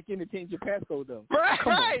let you back in to change your passcode, though. Right.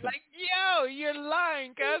 Like, yo, you're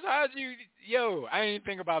lying, cuz. How'd you? Yo, I didn't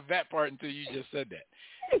think about that part until you just said that.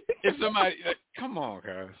 If somebody, come on,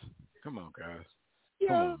 cuz. Come on,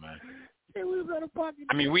 man. It was out of pocket.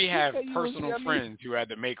 I mean, we have personal friends who had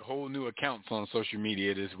to make whole new accounts on social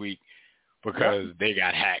media this week because they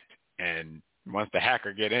got hacked. And once the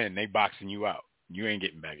hacker get in, they boxing you out. You ain't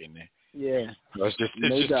getting back in there. Yeah. So it's just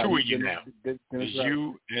two of you now. It's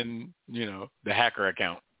you and, the hacker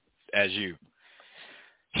account as you.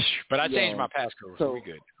 But I changed my passcode, so we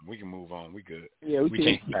good. We can move on. We good. Yeah, we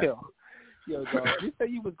changed the passcode. Yo, dog, you say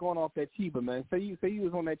you was going off that Chiba, man. Say you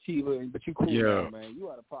was on that Chiba, but you cool now, man. You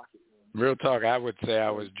out of pocket. Man. Real talk, I would say I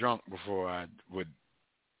was drunk before I would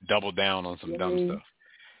double down on some dumb stuff.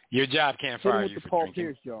 Your job can't fire you for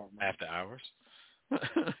drinking after hours.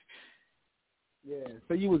 Yeah,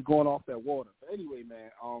 so you was going off that water. But anyway, man,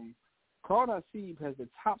 Carl Nassib has the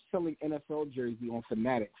top-selling NFL jersey on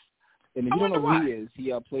Fanatics. And if you don't know who he is,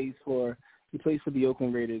 he plays for the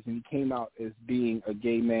Oakland Raiders, and he came out as being a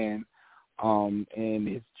gay man, and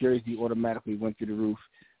his jersey automatically went through the roof.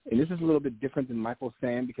 And this is a little bit different than Michael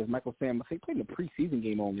Sam, because Michael Sam, I think, played in the preseason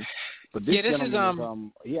game only. But this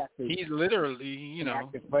gentleman he's literally, an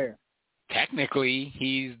active player. Technically,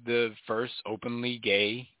 he's the first openly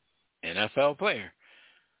gay NFL player.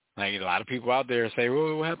 Like, a lot of people out there say,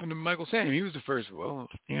 well, what happened to Michael Sam? He was the first. Well,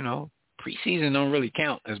 preseason don't really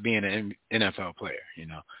count as being an NFL player,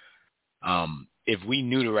 If we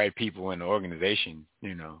knew the right people in the organization,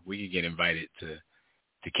 we could get invited to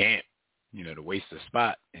camp, to waste a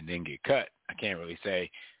spot and then get cut. I can't really say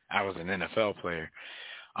I was an NFL player.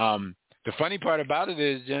 The funny part about it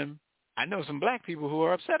is, Jim, I know some black people who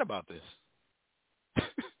are upset about this.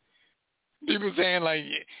 People saying, like,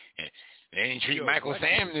 they ain't treat Michael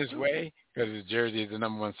Sam this way because his jersey is the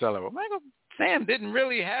number one seller. Well, Michael Sam didn't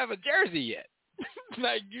really have a jersey yet.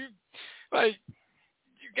 You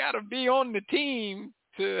got to be on the team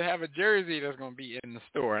to have a jersey that's going to be in the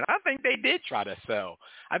store. And I think they did try to sell.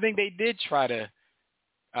 I think they did try to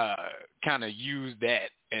kind of use that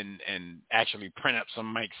and actually print up some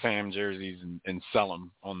Mike Sam jerseys and sell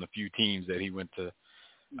them on the few teams that he went to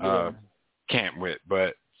camp with.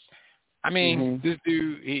 But I mean, this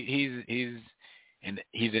dude, he's an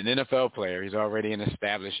NFL player. He's already an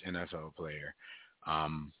established NFL player.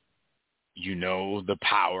 The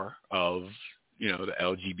power of, the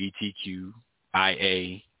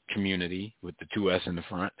LGBTQIA community with the 2S in the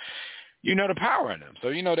front. The power in them.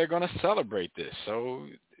 So, they're going to celebrate this. So,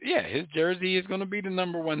 yeah, his jersey is going to be the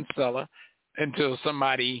number one seller until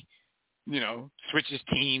somebody, switches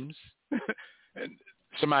teams and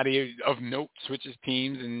somebody of note switches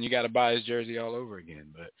teams and you got to buy his jersey all over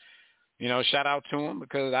again. But, shout out to him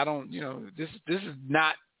because I don't, this is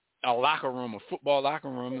not a locker room, a football locker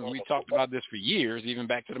room. And we talked about this for years, even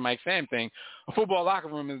back to the Mike Sam thing. A football locker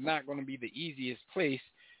room is not going to be the easiest place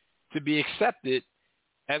to be accepted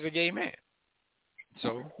as a gay man.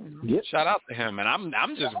 So shout out to him. And I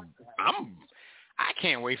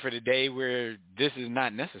can't wait for the day where this is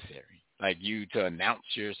not necessary. Like you to announce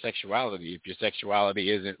your sexuality if your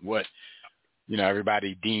sexuality isn't what,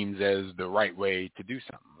 everybody deems as the right way to do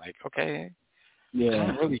something. Like, okay, I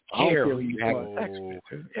don't really care who you have sex with.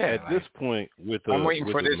 Yeah, at this point, I'm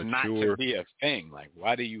waiting for this not to be a thing. Like,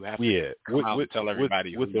 why do you have to come out and tell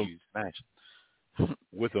everybody who you smash?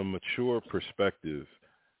 With a mature perspective,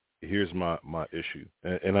 here's my issue,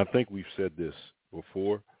 and I think we've said this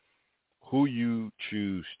before. Who you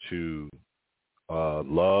choose to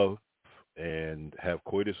love and have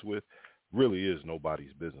coitus with really is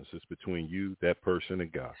nobody's business. It's between you, that person,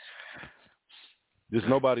 and God. It's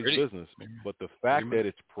nobody's business. But the fact that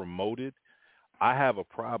it's promoted, I have a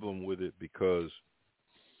problem with it because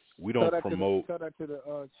we don't promote. Shout out to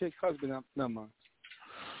the chick's husband. No, man.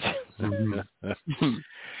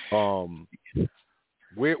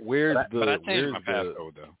 Where's but I changed my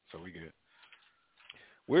passcode though, so we good.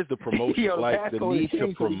 Where's the promotion? Like the need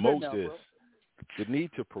to promote this. The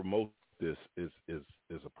need to promote this is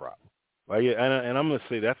a problem. Like, and I'm going to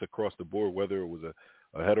say that's across the board, whether it was a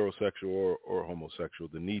heterosexual or homosexual,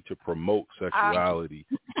 the need to promote sexuality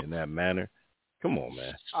in that manner. Come on,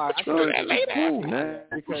 man. Cool, man.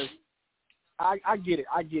 Because I get it.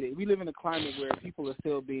 I get it. We live in a climate where people are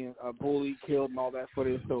still being bullied, killed, and all that for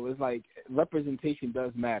this. So it's like representation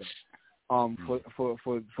does matter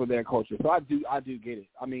for their culture. So I do get it.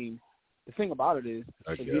 I mean, the thing about it is,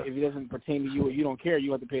 if it doesn't pertain to you or you don't care,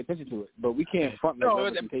 you have to pay attention to it. But we can't front that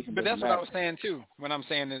representation. But that's what I was saying too. When I'm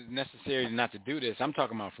saying it's necessary not to do this, I'm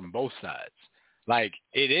talking about from both sides. Like,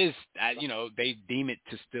 it is, they deem it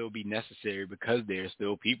to still be necessary because there are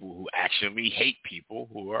still people who actually hate people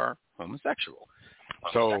who are homosexual.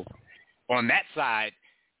 So on that side,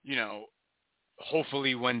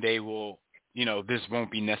 hopefully one day this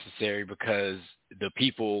won't be necessary because the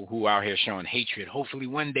people who are out here showing hatred, hopefully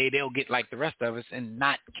one day they'll get like the rest of us and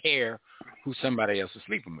not care who somebody else is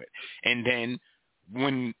sleeping with. And then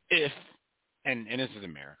and this is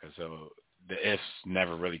America, so the ifs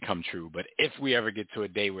never really come true. But if we ever get to a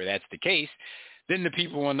day where that's the case, then the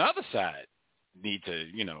people on the other side need to,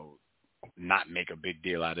 not make a big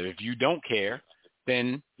deal out of it. If you don't care,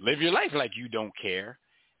 then live your life like you don't care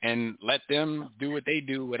and let them do what they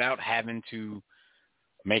do without having to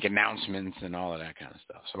make announcements and all of that kind of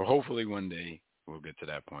stuff. So hopefully one day we'll get to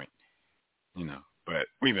that point, but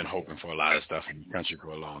we've been hoping for a lot of stuff in the country for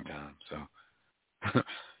a long time. So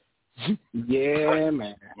yeah,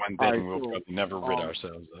 man. One thing we'll probably never rid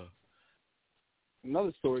ourselves of.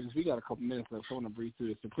 Another story is we got a couple minutes left, so I want to breeze through.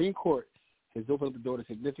 The Supreme Court has opened up the door to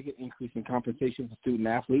significant increase in compensation for student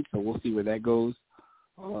athletes, so we'll see where that goes.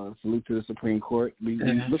 Salute to the Supreme Court.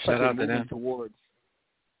 Looks like they're moving towards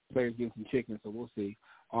players getting some chicken, so we'll see.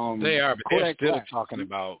 They are, but they're still talking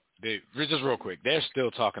about, just real quick, they're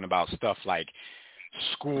still talking about stuff like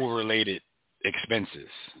school-related expenses.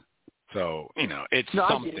 So, it's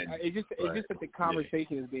something. It's just that the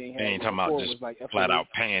conversation is being had. They ain't talking about just like flat-out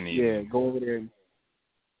paying you. Yeah, go over there.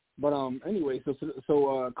 But anyway,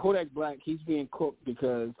 so Kodak Black, he's being cooked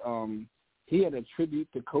because he had a tribute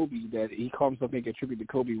to Kobe that he called himself making a tribute to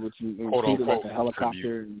Kobe, which included like a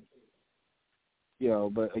helicopter. And,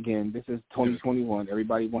 but again, this is 2021.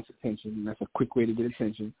 Everybody wants attention, and that's a quick way to get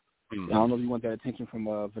attention. Mm-hmm. I don't know if you want that attention from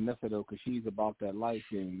Vanessa, though, because she's about that life,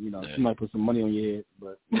 and, she might put some money on your head.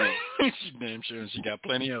 But she's damn sure she got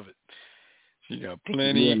plenty of it. She got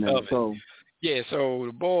plenty of it. So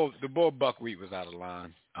the bull Buckwheat was out of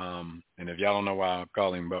line. And if y'all don't know why I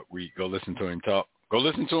call him Buckwheat, go listen to him talk. Go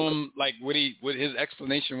listen to him, like, what his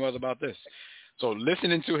explanation was about this. So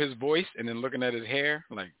listening to his voice and then looking at his hair,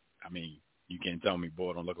 like, I mean, you can't tell me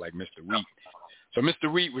boy don't look like Mr. Wheat. So Mr.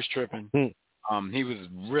 Wheat was tripping. He was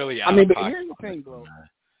really out of pocket. But here's the thing, bro.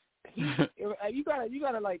 You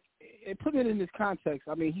gotta like put it in this context.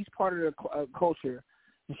 I mean, he's part of the culture.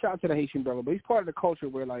 And shout out to the Haitian brother, but he's part of the culture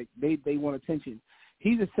where like they want attention.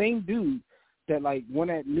 He's the same dude that like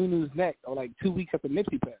went at Nunu's neck or like 2 weeks after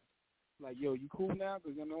Nipsey passed. Like, yo, you cool now?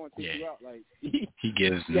 Because I don't want to take you out. Like he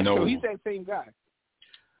gives no. So he's that same guy.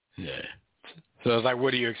 Yeah. So it's like,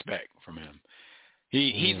 what do you expect from him?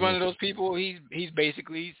 He's one of those people. He's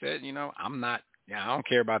basically said, I don't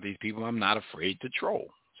care about these people. I'm not afraid to troll.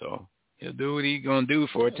 So he'll do what he's gonna do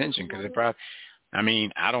for attention. Because it probably,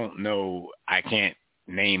 I don't know. I can't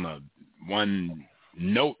name one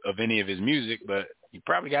note of any of his music, but he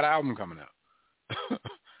probably got an album coming out.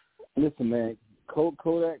 Listen, man.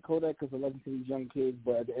 Kodak is a legend to these young kids,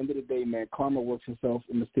 but at the end of the day, man, karma works itself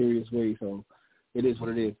in mysterious ways. So it is what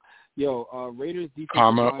it is. Yo, Raiders defense.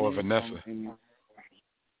 Karma or Vanessa.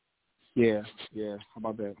 Yeah. How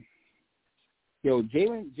about that? Yo,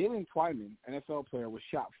 Jalen Twyman, NFL player, was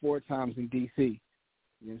shot 4 times in D.C.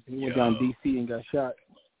 He went down D.C. and got shot.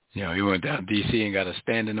 Yeah, he went down D.C. and got a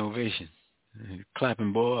standing ovation.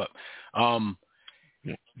 Clapping boy up.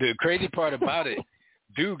 The crazy part about it,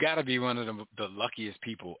 dude got to be one of the luckiest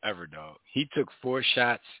people ever, dog. He took 4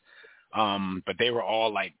 shots, but they were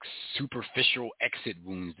all like superficial exit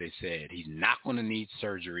wounds, they said. He's not going to need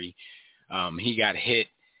surgery. He got hit.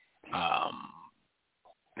 I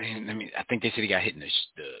think they said he got hit in the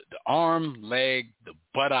arm, leg, the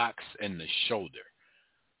buttocks, and the shoulder.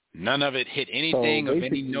 None of it hit anything of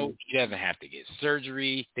any note. He doesn't have to get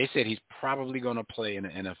surgery. They said he's probably going to play in the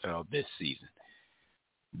NFL this season.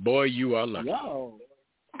 Boy, you are lucky.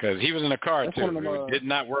 Because he was in a car, too. It did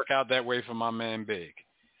not work out that way for my man Big.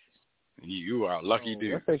 You are a lucky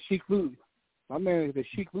dude. That's that Sheik Lou's. My man is the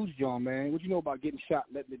Sheik Lou's John, man. What you know about getting shot,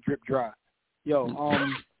 letting it drip dry? Yo, you know what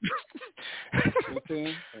I'm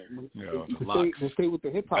saying? To stay with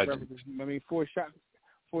the hip-hop references,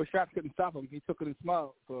 4 shots couldn't stop him. He took it and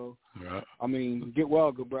smiled. So, get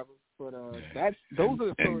well, good brother. But those are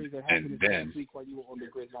the stories that happened this past week while you were on the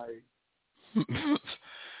grid, Larry.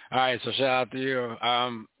 All right, so shout out to you. I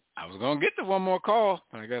was going to get to one more call,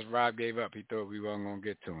 but I guess Rob gave up. He thought we weren't going to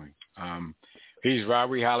get to him. Peace, Rob.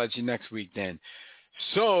 We holler at you next week then.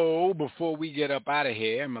 So before we get up out of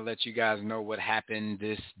here, I'm going to let you guys know what happened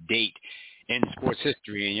this date in sports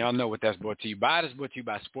history. And y'all know what that's brought to you by. It's brought to you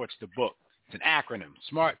by Sports the Book. It's an acronym.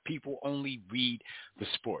 Smart people only read the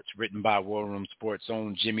sports. Written by War Room Sports'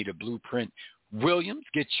 own Jimmy the Blueprint Williams.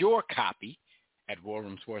 Get your copy at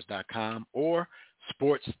warroomsports.com or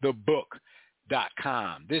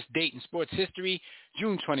sportsthebook.com. This date in sports history,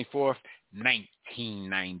 June 24th,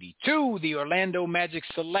 1992. The Orlando Magic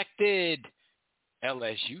selected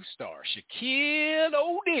LSU star Shaquille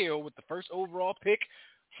O'Neal with the first overall pick,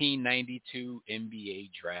 1992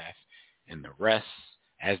 NBA draft. And the rest,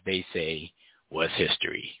 as they say, was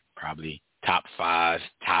history. Probably top 5,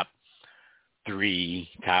 top 3,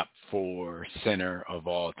 top 4 center of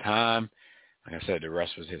all time. Like I said, the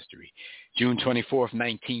rest was history. June 24th,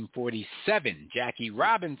 1947, Jackie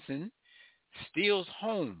Robinson steals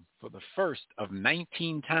home for the first of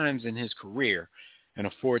 19 times in his career in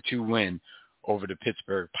a 4-2 win over the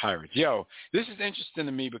Pittsburgh Pirates. Yo, this is interesting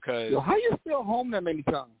to me because... Yo, how you steal home that many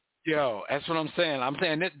times? Yo, that's what I'm saying. I'm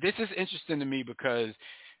saying this is interesting to me because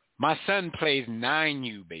my son plays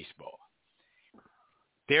 9U baseball.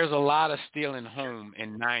 There's a lot of stealing home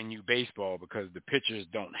in 9U baseball because the pitchers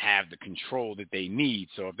don't have the control that they need.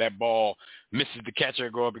 So if that ball misses the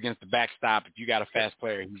catcher, go up against the backstop, if you got a fast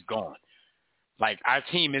player, he's gone. Like, our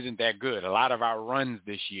team isn't that good. A lot of our runs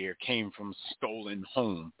this year came from stolen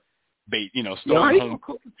home. Stolen how you home. gonna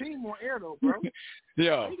cook the team on air, though, bro?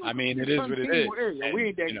 Yo, I mean, it is what it is. And, we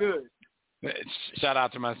ain't that good. Shout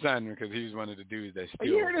out to my son because he's one of the dudes that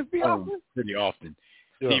steals home pretty often.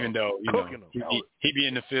 Even though, he be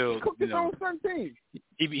in the field,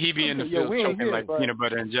 he be in the field choking like peanut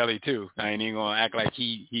butter and jelly too. I ain't even gonna act like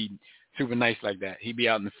he super nice like that. He be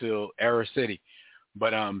out in the field, Error City,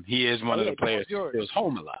 but he is one of the players who steals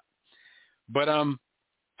home a lot. But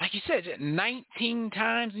like you said, 19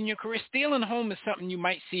 times in your career, stealing home is something you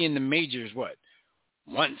might see in the majors.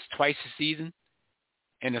 Once, twice a season,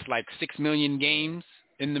 and it's like 6 million games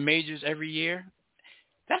in the majors every year.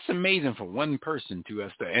 That's amazing for one person to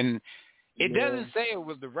us. And it doesn't say it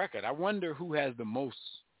was the record. I wonder who has the most,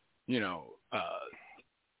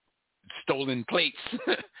 stolen plates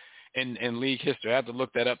in league history. I have to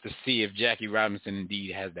look that up to see if Jackie Robinson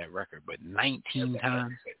indeed has that record. But 19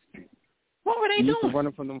 times? What were they doing? Used to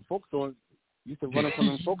running from them folks on. You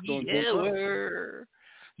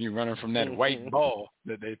running from that white ball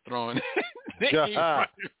that they throwing.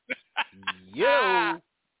 Yo.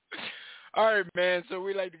 All right, man. So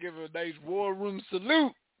we like to give a nice War Room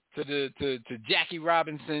salute to Jackie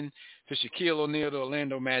Robinson, to Shaquille O'Neal, the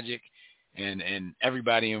Orlando Magic, and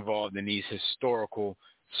everybody involved in these historical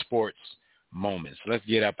sports moments. Let's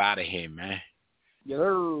get up out of here, man.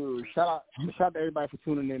 Shout out to everybody for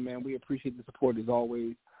tuning in, man. We appreciate the support as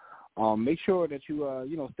always. Make sure that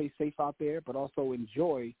you stay safe out there, but also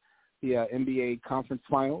enjoy the NBA conference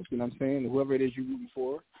finals. You know what I'm saying? Whoever it is you're rooting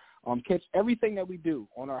for. Catch everything that we do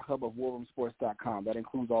on our hub of warroomsports.com. That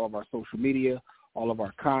includes all of our social media, all of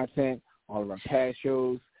our content, all of our past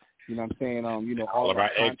shows. You know what I'm saying? All of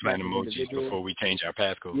our eggplant emojis before we change our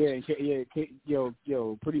passcode.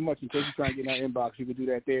 Pretty much. In case you're trying to get in our inbox, you can do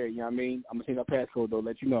that there. You know what I mean? I'm going to change our passcode, though,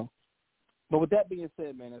 let you know. But with that being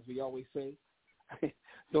said, man, as we always say,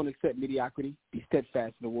 don't accept mediocrity. Be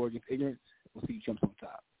steadfast in the war against ignorance. We'll see you chumps on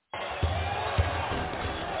top.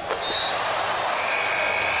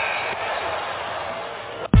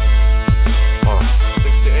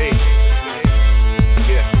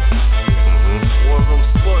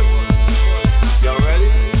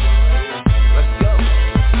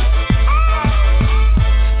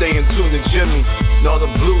 Jimmy, know the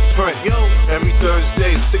blueprint. Every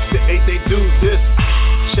Thursday, 6 to 8, they do this.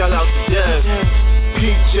 Shout out to Dev,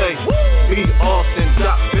 PJ, B. Austin,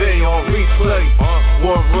 Bay on replay.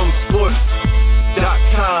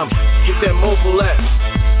 warroomsports.com. Get that mobile app.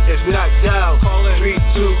 If not, dial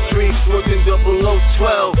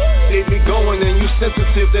 323-140012. They be going and you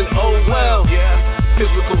sensitive, then oh well.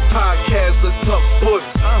 Physical podcast, let's talk sports.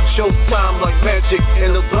 Showtime like Magic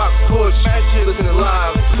in the block push. Listen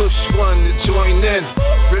live, push one to join in.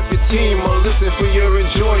 Rip your team or listen for your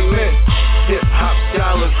enjoyment. Hip hop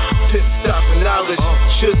scholars, pit stop and knowledge.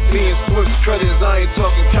 Should be in sports credits, I ain't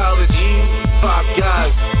talking college. 5 guys,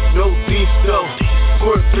 no beef though.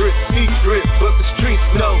 Corporate secret, but the streets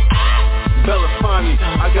know. Belafonte,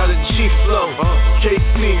 I got a G flow.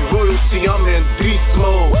 KC royalty, I'm in beast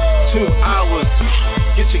mode. 2 hours.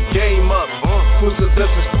 get your game up. Who's the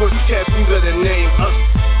best in sports cats? You better name us.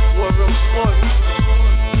 War Room Sports.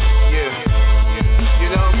 Yeah. You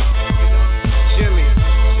know? Jimmy.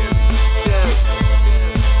 Dez.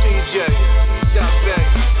 DJ. Shot back.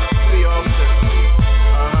 Lee Austin.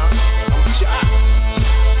 I'm shot.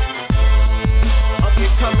 Up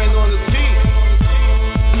and coming on the beat.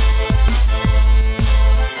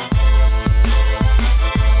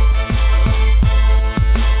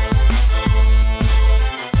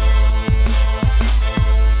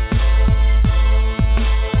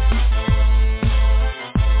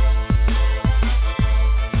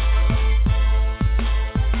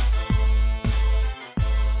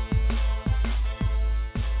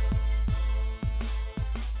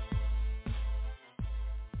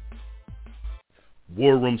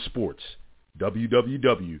 War Room Sports,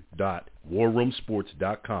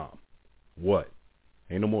 www.warroomsports.com. What?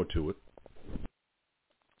 Ain't no more to it.